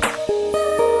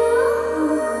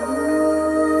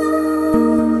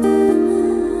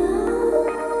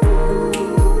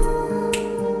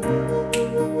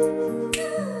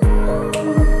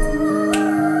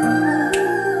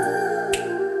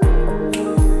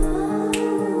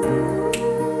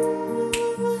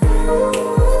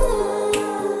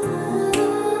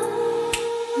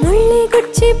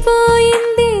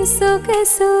 గుచ్చిపోయింది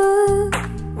సొగసు,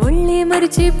 ఒళ్ళే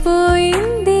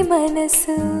మరిచిపోయింది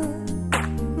మనసు,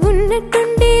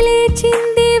 ఉన్నట్టుండి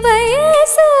లేచింది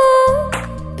వయసు.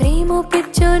 ప్రేమ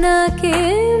పిచ్చో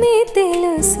నాకేమీ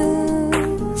తెలుసు,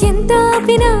 ఎంత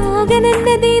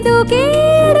ఆపినాగనన్నది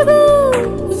దూకేడుగు,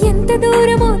 ఎంత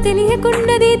దూరమో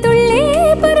తెలియకున్నది తుళ్ళే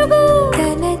పరుగు.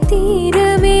 తన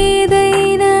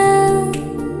తీరమేదైనా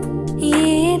ఏ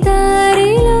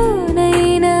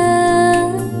దారిలోనైనా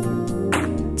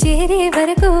చేరే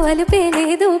వరకు అలుపే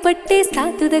లేదు, పట్టేస్తా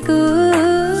తుదకు.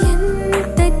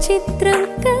 ఎంత చిత్రం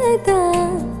కదా,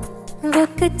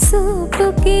 ఒక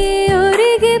చూపుకి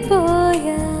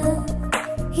ఒరిగిపోయా.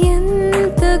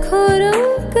 ఎంత ఘోరం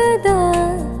కదా,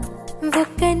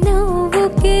 ఒక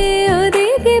నవ్వుకే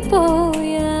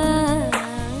ఒదిగిపోయా.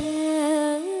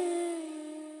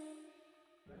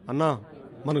 అన్నా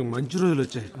మనకు మంచి రోజులు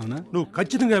వచ్చాయి. అవునా? నువ్వు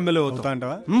ఖచ్చితంగా ఎమ్మెల్యే అవుతా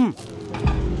అంటావా?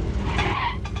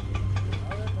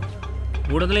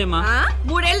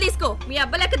 3 ఏళ్ళు తీసుకో. మీ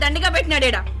అబ్బలెక్క దండిగా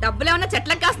పెట్టినాడేడా. డబ్బులు ఏమన్నా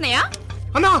చెట్లకు కాస్తున్నాయా?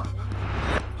 అన్నా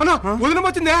అన్నా వదినం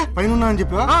వచ్చిందే పైన అని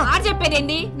చెప్పా.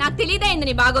 చెప్పేదేంటి? నాకు తెలియదైంది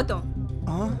నీ బాగోతం.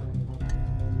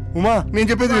 ఉమా నేను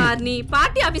చెప్పేది నీ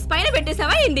పార్టీ ఆఫీస్ పైన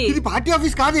పెట్టేసావా ఏంది? ఇది పార్టీ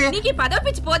ఆఫీస్ కాదే. నీకు పదవి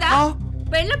పిచ్చి పోదా?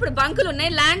 పెళ్ళప్పుడు బంకులు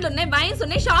ఉన్నాయి, ల్యాండ్లు ఉన్నాయి, వైన్స్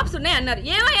ఉన్నాయి, షాప్స్ ఉన్నాయి అన్నారు.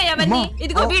 ఏమయ్యా అవన్నీ?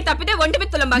 ఇదిగో వీడు తప్పితే ఒంటి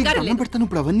మిత్తులం బంగారం లేదు. పెడతాను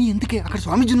ఇప్పుడు అవన్నీ ఎందుకే? అక్కడ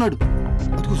స్వామీజీ ఉన్నాడు.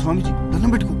 అదిగో స్వామీజీ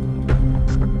దండం పెట్టుకో.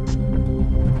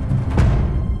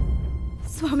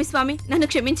 స్వామి స్వామి నన్ను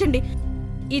క్షమించండి.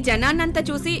 ఈ జనాన్నంతా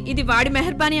చూసి ఇది వాడి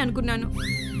మెహర్బానీ అనుకున్నాను.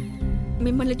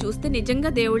 మిమ్మల్ని చూస్తే నిజంగా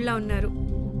దేవుళ్ళ ఉన్నారు.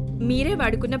 మీరే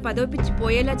వాడుకున్న పదవి పిచ్చి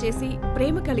పోయేలా చేసి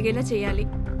ప్రేమ కలిగేలా చేయాలి.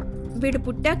 వీడు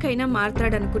పుట్టాకైనా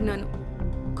మారతాడనుకున్నాను.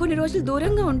 కొన్ని రోజులు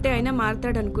దూరంగా ఉంటే అయినా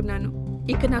మారతాడనుకున్నాను.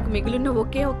 ఇక నాకు మిగిలిన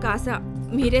ఒకే ఒక్క ఆశ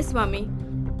మీరే స్వామి.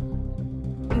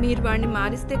 మీరు వాడిని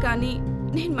మారిస్తే కానీ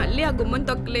నేను మళ్ళీ ఆ గుమ్మం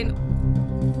తొక్కలేను.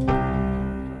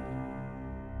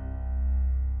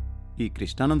 ఈ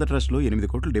కృష్ణానంద ట్రస్ట్లో 8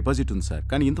 కోట్లు డిపాజిట్ ఉంది సార్,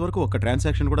 కానీ ఇంతవరకు ఒక్క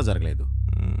ట్రాన్సాక్షన్ కూడా జరగలేదు.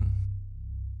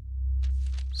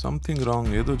 సంథింగ్ రాంగ్,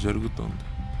 ఏదో జరుగుతోంది.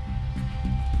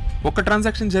 ఒక్క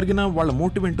ట్రాన్సాక్షన్ జరిగినా వాళ్ళ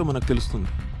మోటివ్ ఏంటో మనకు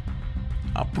తెలుస్తుంది.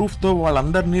 ఆ ప్రూఫ్తో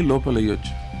వాళ్ళందరినీ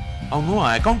లోపలయ్యొచ్చు. అవును, ఆ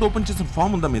అకౌంట్ ఓపెన్ చేసిన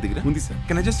ఫామ్ ఉందా మీ దగ్గర? ఉంది sir.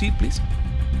 Can I just see it please?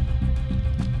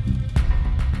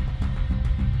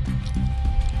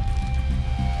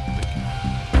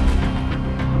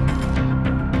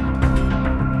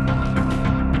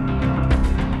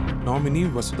 Nominee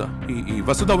వసుధ. ఈ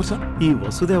వసుధ ఎవరు సార్? ఈ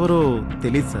వసుధ ఎవరో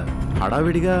తెలియదు సార్.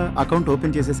 హడావిడిగా అకౌంట్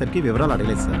ఓపెన్ చేసేసరికి వివరాలు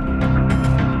అడగలేదు సార్.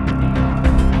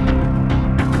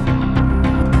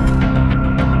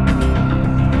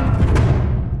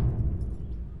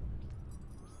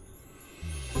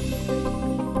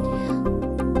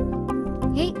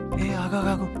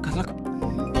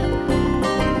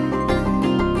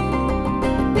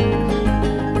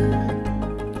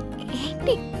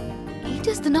 ఏంటి ఏం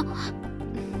చేస్తున్నావు?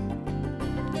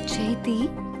 చైతి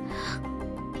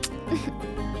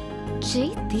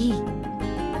చైతి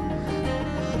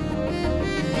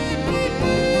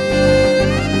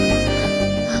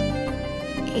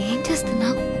ఏం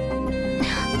చేస్తున్నావు?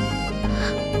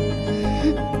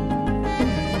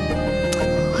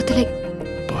 వదిలే.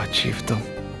 జీవితం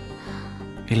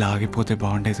ఇలా ఆగిపోతే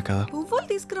బాగుండేది కదా. పువ్వులు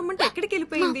తీసుకురమ్మంటే ఎక్కడికి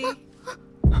వెళ్ళిపోయింది?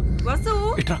 వసు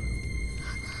ఇట్రా.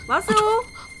 వసు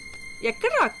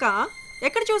ఎక్కడ అక్క?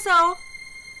 ఎక్కడ చూసావు?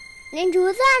 నేను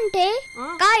చూసా అంటే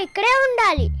ఇక్కడే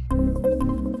ఉండాలి.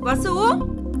 వసు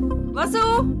వసు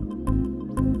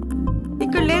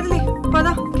ఇక్కడ లేదులే, పద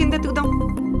కింద ఎత్తుకుదాం.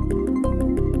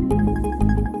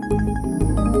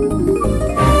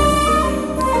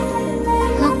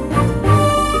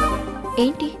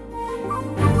 ఏంటి?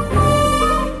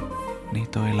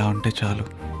 నీతో ఇలా ఉంటే చాలు,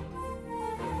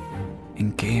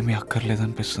 ఇంకేమీ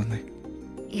అక్కర్లేదనిపిస్తుంది.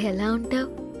 ఎలా ఉంటావు?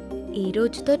 ఈ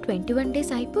రోజుతో 21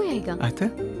 డేస్ అయిపోయాయిగా. అయితే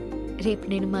రేపు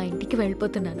నేను మా ఇంటికి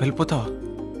వెళ్ళిపోతున్నాను. వెళ్ళిపోతావా?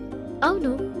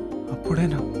 అవును.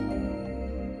 అప్పుడేనా?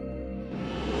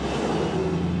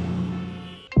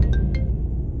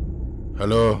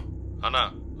 హలో అన్నా,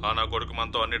 నా కొడుకు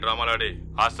మనతో అన్ని డ్రామాలాడి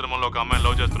ఆశ్రమంలో ఒక అమ్మాయిని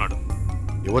లవ్ చేస్తున్నాడు.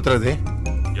 యువతరది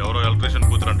ఎవరో ఎలక్ట్రీషియన్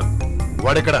కూతురంట.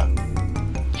 వాడెక్కడా?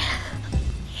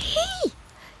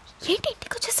 ఏంటి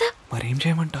ఇంటికి వచ్చేసా? మరేం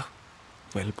చేయమంటావు?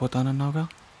 వెళ్ళిపోతానన్నావుగా,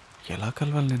 ఎలా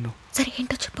కలవాలి నిన్ను? సరే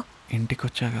ఏంటో చెప్పు. ఇంటికి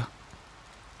వచ్చాగా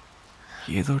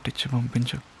ఏదో ఒకటి ఇచ్చి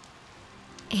పంపించు.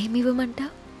 ఏమి ఇవ్వమంటా?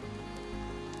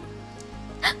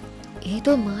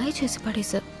 ఏదో మాయ చేసి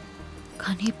పడేసా,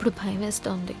 కానీ ఇప్పుడు భయం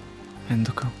వేస్తోంది.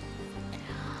 ఎందుకు?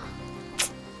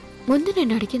 ముందు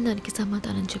నేను అడిగిన దానికి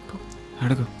సమాధానం చెప్పు.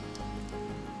 అడుగు.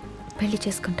 పెళ్లి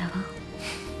చేసుకుంటావా?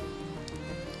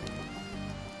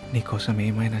 నీకోసం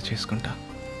ఏమైనా చేసుకుంటా.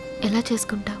 ఎలా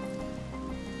చేసుకుంటావు?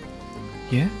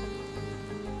 ఏ?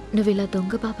 నువ్వు ఇలా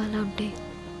దొంగ బాబాలా ఉంటే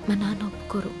మా నాన్న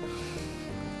ఒప్పుకోరు.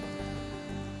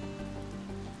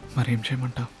 మరేం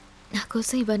చేయమంటావు? నా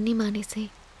కోసం ఇవన్నీ మానేసి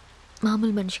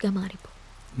మామూలు మనిషిగా మారిపో.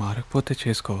 మారకపోతే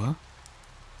చేసుకోవా?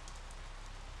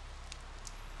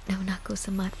 నువ్వు నా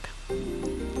కోసం మారుతావు,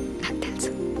 నాకు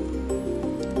తెలుసు.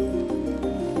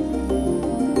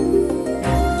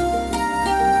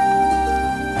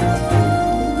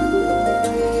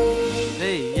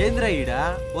 ఏంద్రా ఈడ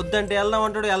వద్దంటే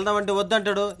వెళ్దామంటాడు, వెళ్దామంటే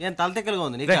వద్దంటాడు. ఏం తలతెక్కలుగా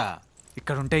ఉంది నీకా?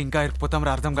 ఇక్కడ ఉంటే ఇంకా ఇరికిపోతాం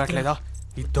రా, అర్థం కావట్లేదా?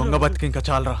 ఈ దొంగ బతికి ఇంకా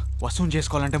చాలరా. వసూలు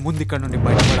చేసుకోవాలంటే ముందు ఇక్కడ నుండి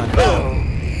బయటపడాలి.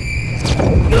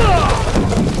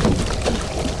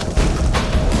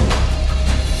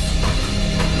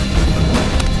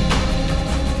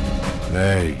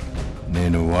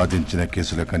 నేను వాదించిన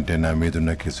కేసుల కంటే నా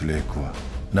మీదున్న కేసులే ఎక్కువ.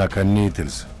 నాకన్నీ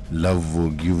తెలుసు. లవ్వు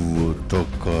గివ్వు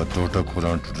తొక్క తోటకూర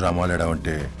అంటూ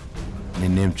డ్రామాలాడావంటే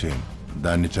నిన్నేం చేయను,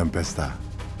 దాన్ని చంపేస్తా.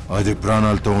 అది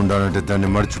ప్రాణాలతో ఉండాలంటే దాన్ని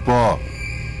మర్చిపో.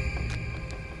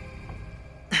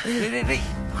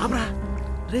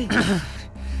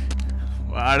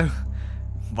 వాడు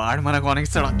వాడు మనకు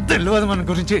వనగిస్తాడు, తెలియదు మన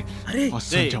గురించి.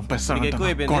 చంపేస్తాడు,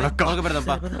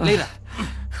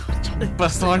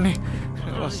 చంపేస్తావాడిని.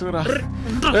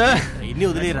 ఇన్ని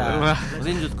వదిలేరా,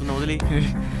 ఉదయం చూసుకున్నా వదిలి.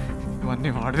 ఇవన్నీ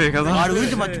వాడివే కదా, వాడి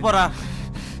గురించి మర్చిపోరా.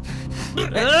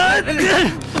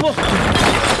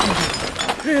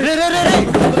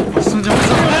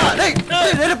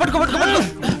 పట్టుకో పట్టుకో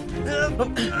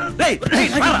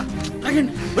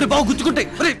బాగు గుచ్చుకుంటాయి.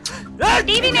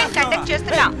 టీవీ నైన్ కండక్ట్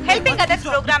చేస్తున్న హెల్పింగ్ అదర్స్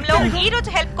ప్రోగ్రామ్ లో ఈ రోజు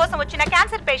హెల్ప్ కోసం వచ్చిన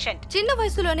క్యాన్సర్ పేషెంట్. చిన్న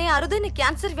వయసులోనే అరుదైన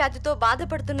క్యాన్సర్ వ్యాధితో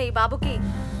బాధపడుతున్న ఈ బాబుకి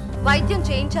వైద్యం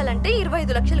చేయించాలంటే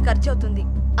 25 లక్షలు ఖర్చు అవుతుంది.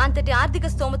 అంతటి ఆర్థిక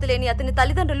స్తోమత లేని అతని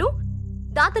తల్లిదండ్రులు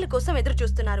దాతల కోసం ఎదురు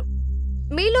చూస్తున్నారు.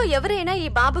 మీలో ఎవరైనా ఈ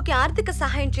బాబుకి ఆర్థిక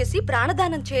సహాయం చేసి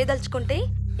ప్రాణదానం చేయదలుచుకుంటే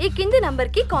ఈ కింది నంబర్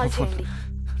కి కాల్ చేయండి.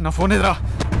 నా ఫోన్ ఎదురా.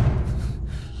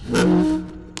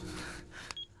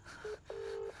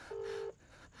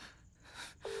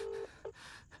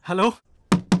 హలో,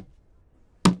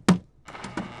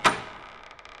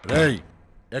 రేయ్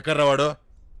ఎక్కడ్రా వాడు?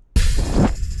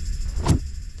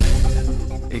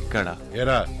 ఇక్కడ.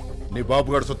 ఏరా నీ బాబు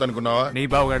గడు సొత్తు అనుకున్నావా? నీ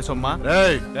బాబు గడు సొమ్మా?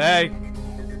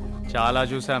 చాలా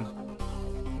చూసాం.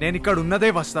 నేను ఇక్కడ ఉన్నదే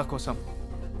వస్తా కోసం.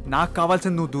 నాకు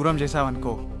కావాల్సింది నువ్వు దూరం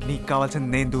చేసావనుకో, నీకు కావాల్సింది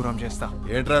నేను దూరం చేస్తా.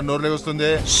 ఏంట్రా నోర్లే వస్తుంది?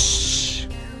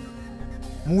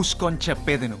 మూసుకొని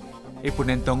చెప్పేది నువ్వు. ఇప్పుడు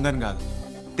నేను దొంగను కాదు,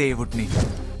 దేవుడిని.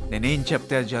 నేనేం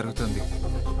చెప్తే అది జరుగుతుంది.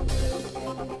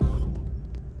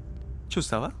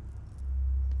 చూస్తావా?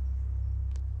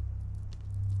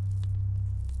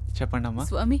 చెప్పండి అమ్మా.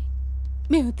 స్వామి,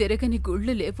 మేము తిరగని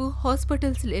గుళ్ళు లేవు,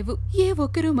 హాస్పిటల్స్ లేవు, ఏ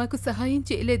ఒక్కరూ మాకు సహాయం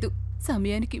చేయలేదు.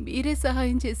 సమయానికి మీరే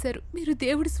సహాయం చేశారు. మీరు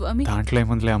దేవుడు స్వామి. దాంట్లో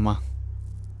ఏముందిలే అమ్మా.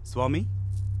 స్వామి,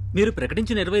 మీరు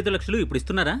ప్రకటించిన 25 లక్షలు ఇప్పుడు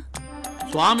ఇస్తున్నారా?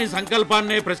 స్వామి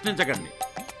సంకల్పాన్నే ప్రశ్నించకండి.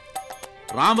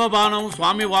 రామబాణం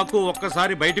స్వామి వాక్కు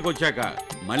ఒక్కసారి బయటికి వచ్చాక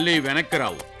మళ్ళీ వెనక్కి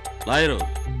రావు. లాయరు,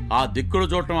 ఆ దిక్కులు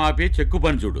చూడటం ఆపి చెక్కు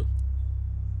పని చూడు.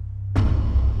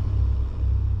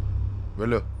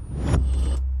 వెళ్ళు.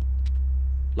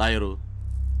 లాయరు,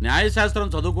 న్యాయశాస్త్రం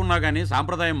చదువుకున్నా గానీ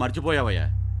సాంప్రదాయం మర్చిపోయావయ్యా.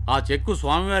 ఆ చెక్కు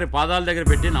స్వామివారి పాదాల దగ్గర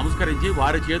పెట్టి నమస్కరించి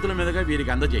వారి చేతుల మీదుగా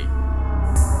వీరికి అందజేయి.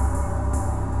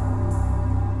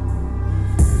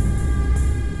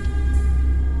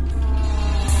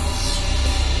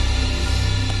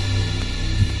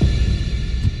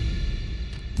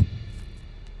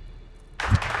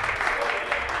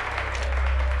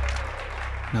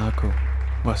 నాకు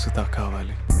వసుధ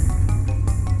కావాలి.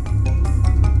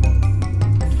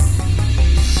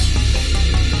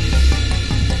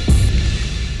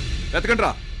 వెతకండి రా,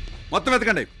 మొత్తం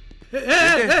వెతకండి.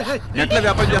 ఎట్లా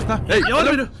వ్యాపారం చేస్తా?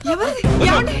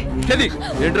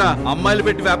 ఏంట్రా అమ్మాయిలు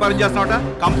పెట్టి వ్యాపారం చేస్తావట?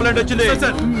 కంప్లైంట్ వచ్చింది.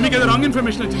 మీకు రాంగ్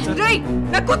ఇన్ఫర్మేషన్ వచ్చింది సార్.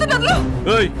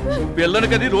 పిల్లని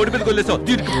కది రోడ్డు మీదకి వెళ్ళేసావు.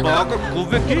 దీనికి బాగా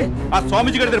కొవ్వెక్కి ఆ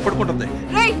స్వామిజీ గడి దగ్గర పడుకుంటుంది.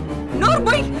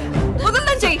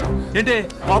 ఏంటి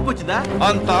పాపు వచ్చిందా?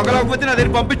 అంత ఆగలేకపోతే నా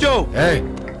దగ్గర పంపించు.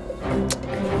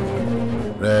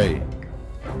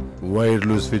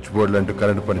 వైర్లు స్విచ్ బోర్డులు అంటూ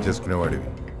కరెంట్ పని చేసుకునేవాడివి.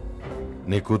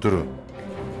 నీ కూతురు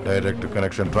డైరెక్ట్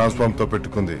కనెక్షన్ ట్రాన్స్ఫార్మ్ తో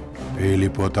పెట్టుకుంది.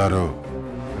 పేలిపోతారు.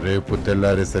 రేపు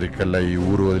తెల్లారేసరికల్లా ఈ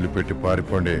ఊరు వదిలిపెట్టి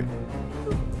పారిపోండి,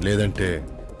 లేదంటే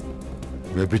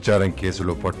వ్యభిచారం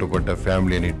కేసులో పట్టుబడ్డ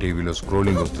ఫ్యామిలీ అని టీవీలో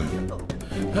స్క్రోలింగ్ వస్తుంది.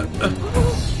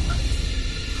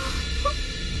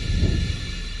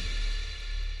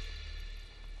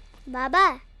 బాబా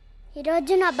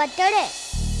ఈరోజు నా బర్త్డే.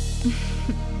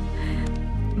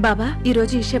 బాబా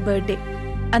ఈరోజు ఈషా బర్త్డే,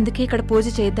 అందుకే ఇక్కడ పూజ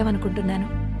చేద్దాం అనుకుంటున్నాను.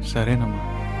 సరేనమ్మా.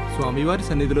 స్వామివారి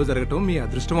సన్నిధిలో జరగటం మీ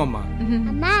అదృష్టం అమ్మా.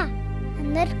 అమ్మా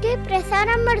అందరికీ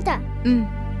ప్రసాదం పెడతా.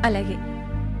 అలాగే.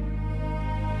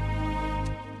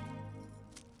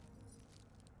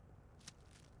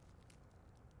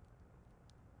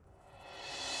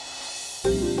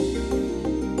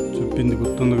 చెప్పింది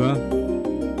గుర్తుందిగా?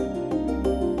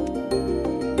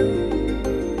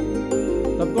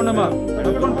 తప్పకుండా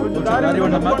దారి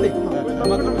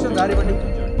ఇవ్వండి.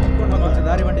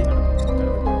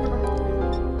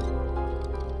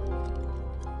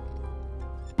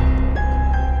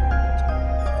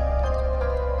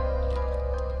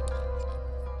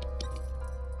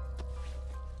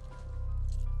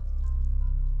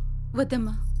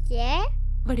 వద్దమ్మా,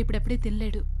 వాడు ఇప్పుడప్పుడే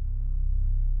తినలేడు.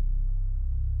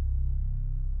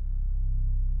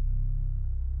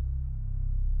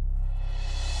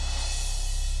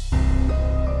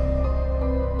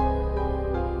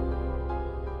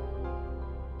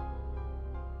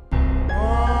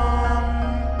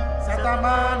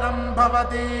 శతమానం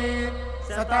భవతి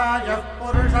శతాయః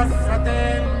పురుషః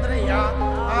శతేంద్రియ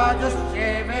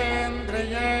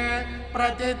ఆయుష్యేవేంద్రియే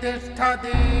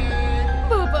ప్రతిష్ఠతి.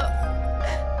 బాబా,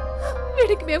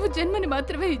 వీడికి మేము జన్మని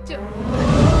మాత్రమే ఇచ్చాం,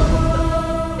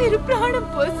 మీరు ప్రాణం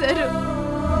పోశారు.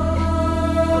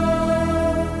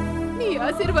 మీ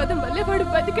ఆశీర్వాదం వల్లే వాడు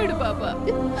బతికాడు బాబా.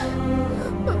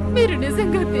 మీరు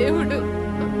నిజంగా దేవుడు.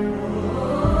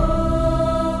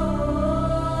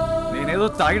 నేనేదో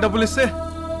తాగి డబ్బులు ఇస్తే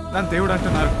నన్ను దేవుడు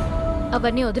అంటున్నారు.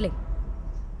 అవన్నీ వదిలే,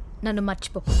 నన్ను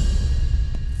మర్చిపో.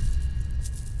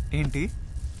 ఏంటి?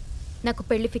 నాకు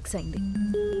పెళ్లి ఫిక్స్ అయింది.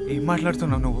 ఏం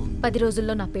మాట్లాడుతున్నావు నువ్వు? 10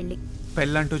 రోజుల్లో నా పెళ్లి.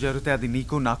 పెళ్ళంటూ జరిగితే అది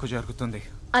నీకు నాకు జరుగుతుంది.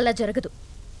 అలా జరగదు.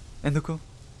 ఎందుకు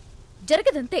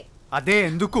జరగదంతే. అదే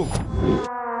ఎందుకు?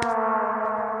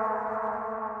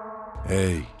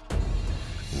 ఏయ్,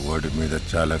 వాడి మీద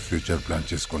చాలా ఫ్యూచర్ ప్లాన్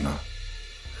చేసుకున్నా.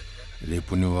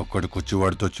 రేపు నువ్వు అక్కడికొచ్చి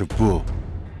వాడితో చెప్పు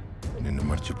నిన్ను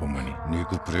మర్చిపోమని.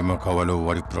 నీకు ప్రేమ కావాలో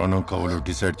వాడి ప్రాణం కావాలో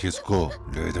డిసైడ్ చేసుకో,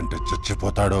 లేదంటే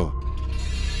చచ్చిపోతాడో.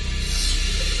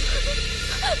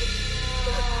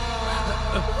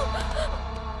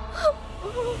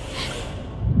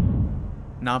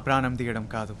 నా ప్రాణం తీయడం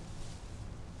కాదు,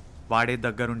 వాడే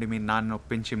దగ్గరుండి మీ నాన్న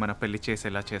ఒప్పించి మన పెళ్లి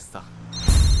చేసేలా చేస్తా.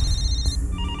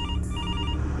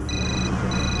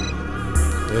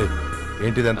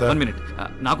 ఏంటిదంతా? 1 మినిట్.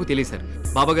 నాకు తెలియదు సార్.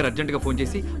 బాబా గారు అర్జెంట్గా ఫోన్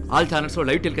చేసి ఆల్ ఛానల్స్ లో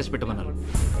లైవ్ టెలికాస్ట్ పెట్టమన్నారు.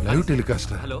 Live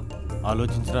telecast? Hello,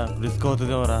 ఆలోచించరా, risk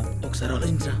అవుతుందేమోరా. ఒకసారి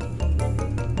ఆలోచించరా.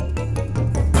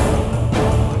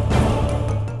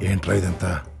 ఏంట్రా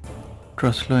ఇదంతా?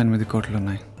 ట్రస్ట్లో 8 కోట్లు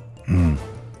ఉన్నాయి.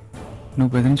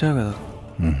 నువ్వు బెదిరించావు కదా,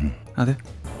 అదే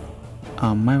ఆ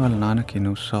అమ్మాయి వాళ్ళ నాన్నకి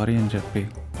నువ్వు సారీ అని చెప్పి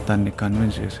దాన్ని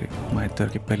కన్విన్స్ చేసి మా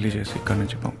ఇద్దరికి పెళ్లి చేసి ఇక్కడి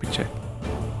నుంచి పంపించాయి.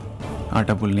 ఆ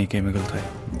డబ్బులు నీకే మిగులుతాయి.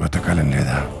 బతకాలని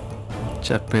లేదా?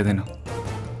 చెప్పేది నువ్వు,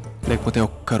 లేకపోతే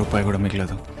ఒక్క రూపాయి కూడా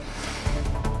మిగలదు.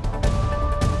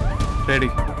 రెడీ?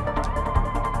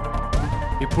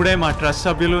 ఇప్పుడే మా ట్రస్ట్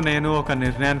సభ్యులు నేను ఒక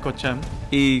నిర్ణయానికి వచ్చాం.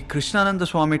 ఈ కృష్ణానంద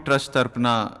స్వామి ట్రస్ట్ తరపున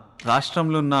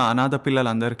రాష్ట్రంలో ఉన్న అనాథ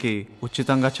పిల్లలందరికీ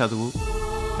ఉచితంగా చదువు,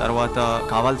 తర్వాత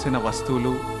కావాల్సిన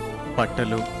వస్తువులు,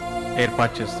 బట్టలు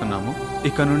ఏర్పాటు చేస్తున్నాము.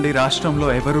 ఇక నుండి రాష్ట్రంలో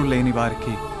ఎవరూ లేని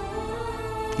వారికి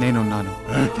నేనున్నాను.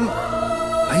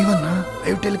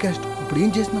 లైవ్ టెలికాస్ట్ ఇప్పుడు ఏం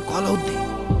చేసినా కాల్ అవుద్ది.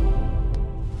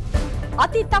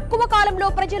 అతి తక్కువ కాలంలో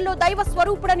ప్రజల్లో దైవ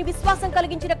స్వరూపుడని విశ్వాసం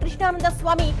కలిగించిన కృష్ణానంద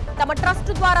స్వామి తమ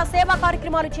ట్రస్ట్ ద్వారా సేవా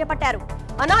కార్యక్రమాలు చేపట్టారు.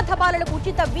 అనాథ బాలలకు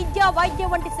ఉచిత విద్య,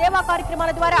 వైద్యం వంటి సేవా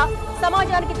కార్యక్రమాల ద్వారా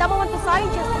సమాజానికి తమ వంతు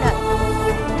సాయం చేస్తున్నారు.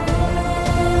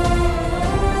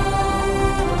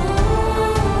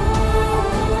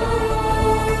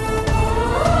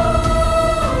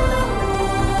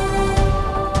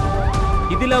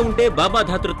 ఇదిలా ఉంటే బాబా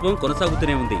ధాతృత్వం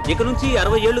కొనసాగుతూనే ఉంది. ఇక నుంచి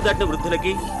 60 ఏళ్లు దాటిన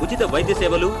వృద్ధులకి ఉచిత వైద్య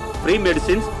సేవలు, ఫ్రీ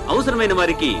మెడిసిన్స్, అవసరమైన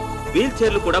వారికి వీల్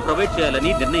చైర్లు కూడా ప్రొవైడ్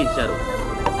చేయాలని నిర్ణయించారు.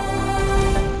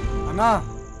 అన్నా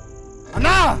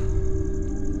అన్నా,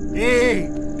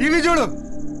 టీవీ చూడు,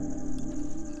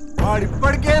 వాడు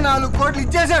ఇప్పటికే 4 కోట్లు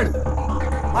ఇచ్చేశాడు.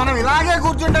 మనం ఇలాగే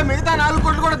కూర్చుంటే మిగతా 4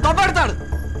 కోట్లు కూడా దొబ్బడతాడు.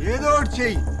 ఏదో ఒకటి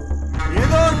చెయ్యి,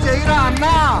 ఏదో ఒకటి చెయ్యిరా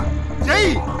అన్నా,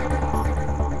 చెయ్యి.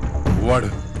 వాడు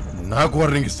నాకు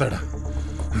వార్నింగ్ ఇస్తాడా?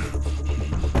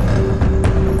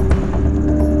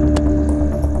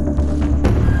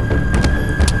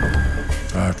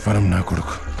 ప్లాట్ఫారం నా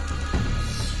కొడుకు,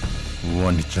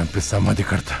 వాడిని చంపి సమాధి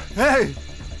కడతా.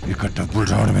 ఇక డబ్బులు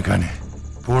రావడమే కానీ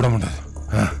పోవడం ఉండదు.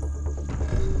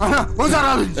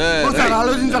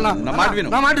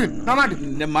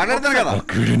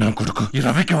 నా కొడుకు ఈ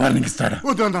రవికి వార్నింగ్ ఇస్తాడా?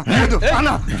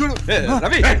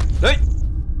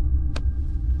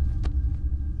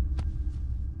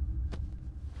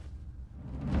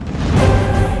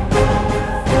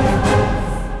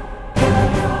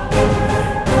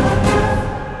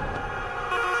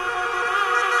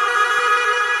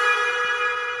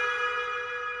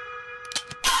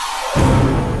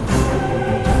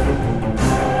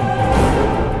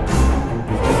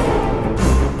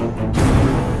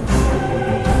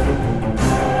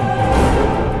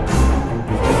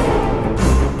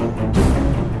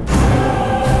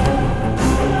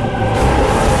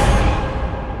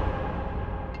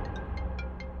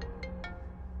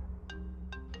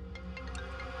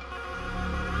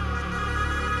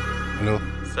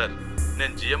 సార్,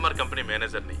 నేను జిఎంఆర్ కంపెనీ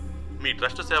మేనేజర్ని. మీ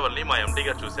ట్రస్ట్ సేవల్ని మా ఎండి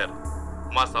గారు చూశారు.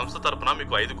 మా సంస్థ తరపున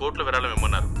మీకు 5 కోట్ల విరాళం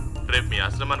ఇమ్మన్నారు. రేపు మీ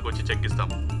ఆశ్రమానికి వచ్చి చెక్ ఇస్తాం.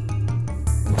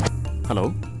 హలో,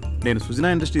 నేను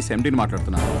సుజనా ఇండస్ట్రీస్ ఎండీని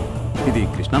మాట్లాడుతున్నాను. ఇది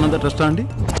కృష్ణానంద ట్రస్టా అండి?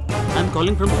 I'm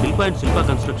calling from Shilpa and Shilpa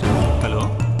construction. Hello,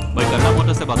 मैं गन्ना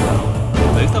मोटर से बात कर रहा हूँ.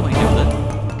 पैसा महीने उधर.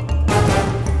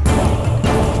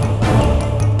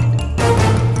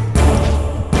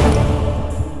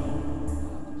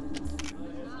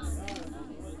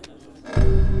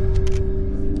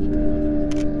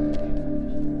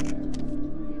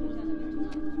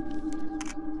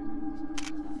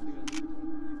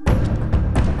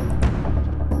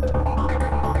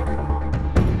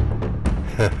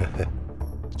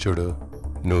 చూడు,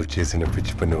 నువ్వు చేసిన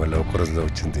పిచ్చి పని వల్ల ఒక రోజులో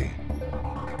వచ్చింది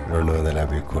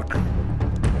 250 కోట్లు.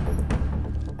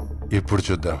 ఇప్పుడు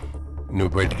చూద్దాం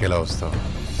నువ్వు బయటికి ఎలా వస్తావు.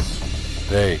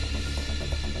 రేయ్,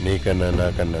 నీకన్నా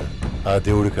నాకన్నా ఆ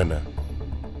దేవుడి కన్నా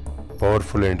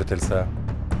పవర్ఫుల్ ఏంటో తెలుసా?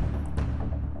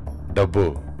 డబ్బు.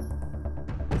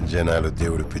 జనాలు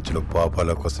దేవుడి పిచ్చిలో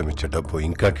పాపాల కోసం ఇచ్చే డబ్బు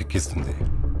ఇంకా కిక్కిస్తుంది.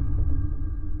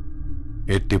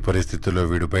 ఎట్టి పరిస్థితుల్లో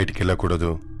వీడు బయటికి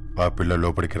వెళ్ళకూడదు, ఆ పిల్ల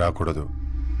లోపలికి రాకూడదు.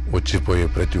 వచ్చిపోయే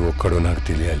ప్రతి ఒక్కడూ నాకు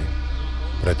తెలియాలి.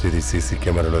 ప్రతిదీ సీసీ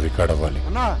కెమెరాలో రికార్డ్ అవ్వాలి.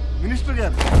 మినిస్టర్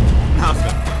గారు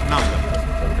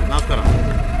నమస్కారం.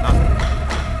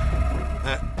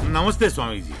 నమస్తే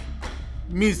స్వామీజీ.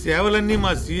 మీ సేవలన్నీ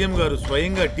మా సీఎం గారు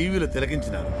స్వయంగా టీవీలో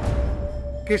తిలకించినారు.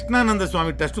 కృష్ణానంద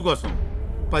స్వామి ట్రస్ట్ కోసం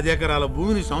 10 ఎకరాల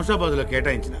భూమిని శంషాబాద్లో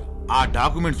కేటాయించినారు. ఆ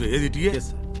డాక్యుమెంట్స్ ఏదిటియే?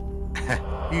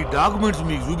 ఈ డాక్యుమెంట్స్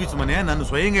మీకు చూపించమనే నన్ను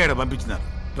స్వయంగా ఇక్కడ పంపించినారు.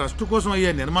 ట్రస్ట్ కోసం అయ్యే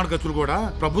నిర్మాణ ఖర్చులు కూడా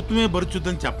ప్రభుత్వమే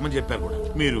భరుచుద్దని చెప్పమని చెప్పారు కూడా.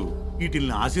 మీరు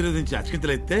వీటిల్ని ఆశీర్వదించి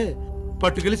అక్షింతలైతే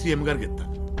పట్టుకెళ్ళి సీఎం గారికి ఇస్తా.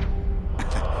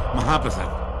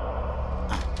 మహాప్రసాద్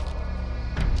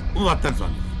వస్తాను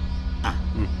స్వామి.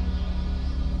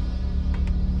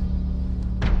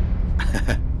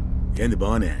 ఏంది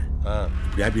భవనే,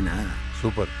 హ్యాపీనా?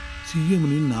 సూపర్.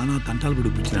 సీఎంని నానా తంటాలు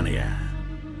పిడిపించినానయ్యా.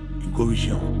 ఇంకో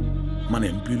విషయం, మన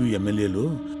ఎంపీలు ఎమ్మెల్యేలు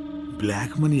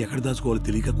బ్లాక్ మనీ ఎక్కడ దాచుకోవాలో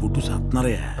తెలియక కొట్టు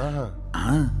సాస్తున్నారయ్యా.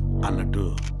 అన్నట్టు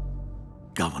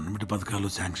గవర్నమెంట్ పథకాలు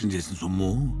శాంక్షన్ చేసిన సొమ్ము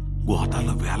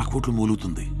గోతాల్లో 1000 కోట్లు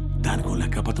మూలుగుతుంది. దానికి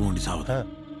లెక్కపత్రం ఉండి సావదు.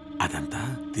 అదంతా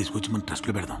తీసుకొచ్చి మన ట్రస్ట్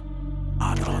లో పెడదాం.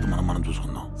 ఆ తర్వాత మనం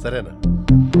చూసుకుందాం. సరేనా?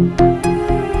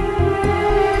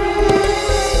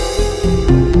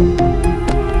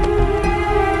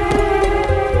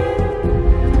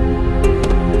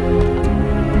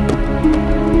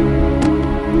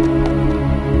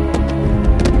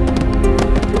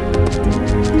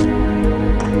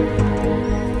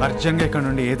 అర్జెంట్గా ఇక్కడ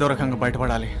నుండి ఏదో రకంగా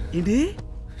బయటపడాలి. ఏంటి?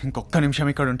 ఇంకొక్క నిమిషం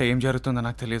ఇక్కడ ఉంటే ఏం జరుగుతుందో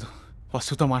నాకు తెలియదు.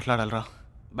 వస్తుతో మాట్లాడాలరా.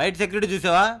 బయట సెక్యూరిటీ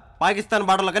చూసావా? పాకిస్తాన్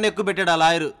బార్డర్ల కన్నా ఎక్కువ పెట్టాడు ఆ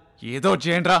లాయరు. ఏదో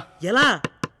చేయండి రా. ఎలా?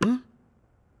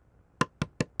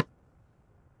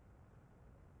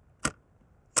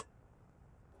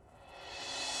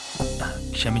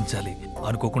 క్షమించాలి,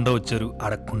 అనుకోకుండా వచ్చారు,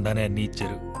 అడగకుండానే అన్నీ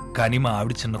ఇచ్చారు. కానీ మా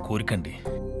ఆవిడ చిన్న కోరికండి.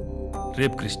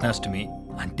 రేపు కృష్ణాష్టమి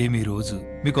అంటే మీ రోజు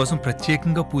మీకోసం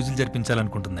ప్రత్యేకంగా పూజలు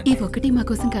జరిపించాలనుకుంటుందండి. ఈ ఒకటి మా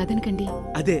కోసం కాదనకండి.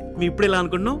 అదే మేము ఇప్పుడు ఎలా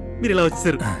అనుకుంటున్నాం, మీరు ఇలా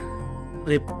వచ్చేసారు.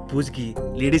 రేపు పూజకి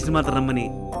లేడీస్ ని మాత్రం రమ్మని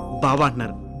బాబా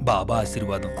అంటున్నారు. బాబా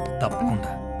ఆశీర్వాదం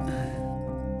తప్పకుండా.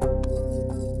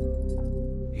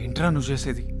 ఏంట్రా నువ్వు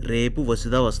చేసేది? రేపు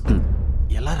వసుధ వస్తుంది.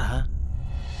 ఎలా రా?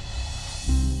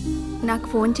 నాకు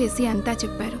ఫోన్ చేసి అంతా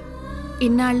చెప్పారు.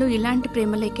 ఇన్నాళ్ళు ఇలాంటి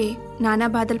ప్రేమలేకే నానా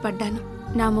బాధలు పడ్డాను.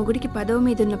 నా మొగుడికి పదవ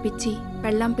మీదున్న పిచ్చి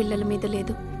పెళ్ళాం పిల్లల మీద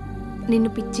లేదు. నిన్ను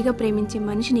పిచ్చిగా ప్రేమించే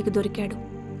మనిషి నీకు దొరికాడు,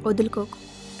 వదులుకోకు.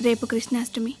 రేపు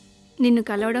కృష్ణాష్టమి. నిన్ను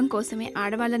కలవడం కోసమే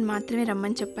ఆడవాళ్ళని మాత్రమే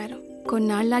రమ్మని చెప్పారు.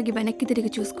 కొన్నాళ్ళాగి వెనక్కి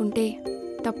తిరిగి చూసుకుంటే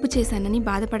తప్పు చేశానని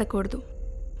బాధపడకూడదు.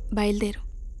 బయలుదేరు.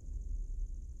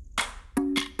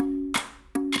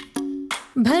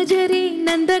 భజరే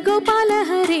నందగోపాల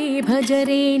హరే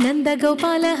భజరే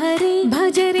నందగోపాల హరే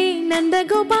భజరే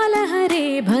నందగోపాల హరే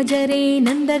భజరే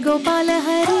నందగోపాల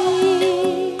హరే.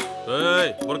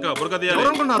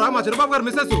 ఎవరనుకున్నారా మా చిరుబాబు గారు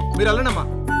మిస్సెస్, మీరు వెళ్ళండమ్మా.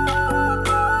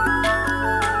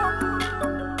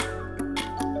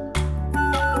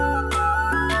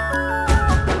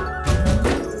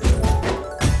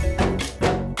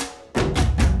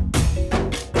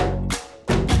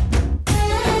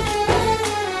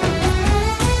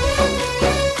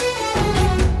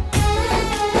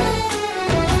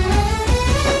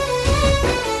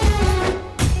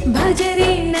 భజరే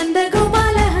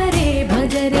నందగోపాల హరే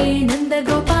భజరే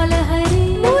నందగోపాల హరే.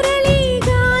 మురళీ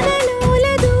గానలోల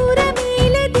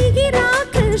దూరమేల దిగిరా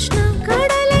కృష్ణ,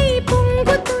 కడలై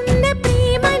పొంగుతున్న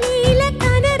ప్రేమ నీల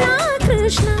కనరా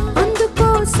కృష్ణ. అందుకో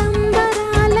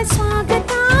సంబరాల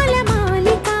స్వాగతాల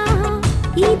మాలిక,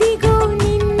 ఇదిగో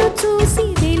నిన్ను చూసి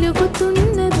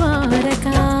వెలుగుతున్న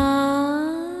ద్వారకా.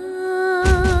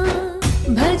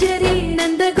 భజరే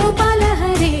నందగోపాల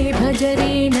హరే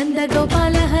భజరే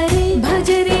నందగోపాల హరే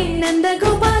భజరే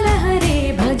నందగోపాల హరే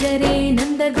భజరే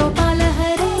నందగోపాల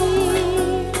హరే.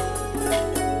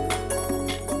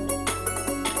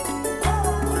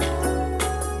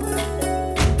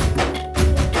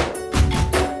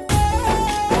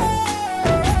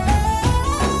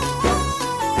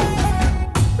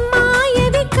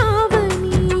 మాయవి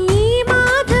కావని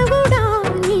మాధవుడా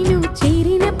నిన్ను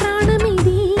చేరిన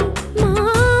ప్రాణమిది, మా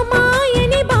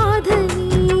మాయని బాధని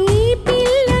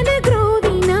పిల్లన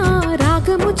గ్రోవిన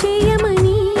రాగము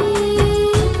చేయమని.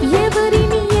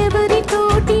 ఎవరిని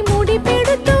ఎవరితోటి ముడి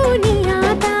పెడుతూ నీ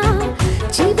ఆట,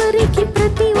 చివరికి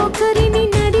ప్రతి ఒక్కరిని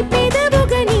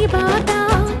నడిపెదవుగని బాట.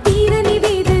 తీరని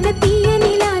వేదన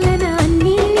తీయని లాలన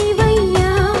అన్నీ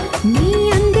నీవయ్యా, నీ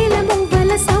అందెల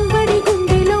మువ్వల సంవడి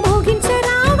గుండెలో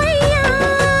మోగించరావయ్యా.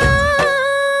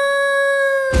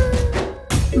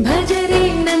 భజరే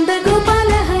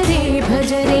నందగోపాల హరే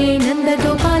భజరే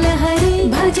నందగోపాల హరే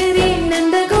భజరే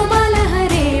నందగోపాల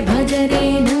హరే భజరే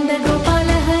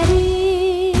నందగోపాల హరే.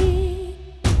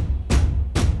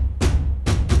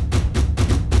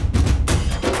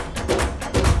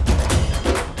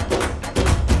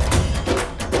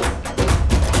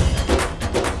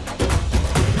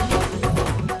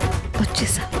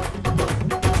 వచ్చేసా.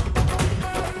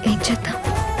 ఏం చేద్దాం?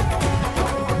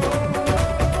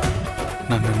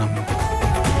 నన్ను నమ్ము.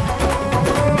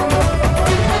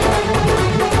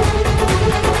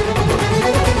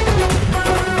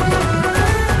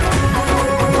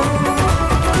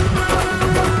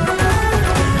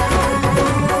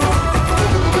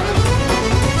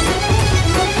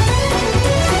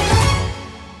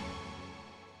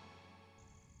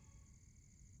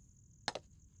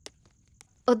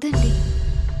 వద్దండి,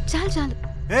 చాలు చాలు.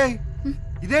 ఏయ్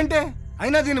ఇదేంటే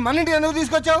అయినా దీన్ని మన ఇంటికి ఎందుకు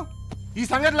తీసుకొచ్చావు? ఈ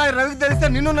సంగతి లాగా రవికి తెలిస్తే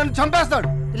నిన్ను నన్ను చంపేస్తాడు.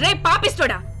 రే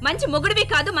పాపిస్తోడా, మంచి మొగుడివి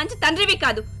కాదు, మంచి తండ్రివి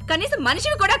కాదు, కనీసం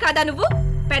మనిషివి కూడా కాదా నువ్వు?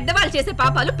 పెద్దవాళ్ళు చేసే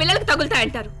పాపాలు పిల్లలకు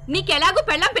తగులుతాయంటారు. నీకెలాగూ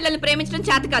పెళ్ళాం పిల్లల్ని ప్రేమించడం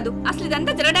చేత కాదు. అసలు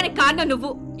ఇదంతా జరగడానికి కారణం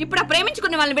నువ్వు. ఇప్పుడు ఆ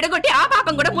ప్రేమించుకున్న వాళ్ళని విడగొట్టి ఆ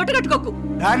పాపం కూడా మూటగట్టుకోకు.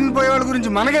 దారిని పోయే వాళ్ళ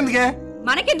గురించి మనకెందుకే?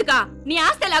 మనకెందుకా? నీ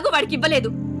ఆస్తి ఎలాగూ వాడికి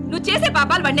ఇవ్వలేదు. నువ్వు చేసే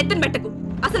పాపాలు వాడిని ఎత్తున పెట్టకు.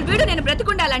 అసలు వీడు నేను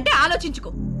బ్రతికుండాలంటే ఆలోచించుకో.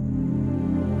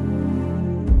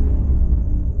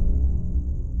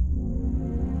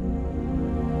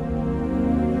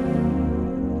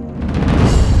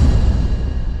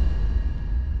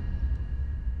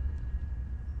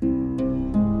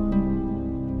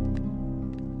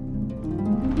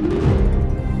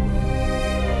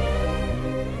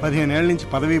 పదిహేనేళ్ల నుంచి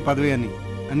పదవి అని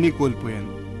అన్నీ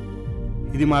కోల్పోయాను.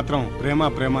 ఇది మాత్రం ప్రేమ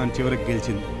ప్రేమ అని చివరికి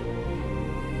గెలిచింది.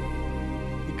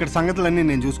 ఇక్కడ సంగతులన్నీ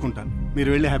నేను చూసుకుంటాను, మీరు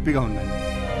వెళ్ళి హ్యాపీగా ఉండండి.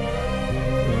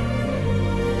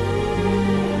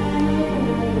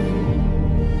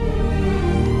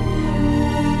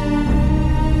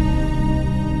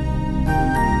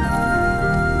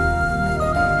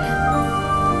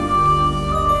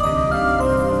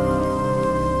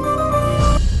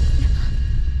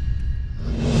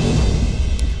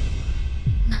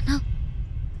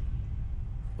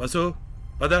 వసు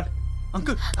పద.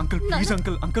 Uncle uncle please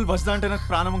uncle uncle వస్తా అంటే నాకు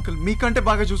ప్రాణం అంకుల్, మీకంటే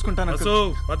బాగా చూసుకుంటాను వసు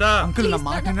పద. అంకుల్ నా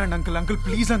మాట వినండి అంకుల్. అంకుల్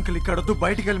ప్లీజ్ అంకుల్ ఇక్కడ వద్దు,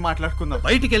 బయటికి వెళ్ళి మాట్లాడుకుందాం.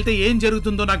 బయటికి వెళ్తే ఏం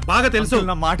జరుగుతుందో నాకు బాగా తెలుసు.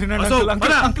 నా మాట వినండి అంకుల్.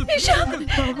 అంకుల్ అంకుల్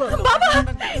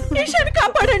ఈశాని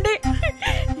కాపాడండి,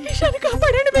 ఈశాని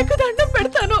కాపాడండి, మీకు దండం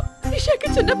పెడతాను. ఈశాకి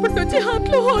చిన్నప్పటి నుంచి హార్ట్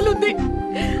లో హోల్ ఉంది,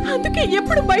 అందుకే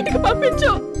ఎప్పుడు బయటకు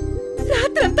పంపించు.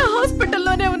 రాత్రంతా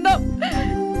హాస్పిటల్లోనే ఉన్నాం.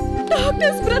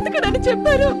 డాక్టర్స్ బ్రతకడని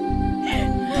చెప్పారు.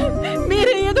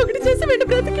 మీరే ఏదో ఒకటి చేసి వెంట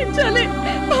బ్రతికించాలి.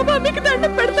 బాబా మీకు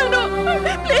దండం పెడతాను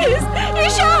ప్లీజ్.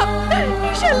 ఈషా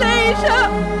ఈషా లే ఈషా.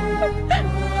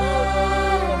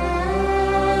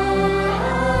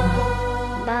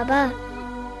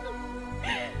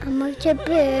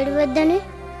 చెప్పు, ఏడవద్దని.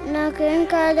 నాకేం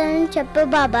కాదని చెప్పు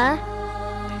బాబా.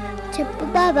 చెప్పు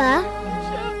బాబా,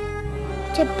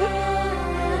 చెప్పు.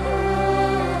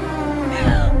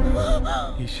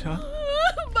 ఈషా,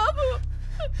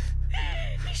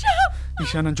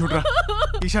 ఈషా నన్ను చూడరా.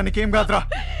 ఈషా నీకేం కాదురా.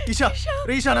 ఈషా,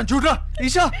 రే ఈషా నన్ను చూడరా.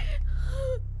 ఈషా,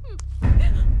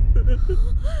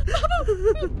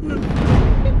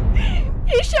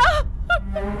 ఈషా,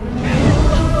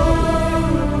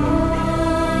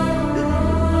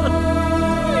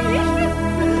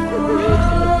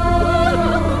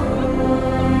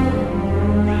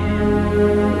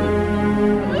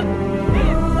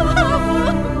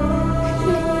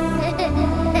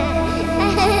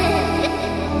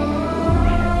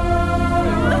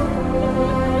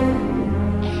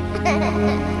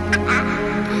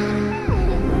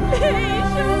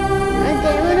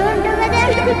 దేవుడు ఉంటావు కదా.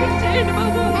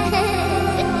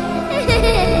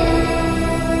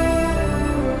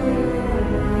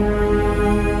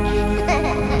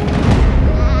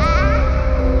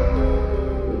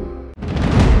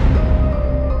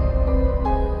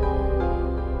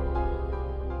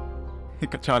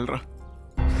 ఇక చాలరా,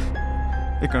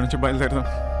 ఇక్కడ నుంచి బయలుదేరదాం.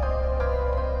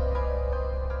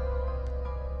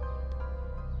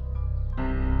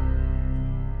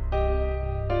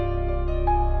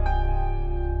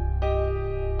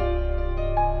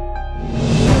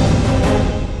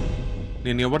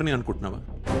 నేను ఎవరిని అనుకుంటున్నావా?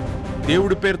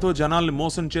 దేవుడి పేరుతో జనాల్ని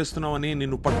మోసం చేస్తున్నావని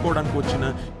నిన్ను పట్టుకోవడానికి వచ్చిన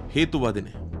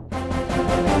హేతువాదిని.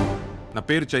 నా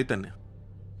పేరు చైతన్య.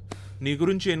 నీ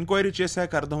గురించి ఎంక్వైరీ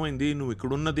చేశాక అర్థమైంది నువ్వు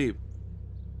ఇక్కడున్నది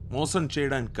మోసం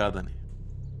చేయడానికి కాదని.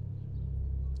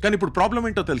 కానీ ఇప్పుడు ప్రాబ్లం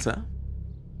ఏంటో తెలుసా?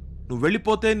 నువ్వు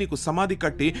వెళ్ళిపోతే నీకు సమాధి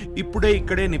కట్టి ఇప్పుడే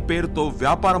ఇక్కడే నీ పేరుతో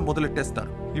వ్యాపారం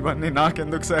మొదలెట్టేస్తారు. ఇవన్నీ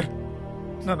నాకెందుకు సార్?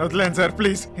 నన్ను వదిలేను సార్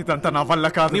ప్లీజ్. ఇదంతా నా వల్ల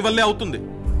కాదు. నీ వల్లే అవుతుంది,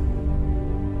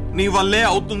 నీ వల్లే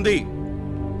అవుతుంది.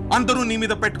 అందరూ నీ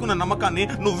మీద పెట్టుకున్న నమ్మకాన్ని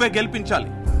నువ్వే గెలిపించాలి.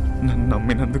 నన్ను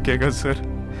నమ్మినందుకే కదా సార్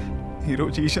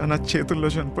ఈరోజు ఈషా నా చేతుల్లో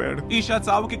చనిపోయాడు. ఈషా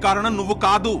చావుకి కారణం నువ్వు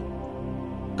కాదు,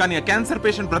 కానీ ఆ క్యాన్సర్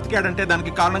పేషెంట్ బ్రతికాడంటే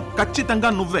దానికి కారణం ఖచ్చితంగా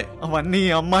నువ్వే. అవన్నీ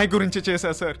ఈ అమ్మాయి గురించి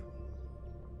చేశా సార్.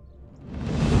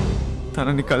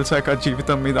 తనని కలిసాక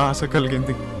జీవితం మీద ఆశ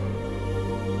కలిగింది.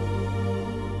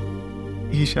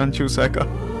 ఈశాన్ చూశాక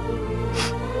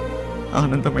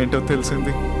ఆనందం ఏంటో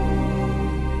తెలిసింది.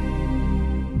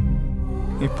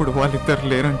 ఇప్పుడు వాళ్ళిద్దరు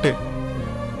లేరంటే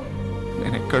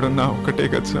నేను ఎక్కడున్నా ఒక్కటే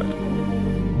కదా సార్.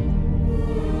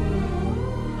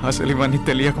 అసలు ఇవన్నీ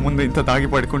తెలియకముందు ఇంత దాగి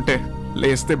పడుకుంటే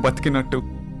లేస్తే బతికినట్టు,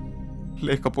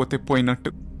 లేకపోతే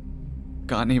పోయినట్టు.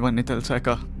 కానీ ఇవన్నీ తెలిసాక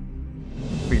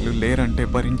వీళ్ళు లేరంటే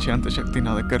భరించే అంత శక్తి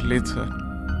నా దగ్గర లేదు సార్.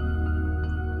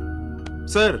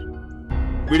 సార్,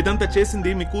 వీడిదంతా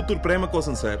చేసింది మీ కూతురు ప్రేమ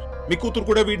కోసం సార్. మీ కూతురు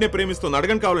కూడా వీడినే ప్రేమిస్తుంది.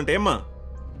 అడగని కావాలంటే ఏమ్మా?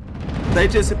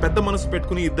 దయచేసి పెద్ద మనసు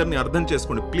పెట్టుకుని ఇద్దరిని అర్థం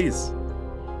చేసుకోండి ప్లీజ్.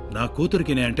 నా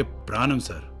కూతురికి నే అంటే ప్రాణం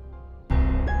సార్.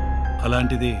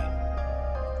 అలాంటిది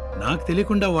నాకు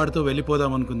తెలియకుండా వాడితో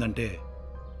వెళ్ళిపోదామనుకుందంటే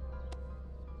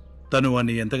తను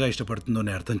వాడిని ఎంతగా ఇష్టపడుతుందో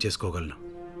నేను అర్థం చేసుకోగలను.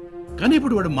 కానీ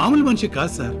ఇప్పుడు వాడు మామూలు మనిషి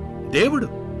కాదు సార్, దేవుడు.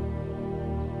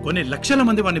 కొన్ని లక్షల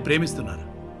మంది వాడిని ప్రేమిస్తున్నారు.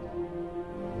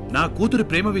 నా కూతురు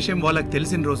ప్రేమ విషయం వాళ్ళకి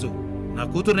తెలిసిన రోజు నా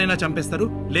కూతురునైనా చంపేస్తారు,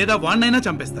 లేదా వాణ్ణైనా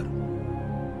చంపేస్తారు.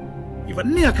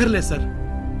 ఇవన్నీ అక్కర్లేదు సార్.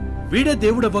 వీడే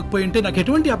దేవుడు అవ్వకపోయి ఉంటే నాకు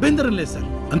ఎటువంటి అభ్యంతరం లేదు సార్,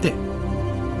 అంతే.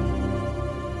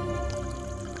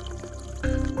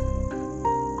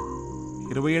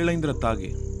 ఇరవై ఏళ్ళైందిరా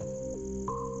తాగి.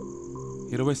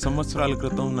 20 సంవత్సరాల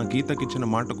క్రితం నా గీతకిచ్చిన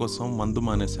మాట కోసం మందు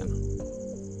మానేశాను.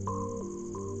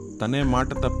 తనే మాట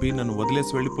తప్పి నన్ను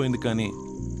వదిలేసి వెళ్ళిపోయింది. కానీ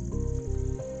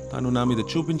తను నా మీద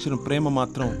చూపించిన ప్రేమ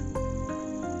మాత్రం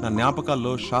నా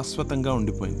జ్ఞాపకాల్లో శాశ్వతంగా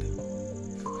ఉండిపోయింది.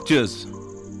 Cheers.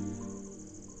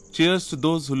 Cheers to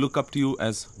those who look up to you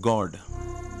as God.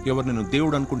 ఎవరు నేను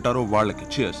దేవుడు అనుకుంటారో వాళ్ళకి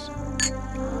cheers.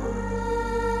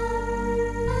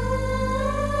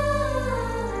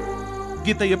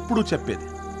 గీత ఎప్పుడూ చెప్పేది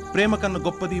ప్రేమ కన్నా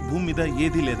గొప్పది భూమి మీద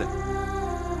ఏదీ లేదని.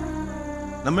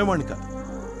 నమ్మేవాడిని కాదు,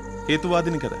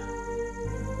 హేతువాదిని కదా.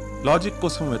 లాజిక్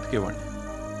కోసం వెతికేవాడిని.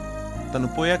 తను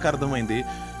పోయాక అర్థమైంది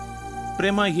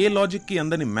ప్రేమ ఏ లాజిక్కి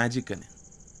అందని మ్యాజిక్ అని.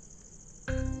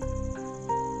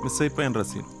 మిస్ అయిపోయాను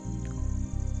రసీను.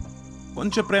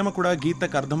 కొంచెం ప్రేమ కూడా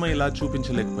గీతకు అర్థమయ్యేలా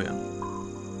చూపించలేకపోయాను.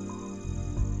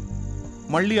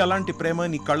 మళ్ళీ అలాంటి ప్రేమ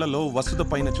నీ కళ్ళలో వసుధ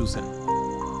పైన చూశాను.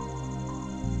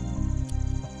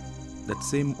 That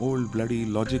same old bloody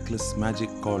logicless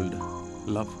magic called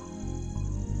love.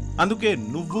 అందుకే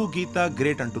నువ్వు గీత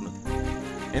గ్రేట్ అంటున్నది.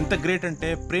 ఎంత గ్రేట్ అంటే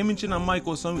ప్రేమించిన అమ్మాయి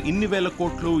కోసం ఇన్ని వేల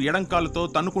కోట్లు ఎడంకాలతో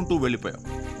తన్నుకుంటూ వెళ్ళిపోయావు.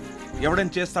 ఎవడేం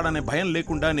చేస్తాడనే భయం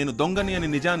లేకుండా నేను దొంగని అని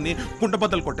నిజాన్ని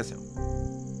కుంటబద్దలు కొట్టేశావు.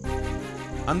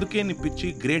 అందుకే నీ పిచ్చి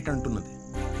గ్రేట్ అంటున్నది.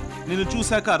 నిన్ను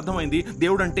చూశాక అర్థమైంది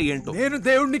దేవుడు అంటే ఏంటో. నేను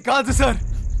దేవుణ్ణి కాదు సార్.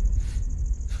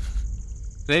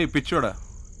 రే పిచ్చోడా,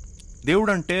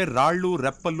 దేవుడు అంటే రాళ్ళు,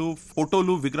 రెప్పలు,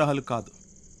 ఫోటోలు, విగ్రహాలు కాదు.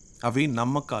 అవి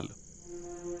నమ్మకాలు.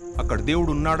 అక్కడ దేవుడు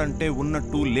ఉన్నాడంటే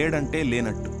ఉన్నట్టు, లేడంటే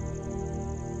లేనట్టు.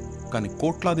 కానీ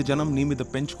కోట్లాది జనం నీ మీద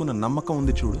పెంచుకున్న నమ్మకం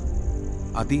ఉంది చూడు,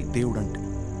 అది దేవుడంటే.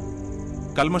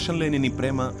 కల్మషం లేని నీ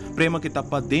ప్రేమ, ప్రేమకి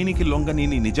తప్ప దేనికి లొంగని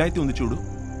నీ నిజాయితీ ఉంది చూడు,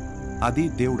 అది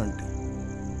దేవుడంటే.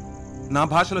 నా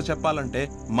భాషలో చెప్పాలంటే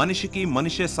మనిషికి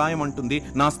మనిషే సాయం అంటుంది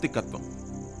నాస్తికత్వం,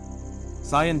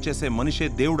 సాయం చేసే మనిషే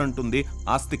దేవుడు అంటుంది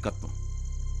ఆస్తికత్వం.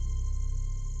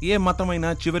 ఏ మతమైనా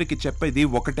చివరికి చెప్పేది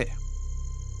ఒకటే,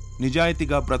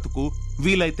 నిజాయితీగా బ్రతుకు,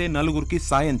 వీలైతే నలుగురికి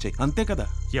సాయం చేయి, అంతే కదా.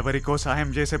 ఎవరికో సాయం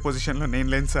చేసే పొజిషన్లో నేను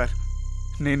లేను సార్.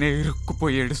 నేనే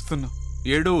ఇరుక్కుపోయి ఏడుస్తున్నా.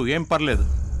 ఏడు, ఏం పర్లేదు.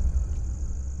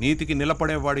 నీతికి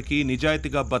నిలబడేవాడికి,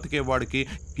 నిజాయితీగా బతికేవాడికి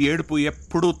ఏడుపు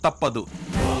ఎప్పుడూ తప్పదు.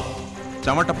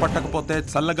 చెమట పట్టకపోతే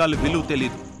చల్లగాలి విలువ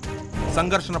తెలీదు,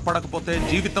 సంఘర్షణ పడకపోతే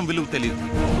జీవితం విలువ తెలీదు.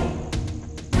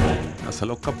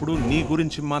 అసలు ఒక్కప్పుడు నీ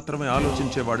గురించి మాత్రమే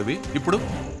ఆలోచించేవాడివి, ఇప్పుడు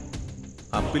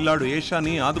ఆ పిల్లాడు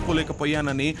ఏషాని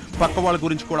ఆదుకోలేకపోయానని పక్క వాళ్ళ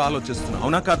గురించి కూడా ఆలోచిస్తున్నావు,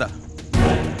 అవునా కాదా?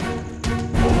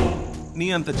 నీ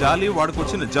అంత జాలి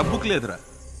వాడికొచ్చిన జబ్బుకు లేదురా.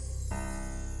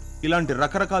 ఇలాంటి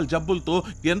రకరకాల జబ్బులతో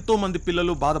ఎంతో మంది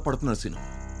పిల్లలు బాధపడుతున్నారు సీను.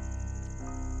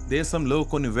 దేశంలో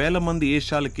కొన్ని వేల మంది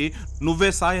ఏషాలకి నువ్వే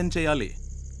సాయం చేయాలి.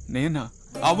 నేనా?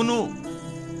 అవును,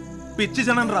 పిచ్చి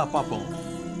జనం రా పాపం.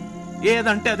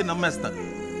 ఏదంటే అది నమ్మేస్తారు.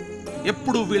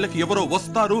 ఎప్పుడు వీళ్ళకి ఎవరో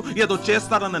వస్తారు, ఏదో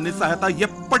చేస్తారన్న నిస్సహాయత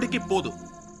ఎప్పటికీ పోదు.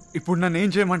 ఇప్పుడు నన్ను ఏం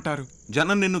చేయమంటారు?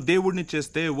 జనం నిన్ను దేవుడిని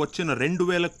చేస్తే వచ్చిన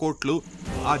 2000 కోట్లు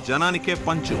ఆ జనానికే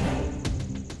పంచు.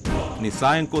 నీ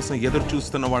సాయం కోసం ఎదురు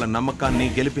చూస్తున్న వాళ్ళ నమ్మకాన్ని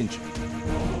గెలిపించు.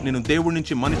 నేను దేవుడి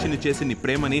నుంచి మనిషిని చేసి నీ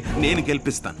ప్రేమని నేను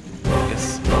గెలిపిస్తాను.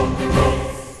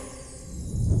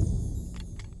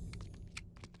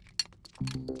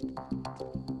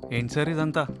 ఏంటి సార్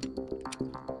ఇదంతా?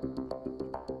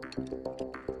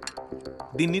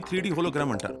 దీన్ని 3D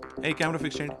హోలోగ్రామ్ అంటారు. ఏ కెమెరా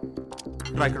ఫిక్స్ చేయండి.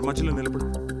 రా ఇక్కడ మధ్యలో నిలబడు.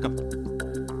 Come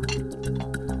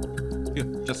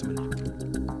just minute.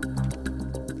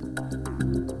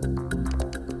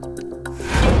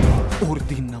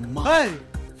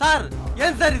 సార్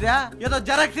ఏం సార్ ఇదా? ఏదో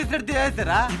జెరాక్స్ ఇచ్చినట్టు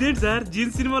చేస్తారా? ఇదేంటి సార్,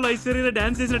 జీన్స్ సినిమాలో ఐశ్వర్య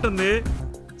డాన్స్ చేసినట్టుంది.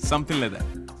 సంథింగ్ లేదా.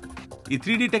 ఈ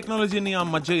 3D టెక్నాలజీని ఆ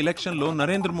మధ్య ఎలక్షన్ లో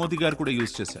నరేంద్ర మోదీ గారు కూడా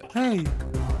యూజ్ చేశారు.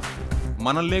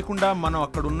 మనం లేకుండా మనం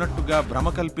అక్కడ ఉన్నట్టుగా భ్రమ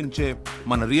కల్పించే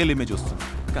మన రియల్ ఇమేజ్ వస్తుంది.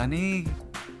 కానీ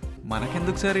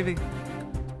మనకెందుకు సార్ ఇవి?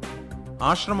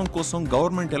 ఆశ్రమం కోసం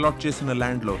గవర్నమెంట్ అలాట్ చేసిన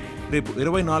ల్యాండ్ లో రేపు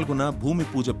 24న భూమి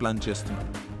పూజ ప్లాన్ చేస్తున్నారు.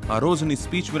 ఆ రోజు నీ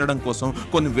స్పీచ్ వినడం కోసం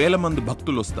కొన్ని వేల మంది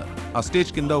భక్తులు వస్తారు. ఆ స్టేజ్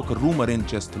కింద ఒక రూమ్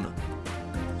అరేంజ్ చేస్తున్నారు.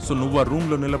 సో నువ్వు ఆ రూమ్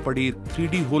లో నిలబడి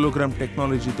 3D హోలోగ్రామ్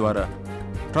టెక్నాలజీ ద్వారా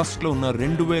ట్రస్ట్ లో ఉన్న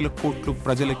 2000 కోట్లు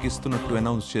ప్రజలకి ఇస్తున్నట్టు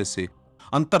అనౌన్స్ చేసి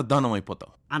అంతర్ధానం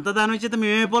అయిపోతావు. అంతర్ధానం ఇచ్చేత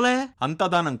మేమైపోలే.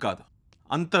 అంతదానం కాదు,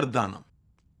 అంతర్ధానం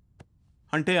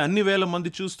అంటే అన్ని వేల మంది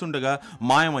చూస్తుండగా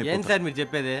మాయమైపోతావు. ఏం సార్ మీరు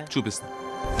చెప్పేది? చూపిస్తా.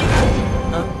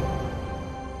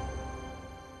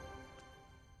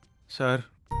 సార్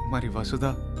మరి వసుధ?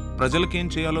 ప్రజలకేం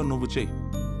చేయాలో నువ్వు చెయ్యి.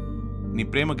 నీ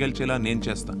ప్రేమ గెలిచేలా నేను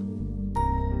చేస్తాను.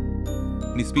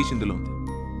 నీ స్పీచ్ ఇందులో ఉంది,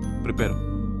 ప్రిపేర్.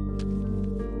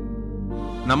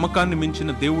 నమ్మకాన్ని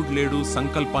మించిన దేవుడు లేడు,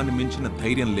 సంకల్పాన్ని మించిన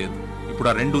ధైర్యం లేదు. ఇప్పుడు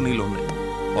ఆ రెండు నీలో ఉన్నాయి.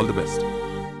 All the best.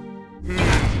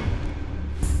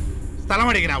 స్థలం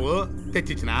అడిగినావు,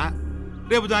 తెచ్చిచ్చినా.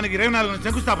 రేపు దానికి 24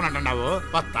 శంకుస్థాపన అంటున్నావు,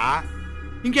 వస్తా.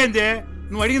 ఇంకేంది,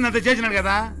 నువ్వు అడిగిందంత చేసినాడు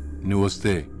కదా. నువ్వు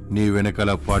వస్తే నీ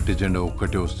వెనకాల పార్టీ జెండా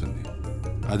ఒక్కటే వస్తుంది.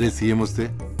 అదే సీఎం వస్తే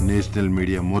నేషనల్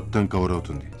మీడియా మొత్తం కవర్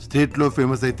అవుతుంది. స్టేట్ లో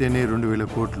ఫేమస్ అయితేనే 2000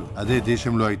 కోట్లు. అదే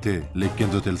దేశంలో అయితే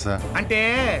లెక్కెంతో తెలుసా? అంటే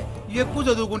ఎక్కువ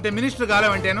చదువుకుంటే మినిస్టర్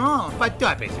కాలేమంటేను పత్తి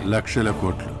ఆపేసి. లక్షల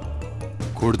కోట్లు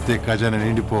కొడితే ఖజానా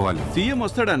నిండిపోవాలి. సీఎం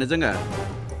వస్తాడా నిజంగా?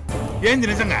 ఏంది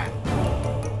నిజంగా?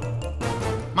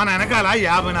 మన వెనకాల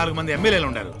 54 మంది ఎమ్మెల్యేలు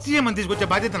ఉన్నారు. సీఎం అని తీసుకొచ్చే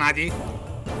బాధ్యత నాది.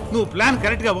 నువ్వు ప్లాన్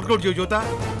కరెక్ట్ గా వర్కౌట్ చేయ చూతా.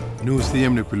 నువ్వు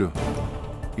సీఎం ని పిలు.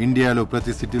 ఇండియాలో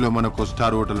ప్రతి సిటీలో మనకు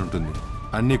స్టార్ హోటల్ ఉంటుంది.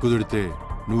 అన్ని కుదిరితే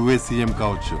నువ్వే సీఎం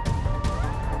కావచ్చు.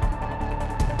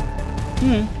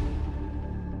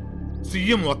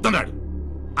 సీఎం వస్తున్నాడు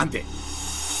అంతే.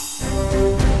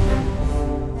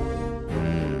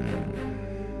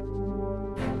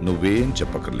 నువ్వేం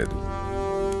చెప్పక్కర్లేదు,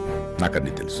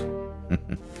 నాకన్నీ తెలుసు.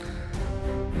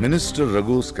 మినిస్టర్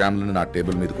రఘు స్కామ్లను నా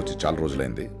టేబుల్ మీదకి వచ్చి చాలా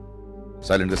రోజులైంది.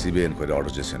 సైలెంట్గా సిబిఐ ఎంక్వైరీ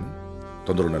ఆర్డర్ చేశాను.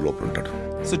 తొందరగా లోపల ఉంటాడు.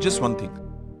 సో జస్ట్ వన్ థింగ్,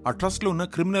 ఆ ట్రస్ట్ లో ఉన్న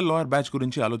క్రిమినల్ లాయర్ బ్యాచ్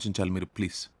గురించి ఆలోచించాలి మీరు,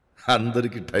 ప్లీజ్.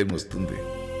 అందరికీ టైం వస్తుంది,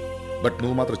 బట్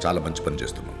నువ్వు మాత్రం చాలా మంచి పని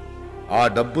చేస్తున్నావు. ఆ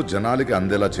డబ్బు జనాలకి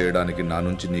అందేలా చేయడానికి నా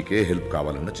నుంచి నీకే హెల్ప్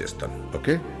కావాలన్నా చేస్తాను.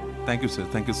 Okay? Thank you sir,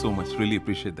 thank you so much, really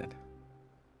appreciate that.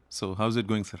 So house it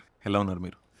going sir? ఎలా ఉన్నారు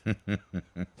మీరు?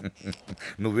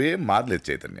 నువ్వేం మారలేదు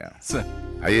చైతన్య. సార్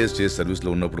ఐఏఎస్ చేసి సర్వీస్లో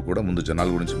ఉన్నప్పుడు కూడా ముందు జనాల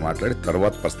గురించి మాట్లాడి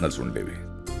తర్వాత పర్సనల్స్ ఉండేవి.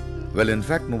 వెల్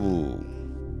ఇన్ఫ్యాక్ట్ నువ్వు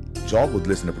జాబ్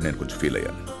వదిలేసినప్పుడు నేను కొంచెం ఫీల్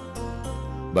అయ్యాను.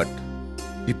 బట్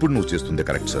ఇప్పుడు నువ్వు చేస్తుంది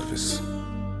correct service.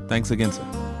 Thanks again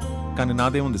sir. కానీ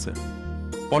నాదేముంది సార్,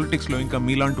 పాలిటిక్స్లో ఇంకా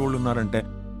మీలాంటి వాళ్ళు ఉన్నారంటే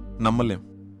నమ్మలేం.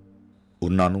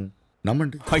 ఉన్నాను,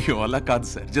 నమ్మండి. అయ్యో అలా కాదు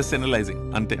సార్, జస్ట్ ఎనలైజింగ్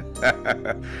అంతే.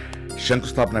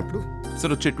 శంకుస్థాపన ఎప్పుడు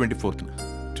సార్? వచ్చే 24th.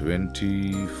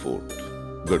 24th.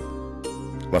 గుడ్,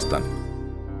 వస్తాను.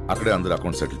 అక్కడే అందరూ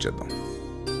అకౌంట్ సెటిల్ చేద్దాం.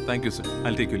 Thank you sir.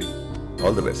 I'll take you leave.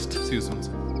 All the best. See you soon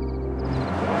sir.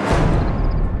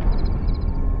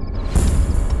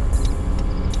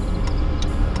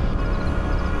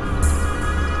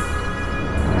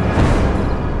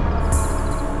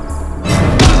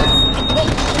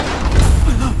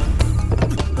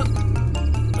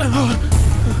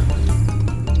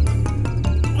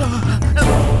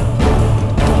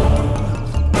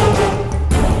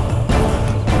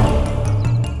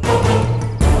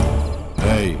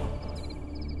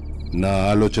 నా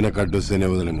ఆలోచన కట్టొస్తేనే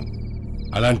వదలను,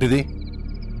 అలాంటిది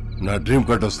నా డ్రీమ్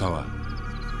కట్టొస్తావా?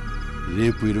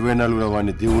 రేపు 24వ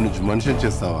వాడిని దేవుడి నుంచి మనిషిని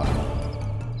చేస్తావా?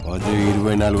 అదే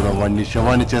 24వ వాడిని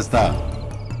శవాన్ని చేస్తా.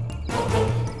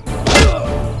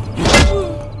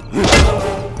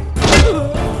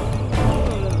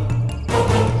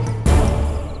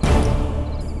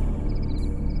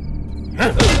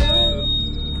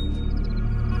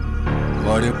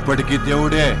 వాడెప్పటికీ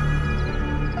దేవుడే.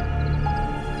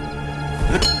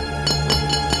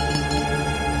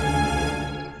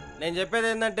 నేను చెప్పేది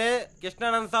ఏంటంటే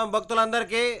కృష్ణానంద స్వామి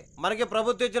భక్తులందరికీ మనకి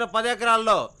ప్రభుత్వం ఇచ్చిన 10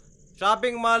 ఎకరాల్లో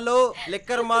షాపింగ్ మాల్లు,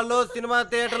 లిక్కర్ మాల్లు, సినిమా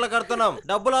థియేటర్లు కడుతున్నాం.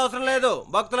 డబ్బులు అవసరం లేదు,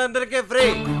 భక్తులందరికీ ఫ్రీ.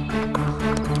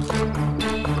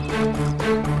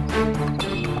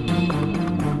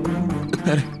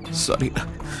 సారీ,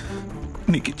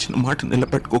 నీకు ఇచ్చిన మాట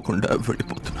నిలబెట్టుకోకుండా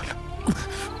వెళ్ళిపోతున్నాను.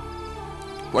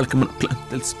 వాళ్ళకి మన ప్లాన్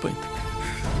తెలిసిపోయింది.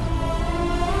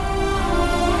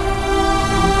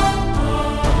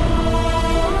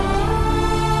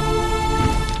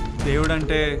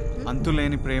 దేవుడంటే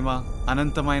అంతులేని ప్రేమ,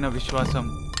 అనంతమైన విశ్వాసం,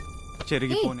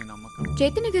 చెరిగిపోని నమ్మకం.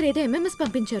 చైతన్య గారు ఏదో ఎంఎంఎస్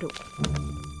పంపించారు.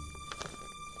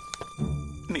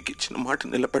 నీకు ఇచ్చిన మాట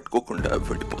నిలబెట్టుకోకుండా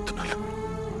వెళ్ళిపోతున్నాను.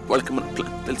 వాళ్ళకి మన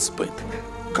ప్లాన్ తెలిసిపోయింది.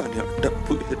 కానీ ఆ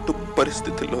డబ్బు ఎటు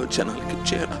పరిస్థితుల్లో జనాలకి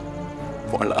ఇచ్చేయాల.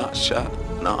 వాళ్ళ ఆశ,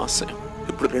 నా ఆశయం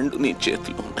ఇప్పుడు 2 నీ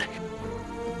చేతిలో ఉన్నాయి.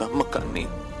 నమ్మకాన్ని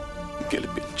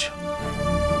గెలిపించు.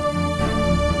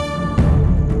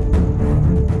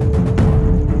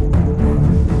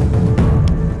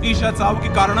 ఈషా చావుకి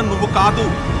కారణం నువ్వు కాదు,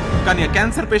 కానీ ఆ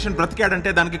క్యాన్సర్ పేషెంట్ బ్రతికాడంటే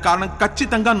దానికి కారణం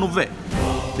ఖచ్చితంగా నువ్వే.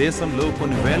 దేశంలో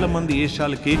కొన్ని వేల మంది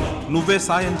ఈషాలకి నువ్వే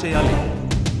సాయం చేయాలి.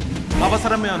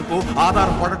 అవసరమే అనుకో,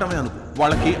 ఆధారపడటమే అనుకో.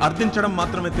 వాళ్ళకి అర్థించడం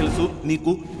మాత్రమే తెలుసు,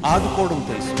 నీకు ఆదుకోవడం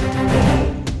తెలుసు.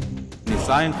 నీ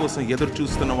సాయం కోసం ఎదురు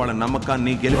చూస్తున్న వాళ్ళ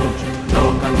నమ్మకాన్ని గెలిపించు.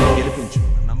 నమ్మకాన్ని గెలిపించు.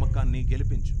 నమ్మకాన్ని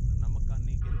గెలిపించు.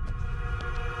 నమ్మకాన్ని గెలిపించు.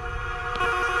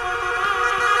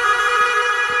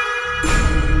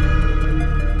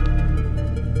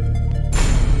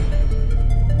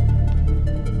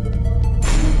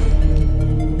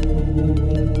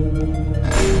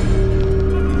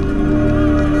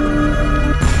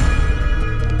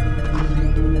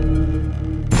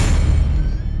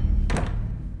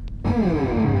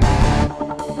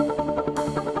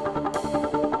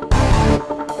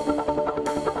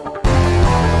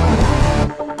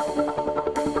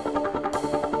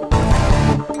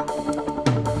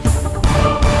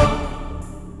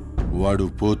 వాడు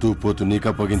పోతూ పోతూ నీకు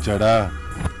అప్పగించాడా?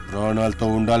 ప్రాణాలతో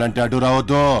ఉండాలంటే అటు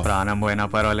రావద్దు. ప్రాణం పోయినా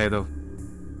పర్వాలేదు,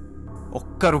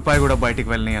 ఒక్క రూపాయి కూడా బయటికి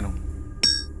వెళ్ళనియను.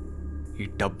 ఈ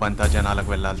డబ్బంతా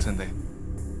జనాలకు వెళ్లాల్సిందే.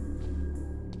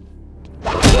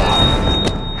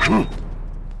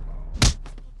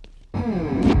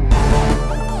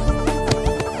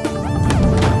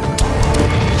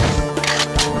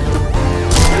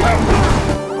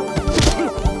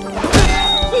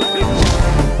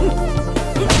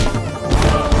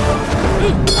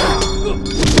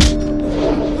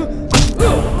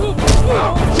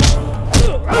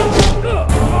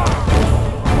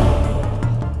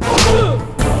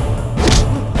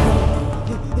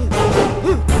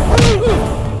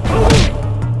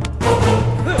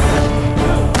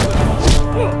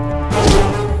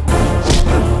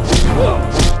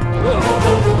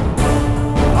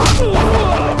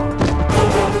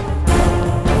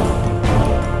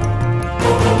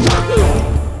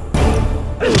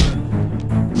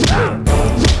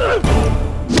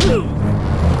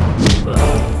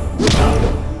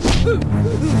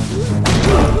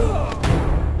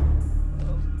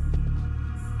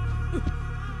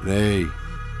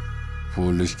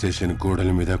 పోలీస్ స్టేషన్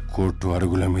గోడల మీద, కోర్టు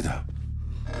అరుగుల మీద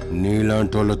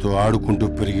నీలాంటి వాళ్ళతో ఆడుకుంటూ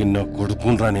పెరిగిన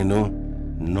కొడుకుండ్రా నేను.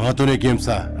 నాతోనే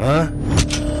గేమ్సా?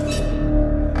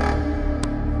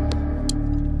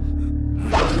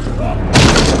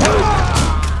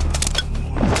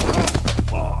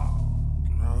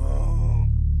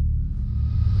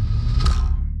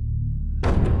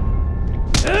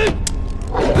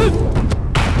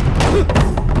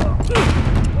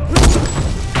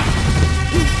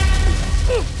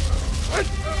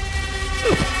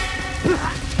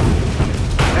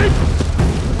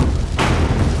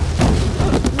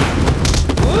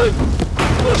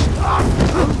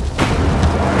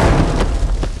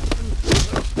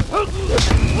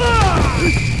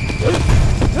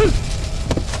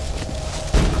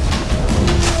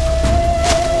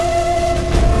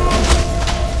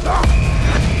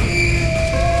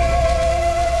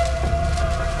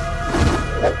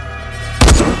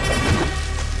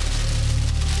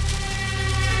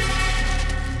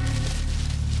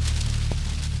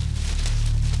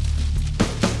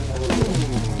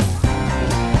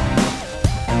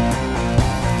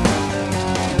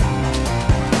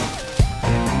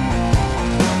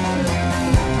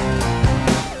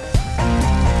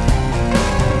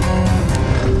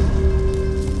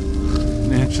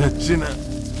 చచ్చిన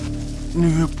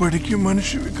నువ్వెప్పటికీ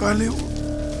మనిషివి కాలేవు.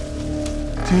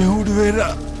 దేవుడు వేరా.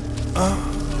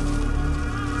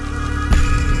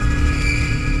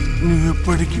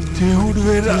 నువ్వెప్పటికీ దేవుడు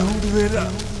వేరా.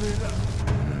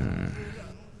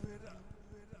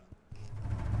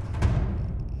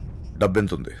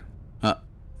 డబ్బెంతుంది?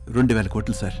 2000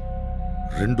 కోట్లు సార్.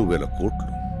 2000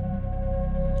 కోట్లు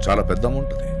చాలా పెద్ద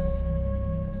అమౌంట్. అది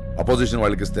అపోజిషన్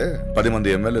వాళ్ళకి ఇస్తే 10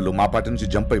 మంది ఎమ్మెల్యేలు మా పార్టీ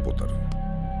నుంచి జంప్ అయిపోతారు.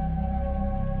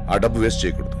 ఆ డబ్బు వేస్ట్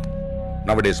చేయకూడదు.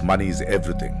 నవడేస్ మనీ ఈజ్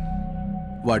ఎవ్రీథింగ్.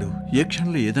 వాడు ఏ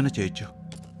క్షణంలో ఏదైనా చేయొచ్చు.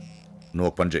 నువ్వు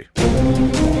ఒక పని చేయి.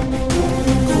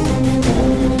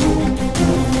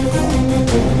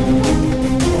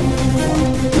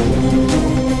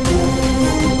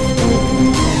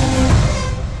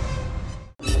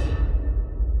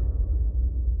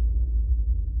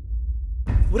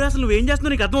 అసలు నువ్వేం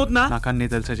చేస్తున్నావు నీకు అర్థమవుతుందా? నాకు అన్నీ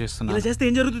తెలిసే చేస్తున్నా. ఇలా చేస్తే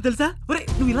ఏం జరుగుతుందో తెలుసా? ఒరే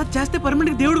నువ్వు ఇలా చేస్తే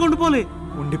పర్మనెంట్ దేవుడు ఉండిపోలే.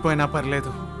 ఉండిపోయినా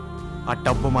పర్లేదు, ఆ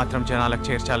డబ్బు మాత్రం జనాలకు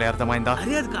చేర్చాలి. అర్థమైందా?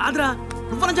 అరే అది కాదురా,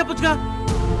 నువ్వని చెప్పొచ్చుగా.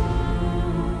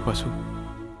 వసు,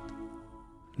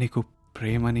 నీకు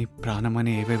ప్రేమని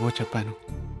ప్రాణమని ఏవేవో చెప్పాను,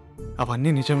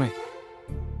 అవన్నీ నిజమే.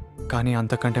 కానీ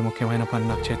అంతకంటే ముఖ్యమైన పని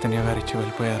నాకు చైతన్య గారు ఇచ్చి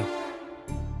వెళ్ళిపోయారు.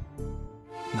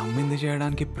 నమ్మింది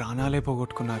చేయడానికి ప్రాణాలే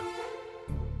పోగొట్టుకున్నారు.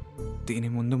 దీని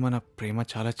ముందు మన ప్రేమ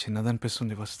చాలా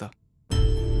చిన్నదనిపిస్తుంది. వస్తా,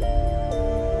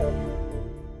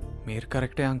 మీరు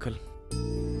కరెక్టే అంకుల్.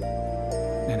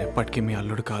 నేను ఎప్పటికీ మీ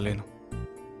అల్లుడు కాలేను.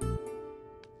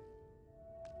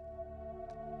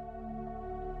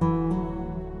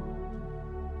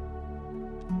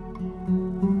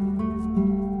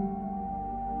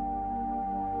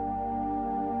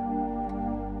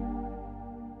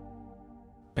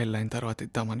 పెళ్ళైన తర్వాత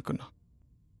ఇద్దామనుకున్నా.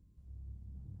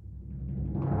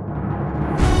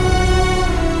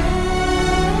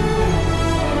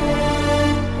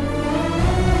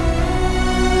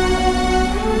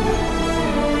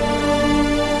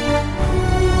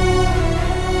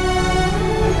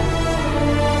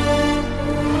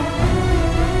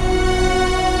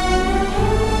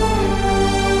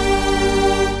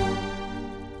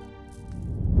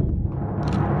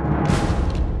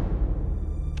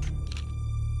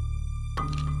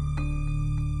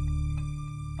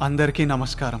 అందరికీ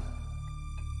నమస్కారం.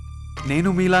 నేను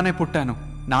మీలానే పుట్టాను.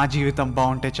 నా జీవితం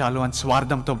బాగుంటే చాలు అని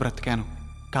స్వార్థంతో బ్రతికాను.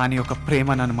 కానీ ఒక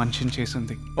ప్రేమ నన్ను మనిషిని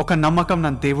చేసింది, ఒక నమ్మకం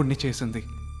నన్ను దేవుడిని చేసింది,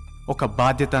 ఒక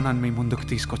బాధ్యత నన్ను మీ ముందుకు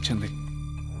తీసుకొచ్చింది.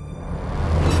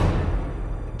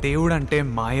 దేవుడు అంటే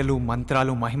మాయలు,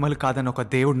 మంత్రాలు, మహిమలు కాదని ఒక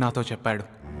దేవుడు నాతో చెప్పాడు.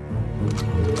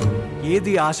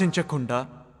 ఏది ఆశించకుండా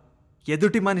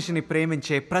ఎదుటి మనిషిని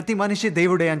ప్రేమించే ప్రతి మనిషి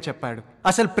దేవుడే అని చెప్పాడు.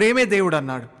 అసలు ప్రేమే దేవుడు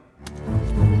అన్నాడు.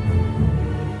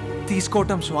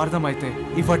 తీసుకోవటం స్వార్థం అయితే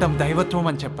ఇవ్వటం దైవత్వం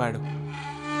అని చెప్పాడు.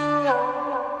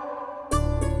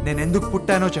 నేనెందుకు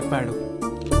పుట్టానో చెప్పాడు.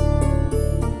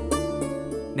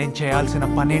 నేను చేయాల్సిన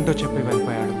పనేంటో చెప్పి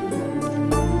వెళ్ళిపోయాడు.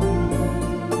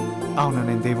 అవును,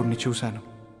 నేను దేవుడిని చూశాను.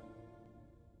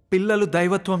 పిల్లలు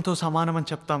దైవత్వంతో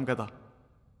సమానమని చెప్తాం కదా.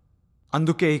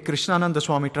 అందుకే ఈ కృష్ణానంద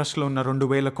స్వామి ట్రస్ట్లో ఉన్న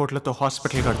 2000 కోట్లతో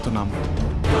హాస్పిటల్ కడుతున్నాము.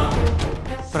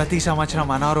 ప్రతి సంవత్సరం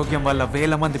అనారోగ్యం వల్ల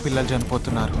 1000 మంది పిల్లలు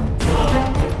చనిపోతున్నారు.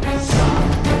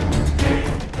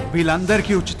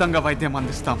 వీళ్ళందరికీ ఉచితంగా వైద్యం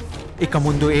అందిస్తాం. ఇక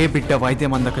ముందు ఏ బిడ్డ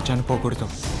వైద్యం అందక చనిపోకూడదు.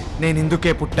 నేను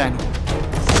ఇందుకే పుట్టాను.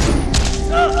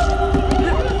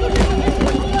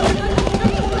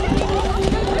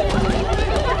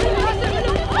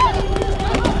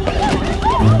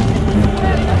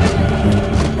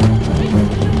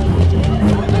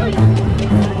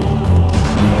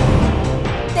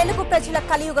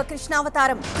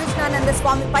 అవతారం కృష్ణానంద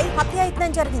స్వామిపై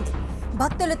హత్యాయత్నం జరిగింది.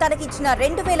 భక్తులు తనకిచ్చిన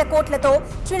 2000 కోట్లతో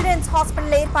చిల్డ్రన్స్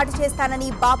హాస్పిటల్ ఏర్పాటు చేస్తానని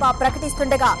బాబా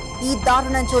ప్రకటిస్తుండగా ఈ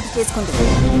దారుణం చోటు చేసుకుంది.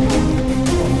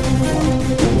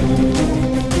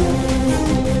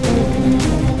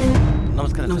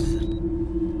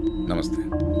 నమస్తే.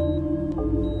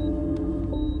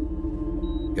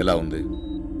 ఎలా ఉంది?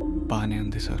 బానే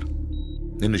ఉంది సార్.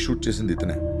 నిన్ను షూట్ చేసింది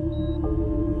ఇతనే.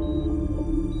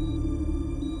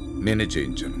 నేనే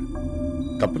చేయించాను.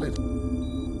 తప్పలేదు.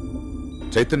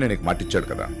 చైతన్య నీకు మాటిచ్చాడు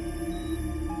కదా,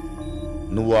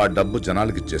 నువ్వు ఆ డబ్బు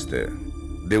జనాలకి ఇచ్చేస్తే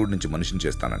దేవుడి నుంచి మనిషిని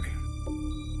చేస్తానని.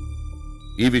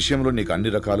 ఈ విషయంలో నీకు అన్ని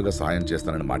రకాలుగా సహాయం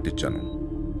చేస్తానని మాటిచ్చాను,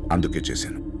 అందుకే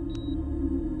చేశాను.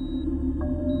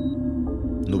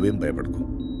 నువ్వేం భయపడకు,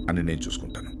 అని నేను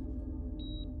చూసుకుంటాను.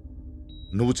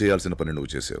 నువ్వు చేయాల్సిన పని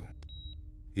నువ్వు చేసావు.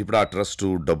 ఇప్పుడు ఆ ట్రస్టు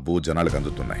డబ్బు జనాలకు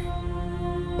అందుతున్నాయి.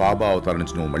 బాబా అవతారం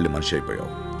నుంచి నువ్వు మళ్ళీ మనిషి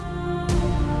అయిపోయావు.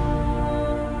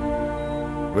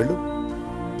 వెళ్ళు,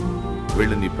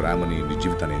 వెళ్ళి నీ ప్రేమని, నీ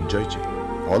జీవితాన్ని ఎంజాయ్ చేయి.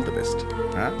 All the best.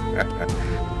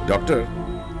 డాక్టర్,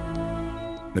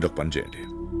 మీరు ఒక పని చేయండి.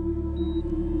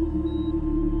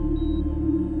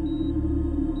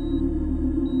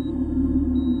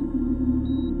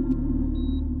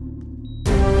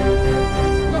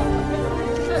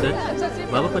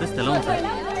 బాబా పరిస్థితి ఎలా ఉంది సార్?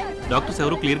 డాక్టర్స్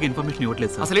ఎవరు క్లియర్గా ఇన్ఫర్మేషన్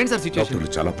ఇవ్వట్లేదు సార్. అసలేంటి సార్ సిచ్యువేషన్?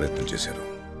 డాక్టర్లు చాలా ప్రయత్నం చేశారు.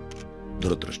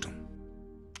 దురదృష్టం,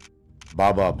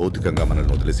 బాబా భౌతికంగా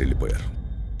మనల్ని వదిలేసి వెళ్ళిపోయారు.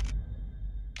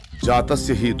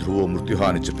 జాతస్య హి ధ్రువో మృత్యుహ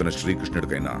అని చెప్పిన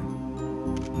శ్రీకృష్ణుడికైనా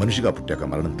మనిషిగా పుట్టాక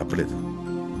మరణం తప్పలేదు.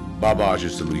 బాబా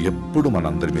ఆశీస్సులు ఎప్పుడు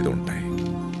మనందరి మీద ఉంటాయి.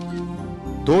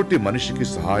 తోటి మనిషికి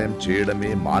సహాయం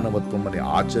చేయడమే మానవత్వం అని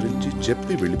ఆచరించి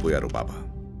చెప్పి వెళ్ళిపోయారు బాబా.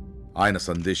 ఆయన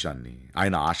సందేశాన్ని,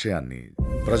 ఆయన ఆశయాన్ని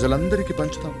ప్రజలందరికీ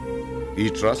పంచుతాం. ఈ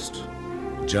ట్రస్ట్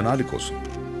జనాలి కోసం,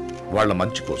 వాళ్ల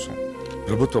మంచి కోసం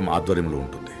ప్రభుత్వం ఆధ్వర్యంలో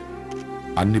ఉంటుంది.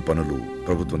 అన్ని పనులు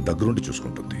ప్రభుత్వం దగ్గరుండి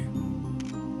చూసుకుంటుంది.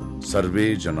 సర్వే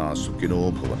జనా సుఖినో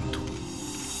భవంతు.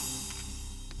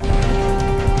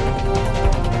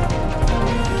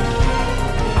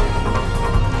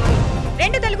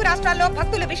 రెండు తెలుగు రాష్ట్రాల్లో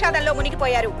భక్తులు విషాదంలో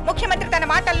మునిగిపోయారు. ముఖ్యమంత్రి తన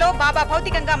మాటల్లో బాబా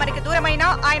భౌతికంగా మనకి దూరమైన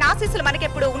ఆయన ఆశీస్సులు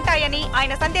మనకెప్పుడు ఉంటాయని,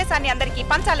 ఆయన సందేశాన్ని అందరికీ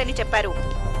పంచాలని చెప్పారు.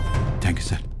 Thank you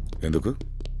sir. ఎందుకు?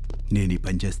 నేను ఈ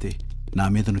పని చేస్తే నా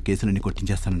మీద ఉన్న కేసులన్నీ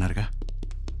కొట్టించేస్తానన్నారుగా.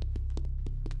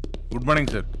 Good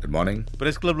morning sir. Good morning.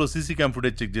 Press క్లబ్లో సీసీ క్యామ్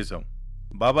ఫుటేజ్ చెక్ చేశాం.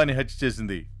 బాబాని హత్య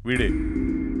చేసింది వీడే.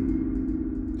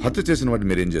 హత్య చేసిన వాటిని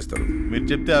మీరేం చేస్తారు? మీరు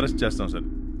చెప్తే అరెస్ట్ చేస్తాం సార్.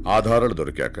 ఆధారాలు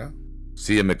దొరికాక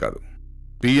సీఎంఏ కాదు,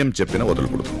 పిఎం చెప్పిన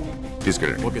వదలకూడదు.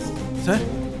 తీసుకెళ్ళండి. Okay sir.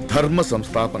 ధర్మ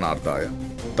సంస్థాపనార్థాయ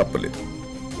తప్పలేదు.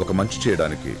 ఒక మంచి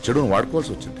చేయడానికి చెడును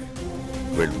వాడుకోవాల్సి వచ్చింది.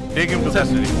 వెళ్ళు. Take him to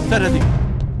custody. Sir అది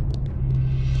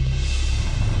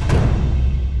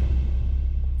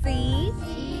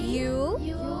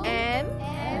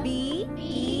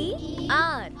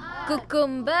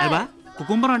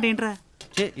కుకుంబరం అంటే ఏంట్రా?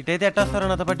 ఇటైతే ఎట్టొస్తారో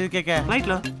నాతో పట్టి ఫ్లైట్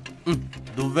లో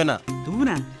దువ్వెనా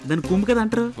దువ్వునా? దాని కుమ్ము కదా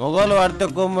అంటారు. మొగోళ్ళు వాడితే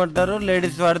కుమ్మ అంటారు,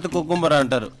 లేడీస్ వాడితే కుకుంబర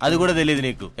అంటారు. అది కూడా తెలియదు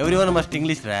నీకు. ఎవ్రీవన్ మస్ట్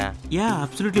ఇంగ్లీష్ రా. Yeah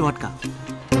absolutely vodka.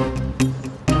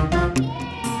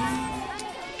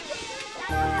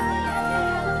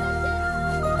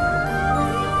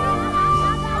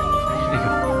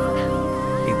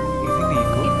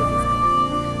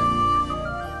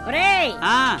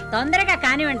 తొందరగా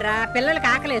కానివ్వండిరా, పిల్లలకి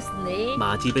ఆకలేస్తుంది.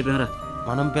 బాగా చీప్ అయిపోయారా?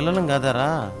 మనం పిల్లలం కాదారా?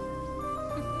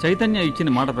 చైతన్య ఇచ్చిన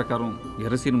మాట ప్రకారం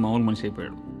ఎర్ర శ్రీను మామూలు మనిషి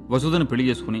అయిపోయాడు. వసుధను పెళ్లి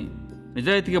చేసుకుని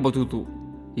నిజాయితీగా బతుకుతూ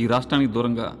ఈ రాష్ట్రానికి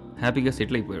దూరంగా హ్యాపీగా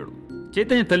సెటిల్ అయిపోయాడు.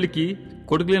 చైతన్య తల్లికి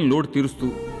కొడుకులేని లోటు తీరుస్తూ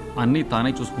అన్నీ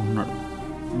తానే చూసుకుంటున్నాడు.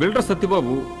 బిల్డర్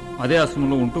సత్యబాబు అదే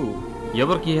ఆశ్రమంలో ఉంటూ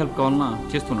ఎవరికి హెల్ప్ కావాలన్నా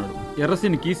చేస్తున్నాడు.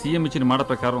 ఎర్రశ్రీనికి సీఎం ఇచ్చిన మాట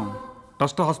ప్రకారం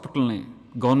ట్రస్ట్ హాస్పిటల్ని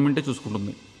గవర్నమెంటే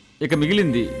చూసుకుంటుంది. ఇక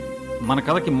మిగిలింది మన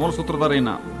కథకి మూల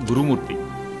సూత్రధారైన గురుమూర్తి.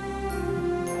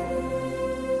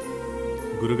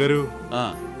 గురుగారు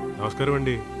నమస్కారం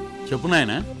అండి. చెప్పు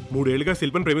నాయన. 3 ఏళ్లుగా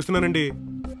శిల్పని ప్రేమిస్తున్నానండి.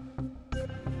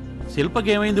 శిల్పకి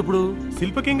ఏమైంది ఇప్పుడు?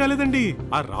 శిల్పకేం కాలేదండి.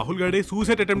 ఆ రాహుల్ గాడే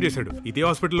సూసైడ్ అటెంప్ట్ చేశాడు. ఇదే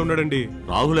హాస్పిటల్లో ఉన్నాడండి.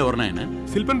 రాహుల్ ఎవరినాయన?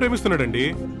 శిల్పని ప్రేమిస్తున్నాడండి.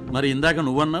 మరి ఇందాక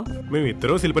నువ్వన్నావు. మేము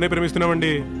ఇద్దరం శిల్పనే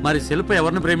ప్రేమిస్తున్నామండి. మరి శిల్ప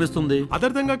ఎవరిని ప్రేమిస్తుంది?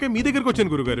 అదర్థం కాక మీ దగ్గరకు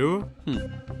వచ్చాను గురుగారు.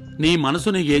 నీ మనసు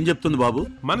నీకేం చెప్తుంది బాబు?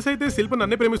 మనసు అయితే శిల్ప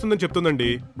నన్నే ప్రేమిస్తుందని చెప్తుందండి.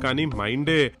 కానీ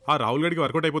మైండే ఆ రాహుల్ గారికి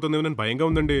వర్కౌట్ అయిపోతుందేమో అని భయంగా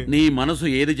ఉందండి. నీ మనసు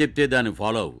ఏది చెప్తే దాన్ని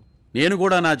ఫాలో అవ్వు. నేను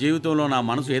కూడా నా జీవితంలో నా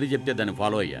మనసు ఏది చెప్తే దాన్ని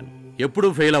ఫాలో అయ్యాను. ఎప్పుడూ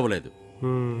ఫెయిల్ అవ్వలేదు.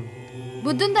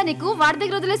 బుద్ధుందా నీకు? వాడి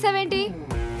దగ్గర వదిలేసావేంటి?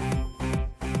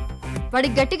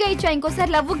 వాడికి గట్టిగా ఇచ్చా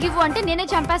ఇంకోసారి లవ్వు గివ్వు అంటే నేనే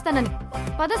చంపేస్తానని.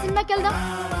 పద సినిమాకి వెళ్దాం.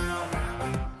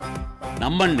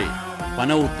 నమ్మండి,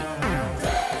 పని అవుద్ది.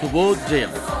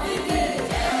 శుభోదయం.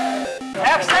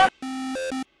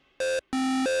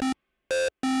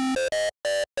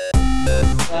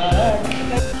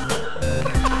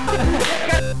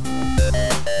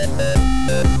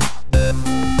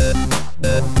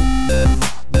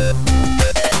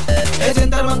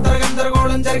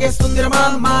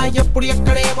 ఎప్పుడు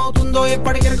ఎక్కడ ఏమవుతుందో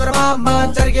ఎప్పటికెరకరు మామ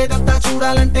జరిగేదంతా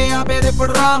చూడాలంటే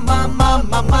ఆపేదెప్పుడు రా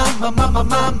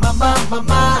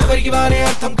ఎవరికి వారే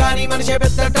అర్థం కానీ మనిషే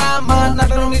పెద్ద డ్రామా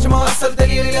నటన నిజమో అస్సలు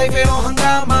తెలియని లైఫ్ ఏమో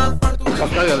హంగామా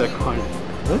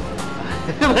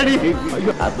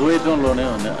అద్వైతంలోనే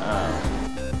ఉంది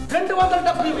 270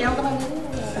 ఎంతమంది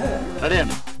రెడీ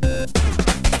అండి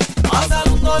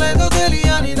ఆశలుందో లేదో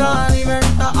తెలియని దాని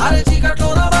వెంట అరే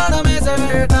చీకట్లో వాడమేసే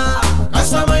వేట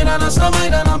కష్టమైన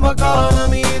నష్టమైన నమ్మకాల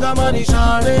మీద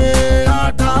మనిషాడే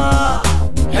ఆట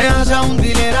హే ఆశ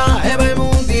ఉంది లేరా హే భయం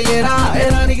ఉంది లేరా హే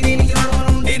రానికి దీనికి నడుమ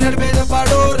నుండి నడిపేదే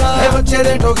పాడోరా హే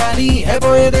వచ్చేదేంటో గాని హే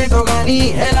పోయేదేంటో గాని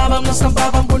హే లాభం నష్టం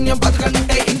పాపం పుణ్యం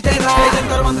బతకంటే ఇంతేరా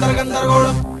జంతర్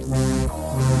గందరగోళం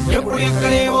ఎప్పుడు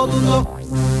ఎక్కడ ఏమవుతుందో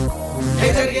హే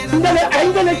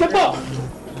జరిగేది చెప్పు